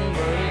mountain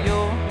where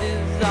your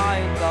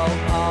desire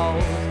goes. Oh,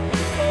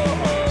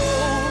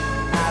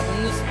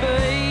 having the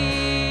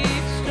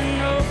space to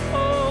know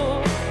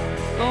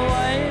the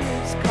way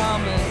it's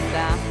coming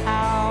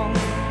down.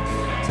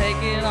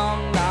 Take it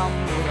on down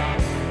the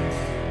line.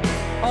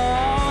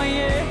 Oh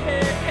yeah,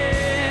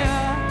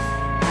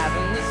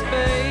 having the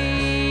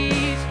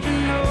space to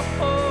know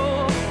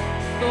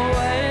the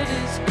way it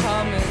is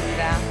coming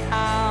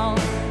down.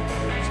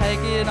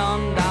 Take it on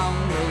down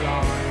the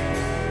line.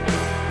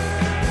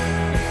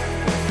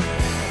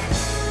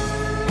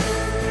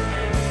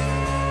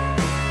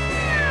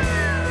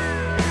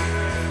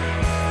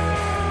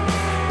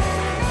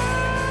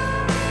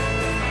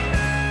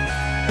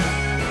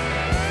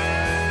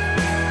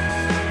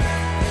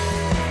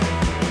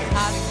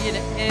 Get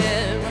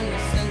ahead when the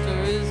center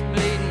is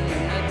bleeding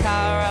and the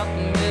tire out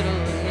the middle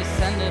and you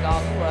send it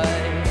all the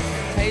way.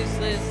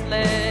 Tasteless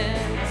lead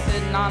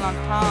sitting on our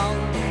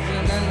tongues,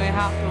 and then we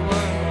have to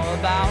worry more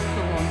about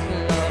the ones we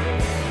love.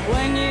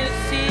 When you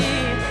see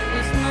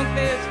the smoke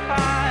there's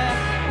fire,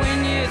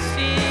 when you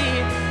see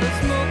the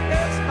smoke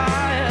there's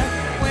fire,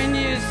 when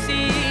you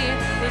see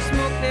the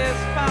smoke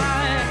there's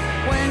fire,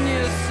 when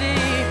you see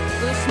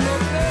the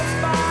smoke there's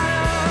fire.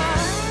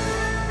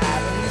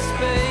 Having the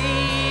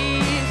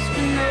space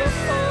to know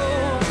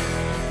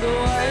the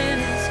way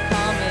it's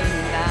coming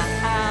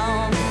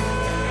down.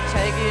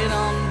 Take it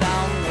on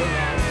down the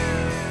line.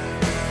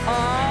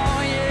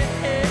 Oh yeah,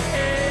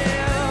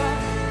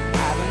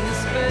 having the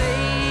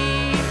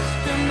space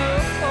to know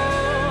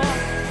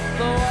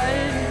the way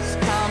it's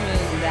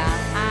coming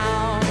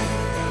down.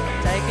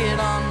 Take it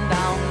on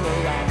down the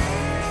line.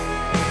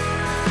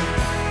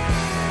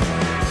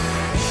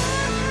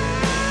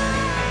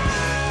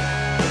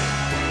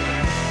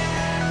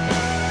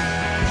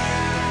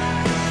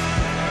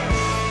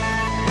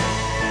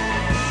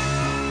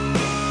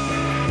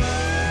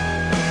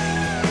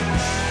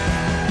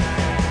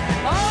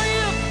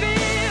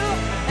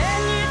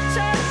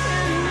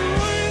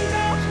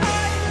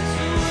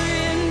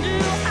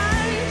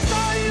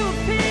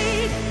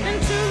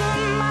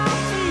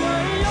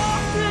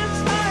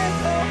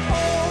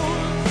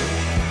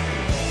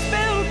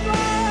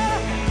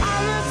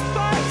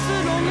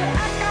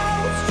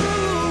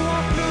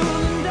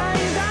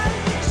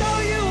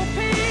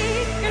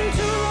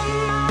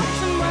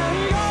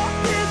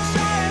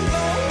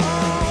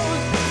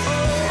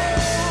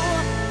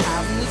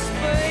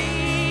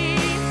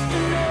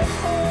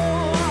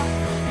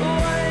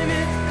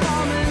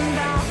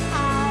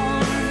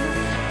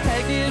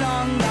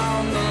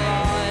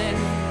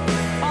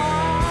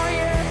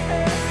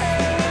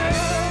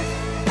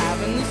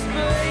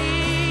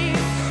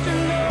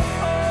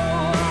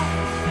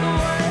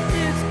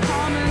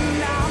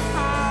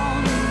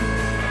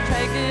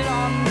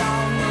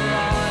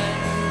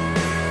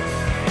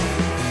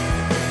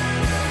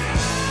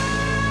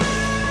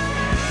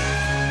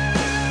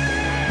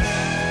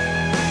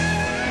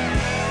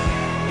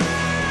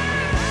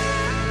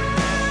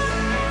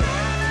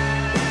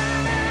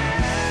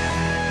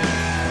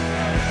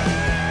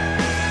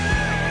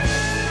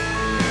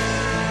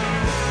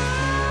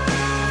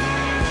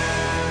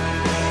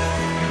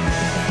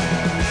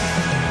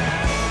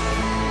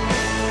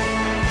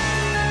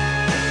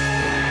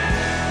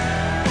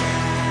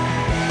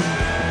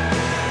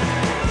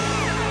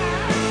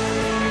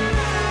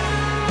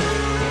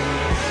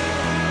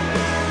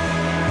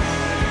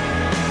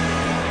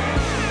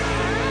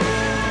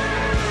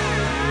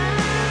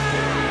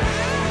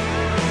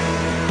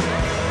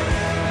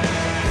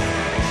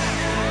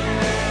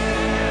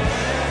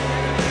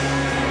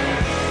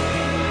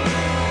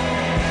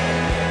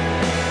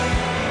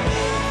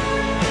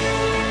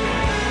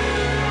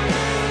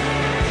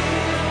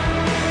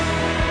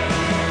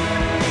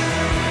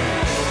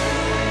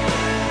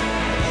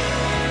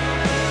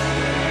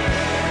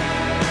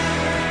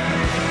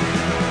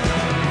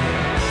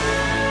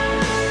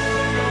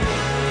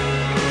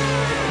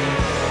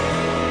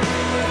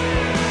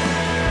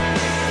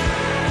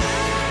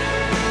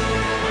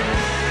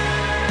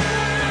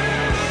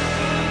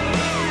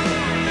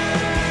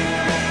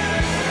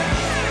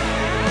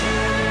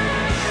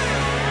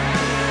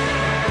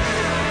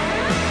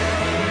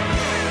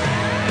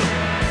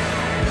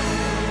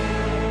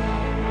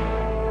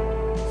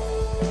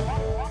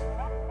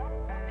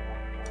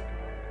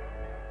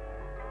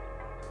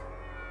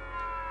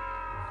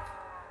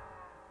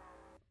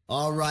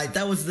 All right,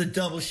 that was the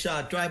double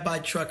shot. Drive-By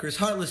Truckers,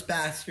 Heartless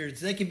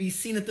Bastards. They can be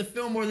seen at the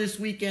Fillmore this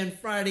weekend,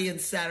 Friday and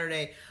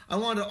Saturday. I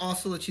wanted to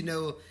also let you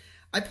know,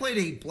 I played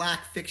a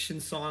Black Fiction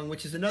song,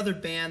 which is another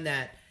band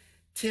that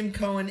Tim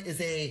Cohen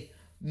is a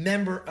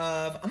member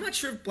of. I'm not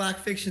sure if Black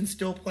Fiction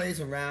still plays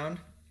around,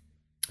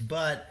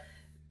 but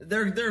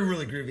they're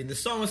really groovy. The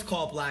song was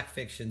called Black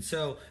Fiction.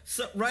 So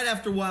right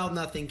after Wild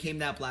Nothing came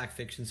that Black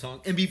Fiction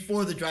song, and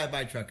before the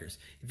Drive-By Truckers.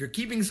 If you're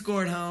keeping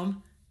score at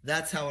home,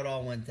 that's how it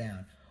all went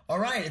down. All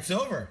right, it's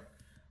over.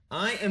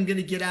 I am going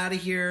to get out of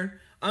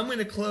here. I'm going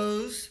to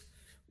close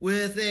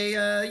with a,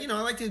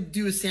 I like to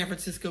do a San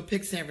Francisco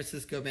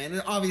band.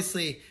 And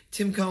obviously,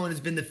 Tim Cohen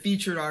has been the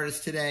featured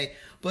artist today.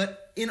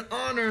 But in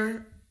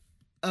honor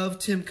of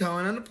Tim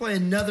Cohen, I'm going to play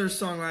another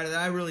songwriter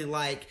that I really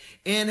like.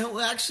 And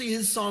actually,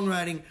 his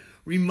songwriting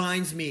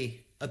reminds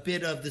me a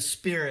bit of the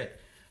spirit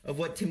of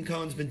what Tim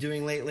Cohen's been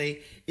doing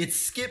lately. It's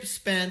Skip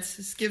Spence.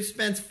 Skip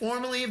Spence,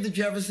 formerly of the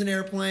Jefferson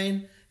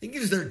Airplane. I think he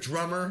was their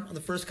drummer on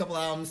the first couple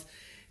albums.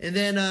 And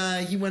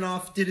then he went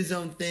off, did his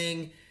own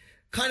thing.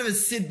 Kind of a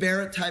Syd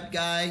Barrett type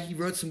guy. He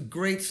wrote some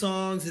great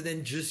songs and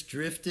then just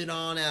drifted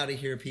on out of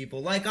here,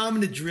 people. Like I'm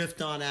going to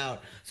drift on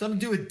out. So I'm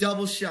going to do a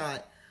double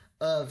shot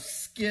of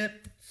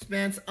Skip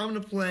Spence. I'm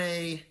going to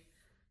play...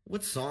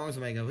 What songs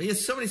am I going to play? He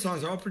has so many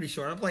songs. They're all pretty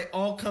short. I'm going to play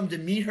All Come to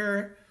Meet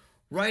Her.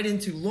 Right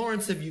into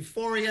Lawrence of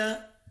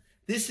Euphoria.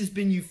 This has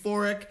been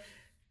Euphoric.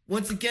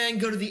 Once again,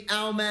 go to the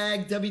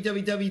Almag,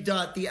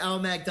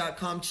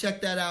 www.thealmag.com. Check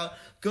that out.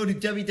 Go to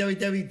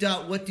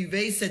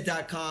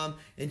www.whatduvetsaid.com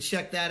and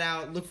check that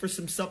out. Look for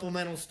some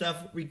supplemental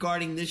stuff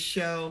regarding this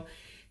show.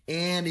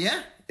 And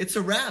yeah, it's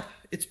a wrap.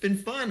 It's been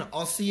fun.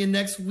 I'll see you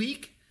next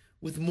week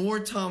with more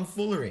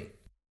tomfoolery.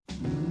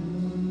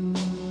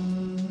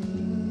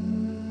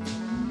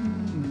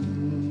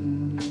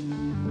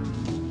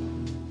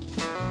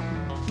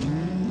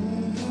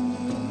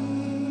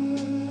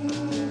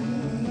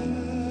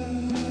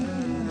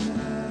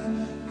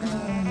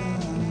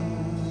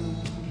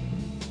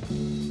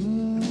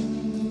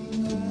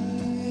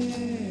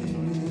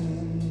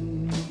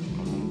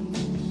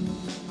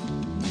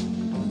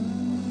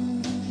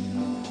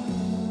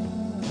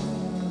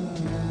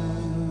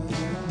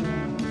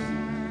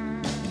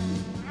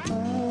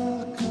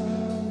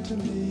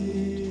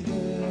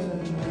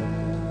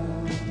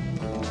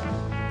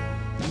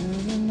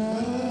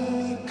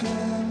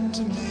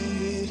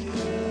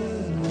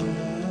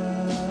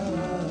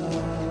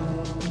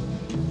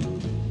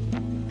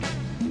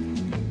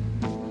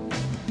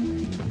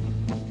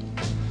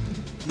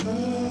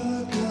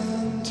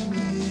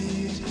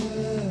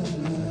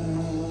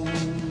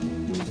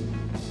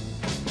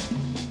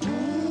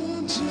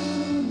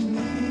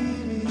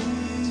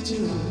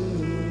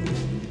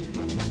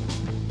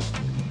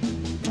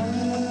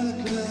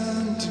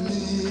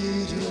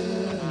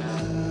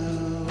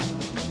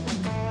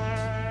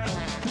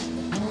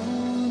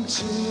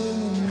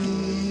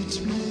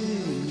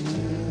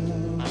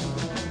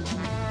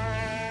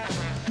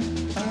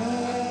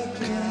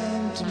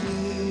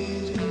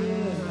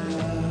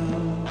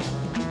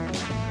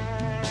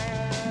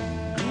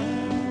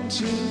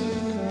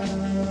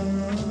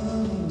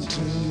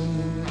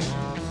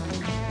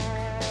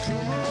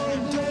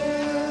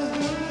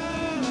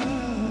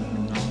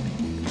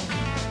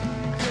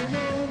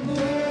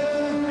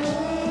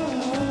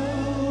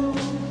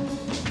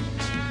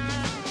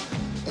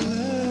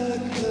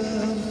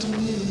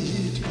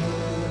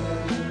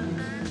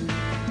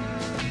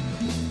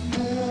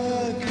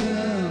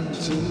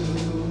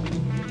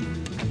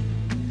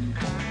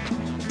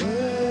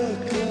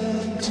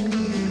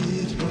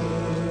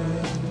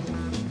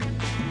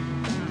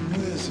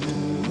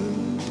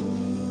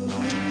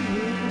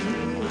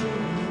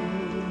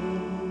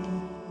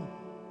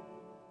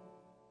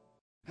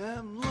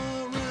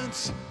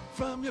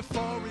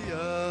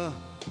 Euphoria,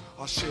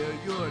 I'll share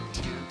your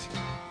tent,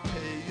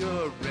 pay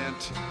your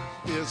rent.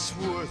 It's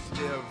worth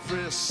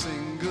every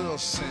single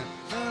cent.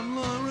 I'm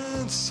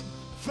Lawrence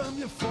from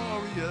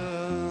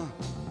Euphoria.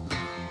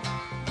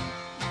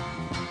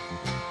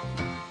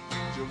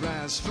 You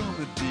rise from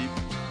the deep,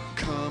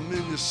 come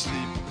in your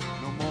sleep,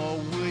 no more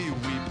will you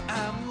weep.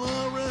 I'm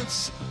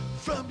Lawrence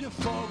from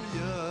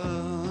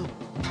Euphoria.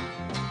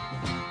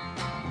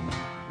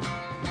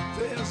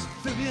 There's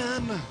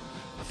Vivian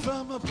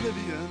from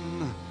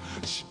Oblivion.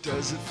 She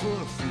does it for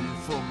free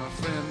for my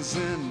friends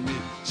and me.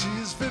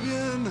 She's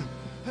Vivian,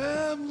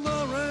 I'm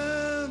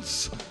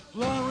Lawrence,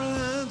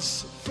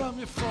 Lawrence from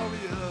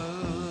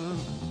Euphoria.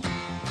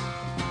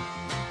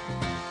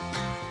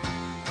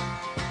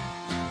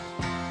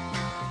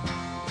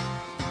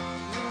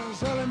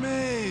 There's Ellie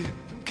Mae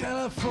from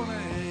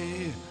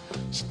California.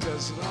 She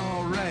does it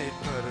all right,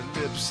 but her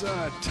lips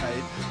are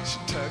tight. She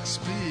tucks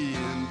me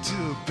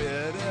into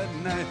bed at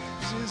night.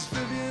 She's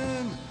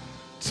Vivian,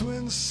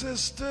 twin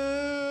sister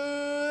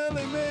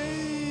Ellie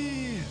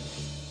Mae,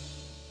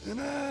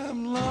 and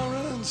I'm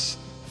Lawrence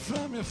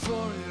from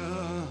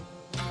Euphoria.